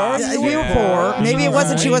chops. you were poor. Maybe it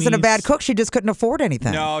wasn't. She wasn't a bad cook. She just couldn't afford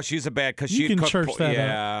anything. No, she's a bad because You she'd can cook. church that up.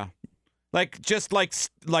 Yeah, like just like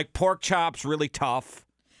pork chops, really tough.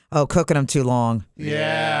 Oh, cooking them too long.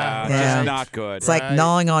 Yeah. Just not good. It's like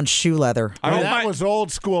gnawing on shoe leather. That was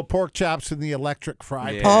old school pork chops in the electric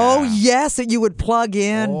fry pan. Oh yes, that you would plug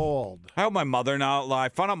in. Old. I hope my mother-in-law. I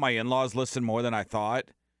found out my in-laws listen more than I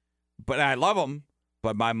thought, but I love them.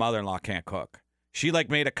 But my mother-in-law can't cook. She like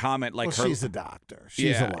made a comment like Well, she's a doctor.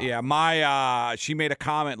 She's yeah, a lot. yeah. My she made a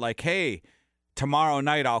comment like, "Hey, tomorrow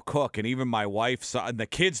night I'll cook," and even my wife saw, and the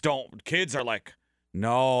kids don't. Kids are like,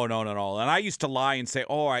 "No." And I used to lie and say,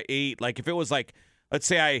 "Oh, I ate." Like if it was like, let's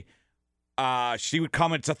say she would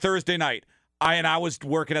come. It's a Thursday night. I was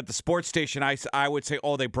working at the sports station. I would say,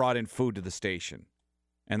 "Oh, they brought in food to the station,"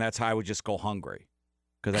 and that's how I would just go hungry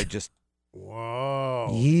because I just. Whoa.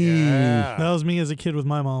 Yeah. That was me as a kid with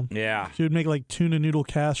my mom. Yeah. She would make like tuna noodle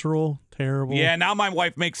casserole. Terrible. Yeah, now my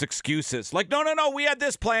wife makes excuses. Like, no, we had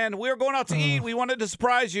this plan. We were going out to eat. We wanted to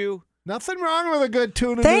surprise you. Nothing wrong with a good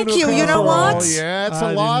tuna Thank noodle you. You know casserole. what? Yeah, it's I a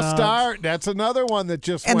did lost not. art. That's another one that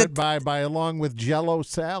just went by along with Jell-O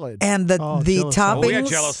salad. And the Jello toppings. salad. Oh, we had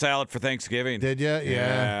Jello salad for Thanksgiving. Did you?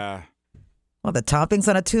 Yeah. Well, the toppings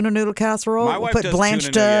on a tuna noodle casserole. My wife Put does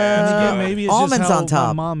blanched tuna noodle, yeah. Yeah, maybe it's almonds just how on top.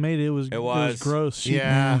 My mom made it. It was gross. She-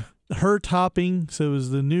 Yeah. Her topping, so it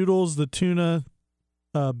was the noodles, the tuna,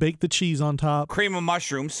 bake the cheese on top. Cream of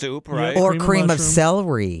mushroom soup, right? Or cream of mushroom.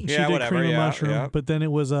 celery. She Yeah, did whatever, cream of yeah, mushroom, yeah. but then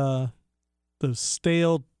it was the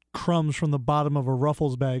stale crumbs from the bottom of a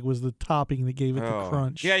Ruffles bag was the topping that gave it the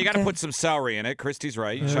crunch. Yeah, you got to put some celery in it. Christy's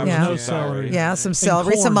right. You Yeah, chop there some was no celery. Yeah, some And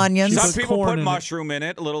celery, some corn. onions. She Some put people corn put in it. mushroom in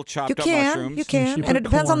it, a little chopped You up can, mushrooms. you can, She and put it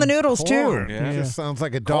depends on the corn. noodles Corn. too. Yeah. Just sounds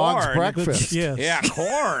like a dog's Corn. breakfast. Yes. Yeah,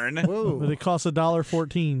 corn. But it costs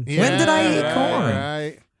 $1.14. When did I eat right, corn?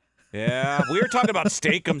 Right. Yeah, we were talking about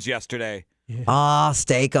steakums yesterday. Ah,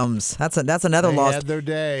 steakums. That's another They lost. had their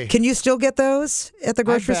day. Can you still get those at the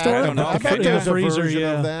grocery store? I don't know. I bet Can there's you? a Freezer, version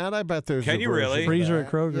yeah. of that. I bet there's Can a you version really? of Freezer that.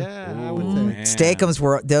 at Kroger. Yeah, I would Ooh, think. man. Steakums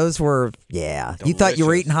were yeah. You thought you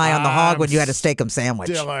were Delicious. eating high on the hog when I'm you had a steakum sandwich.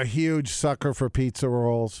 Still a huge sucker for pizza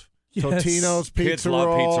rolls. Yes. Totino's Kids pizza love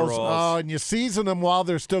rolls. pizza rolls. Oh, and you season them while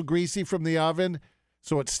they're still greasy from the oven,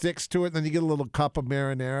 so it sticks to it. And then you get a little cup of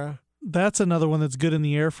marinara. That's another one that's good in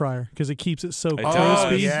the air fryer because it keeps it so It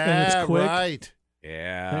crispy does. and it's quick. Right.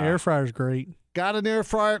 Yeah. The air fryer's great. Got an air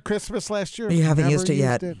fryer at Christmas last year. You haven't Never used it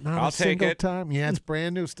yet. Not I'll a take single it. time. Yeah, it's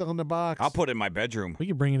brand new, still in the box. I'll put it in my bedroom. We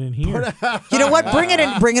can bring it in here. You know what? Bring it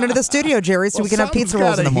into the studio, Jerry, so we can have pizza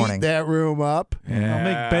rolls in the morning. Heat that room up. Yeah. I'll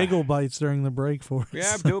make bagel bites during the break for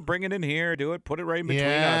us. Yeah, bring it in here. Do it. Put it right in between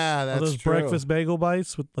Yeah, us. that's those true. breakfast bagel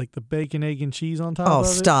bites with like the bacon, egg, and cheese on top Oh, of it.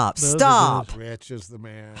 stop. Those are Stop. good. Rich is the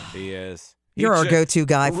man. He is. You're our go-to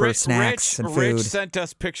guy for Rich, snacks and food. Rich sent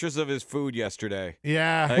us pictures of his food yesterday.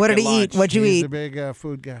 Yeah. What did he eat? What'd you He's eat? a big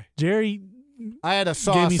food guy. Jerry I had a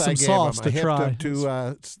sauce gave me some I gave sauce him. to I hipped try. him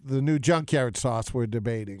to the new junkyard sauce we're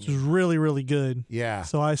debating. It was really, really good. Yeah.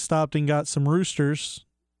 So I stopped and got some roosters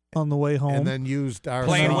on the way home. And then used our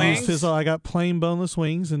Plain sauce. wings? I got plain boneless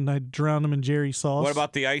wings, and I drowned them in Jerry's sauce. What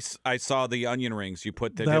about the ice? I saw the onion rings. You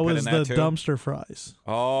put the that dip was it in that the too? dumpster fries.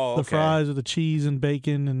 Oh, okay. The fries with the cheese and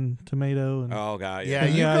bacon and tomato. And Oh, God. Yeah,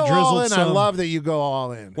 you I go all drizzled in. some. I love that you go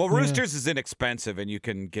all in. Well, Roosters is inexpensive, and you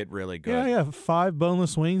can get really good. Yeah, 5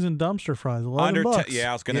 boneless wings and dumpster fries. $11 bucks. Yeah,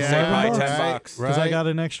 I was going to say probably $10. Because I got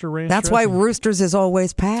an extra ranch. That's why dressing. Roosters is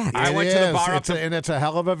always packed. I went to the bar up and it's a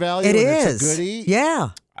hell of a value. It and is. It's a good eat. Yeah.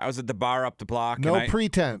 I was at the bar up the block. No and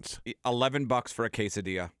pretense. $11 for a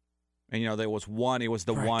quesadilla. And, there was one. It was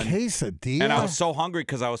the For a one. quesadilla? And I was so hungry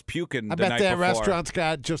because I was puking I the bet night that before. restaurant's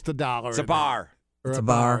got just $1. It's a bar. Or It's a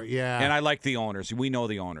bar. Yeah. And I like the owners. We know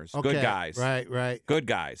the owners. Okay, Good guys. Right. Good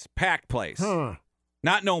guys. Packed place. Huh.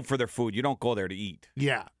 Not known for their food. You don't go there to eat.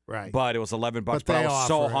 Yeah, right. But it was $11. But But I they was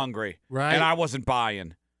so offer it. hungry. Right. And I wasn't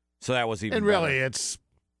buying. So that was even And really, better. it's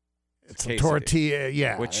a Quesadilla. tortilla,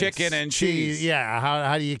 yeah. With chicken it's and cheese. Yeah,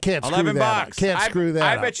 how do you can't screw $11. that up. Can't screw that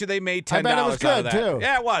I up. bet you they made $10 I bet it was out good, of that. too.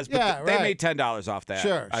 Yeah, it was. But Yeah, they right. made $10 off that.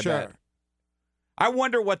 Sure. I bet. I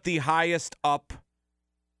wonder what the highest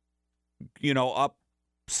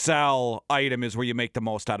upsell item is where you make the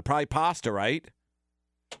most out of. Probably pasta, right?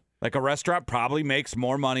 Like a restaurant probably makes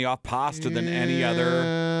more money off pasta than any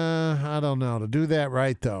other. I don't know. To do that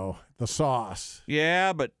right, though, the sauce.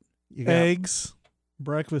 Yeah, but You got Eggs.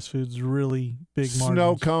 Breakfast food's really big margins.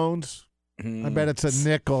 snow cones. I bet it's a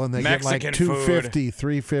nickel, and they Mexican get like $2.50,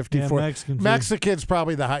 $3.50 Yeah, for Mexican food. Mexican's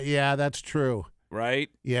probably the high. Yeah, that's true. right?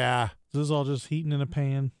 Yeah. This is all just heating in a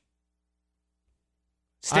pan.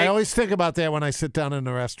 I always think about that when I sit down in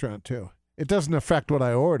a restaurant too. It doesn't affect what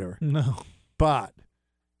I order, No. but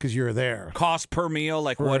because you're there. Cost per meal,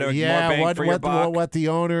 like For- what are yeah, more bang what for your buck? what the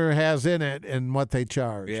owner has in it and what they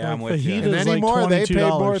charge. Yeah, I'm with you. And Fajita's like anymore, they pay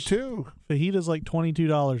 $22. more too. Fajita's like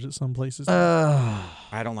 $22 at some places.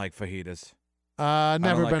 I don't like fajitas.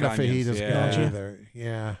 Never like been a onions. fajitas Yeah. guy Don't you? either.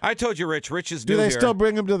 Yeah. I told you, Rich. Rich is Do new they here. still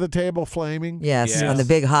bring them to the table flaming? Yes, Yes. on the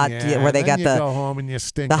big hot Yeah, where they then got you the go home and you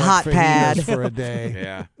stink the like hot fajitas pad. for a day.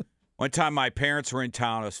 Yeah. One time my parents were in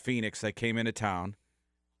town. It was Phoenix. They came into town,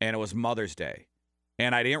 and it was Mother's Day.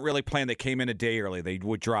 And I didn't really plan. They came in a day early. They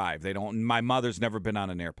would drive. They don't. My mother's never been on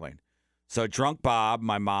an airplane. So drunk Bob,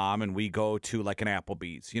 my mom, and we go to like an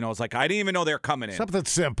Applebee's. It's like I didn't even know they were coming in. Something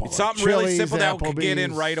simple. It's something Chili's, really simple that we could get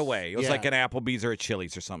in Applebee's. right away. It was Yeah. like an Applebee's or a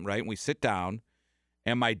Chili's or something, right? And we sit down,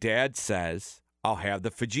 and my dad says, "I'll have the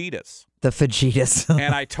fajitas." the fajitas.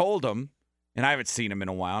 And I told him, and I haven't seen him in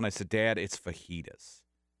a while, and I said, "Dad, it's fajitas."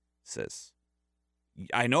 He says,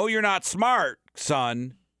 "I know you're not smart,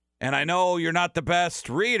 son, and I know you're not the best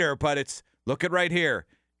reader, but look at right here.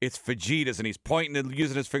 It's fajitas," and he's pointing and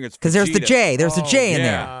using his fingers. Because there's the fajitas. J. There's a J in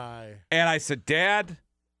yeah. there. And I said, "Dad,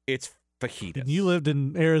 it's fajitas." And you lived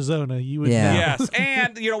in Arizona. You would Yeah. know. Yes,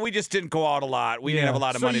 and we just didn't go out a lot. We didn't have a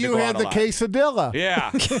lot of So money to you go had out a the lot. quesadilla.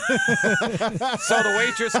 Yeah. So the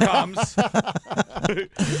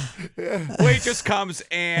waitress comes,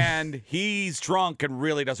 and he's drunk and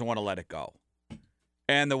really doesn't want to let it go.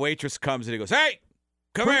 And the waitress comes and he goes, "Hey,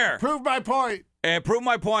 come here." Prove my point. And prove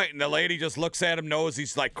my point. And the lady just looks at him, knows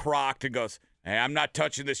he's like crocked, and goes, "Hey, I'm not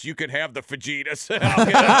touching this. You can have the fajitas." I'll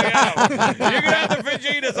get out. You can have the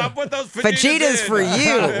fajitas. I'll put those fajitas Fajitas in. for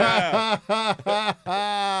you. Yeah.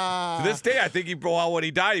 To this day, I think when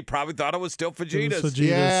he died, he probably thought it was still fajitas.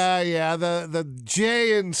 Yeah. The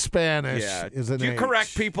J in Spanish is an Do you H.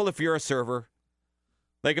 correct people if you're a server?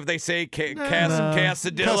 Like if they say quesadilla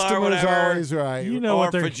Customer's or whatever. always right. You know Or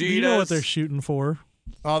what they're fajitas. you know what they're shooting for.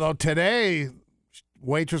 Although today,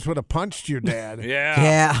 waitress would have punched your dad. Yeah.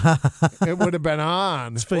 Yeah. It would have been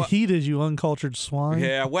on. It's fajitas, you uncultured swine.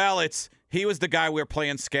 Yeah, well, he was the guy we were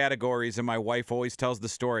playing categories, and my wife always tells the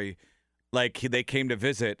story. Like they came to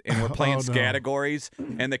visit, and we're playing categories,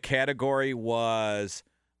 and the category was,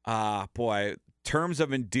 terms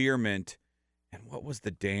of endearment. And what was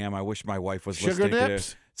the damn? I wish my wife was Sugar listening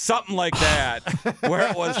nips? to something like that, where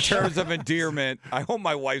it was terms of endearment. I hope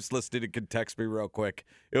my wife's listening and can text me real quick.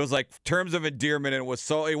 It was like terms of endearment, and it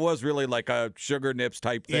was really like a sugar nips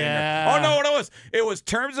type thing. Yeah. Oh, no, it was. It was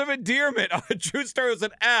terms of endearment. A true story was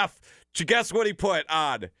an F. Guess what he put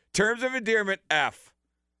on? Terms of endearment, F.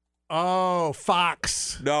 Oh,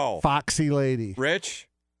 Fox. No. Foxy lady. Rich?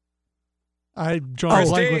 I draw a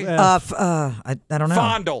blank with F. I don't know.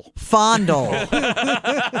 Fondle. Fondle.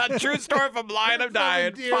 True story from Lion of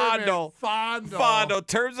Dying. Fondle. Fondle.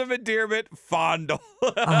 Terms of endearment, fondle.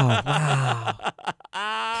 Oh, wow.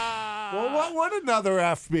 Well, what would another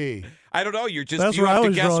F be? I don't know. You That's have where I to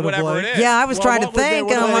was guess drawing a whatever blank. it is. Yeah, I was trying to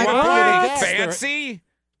think, and I'm like, what? Fancy?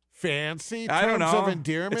 Fancy? I don't Terms know. of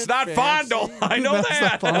endearment? It's not Fancy? fondle. I know That's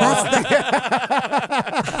that. not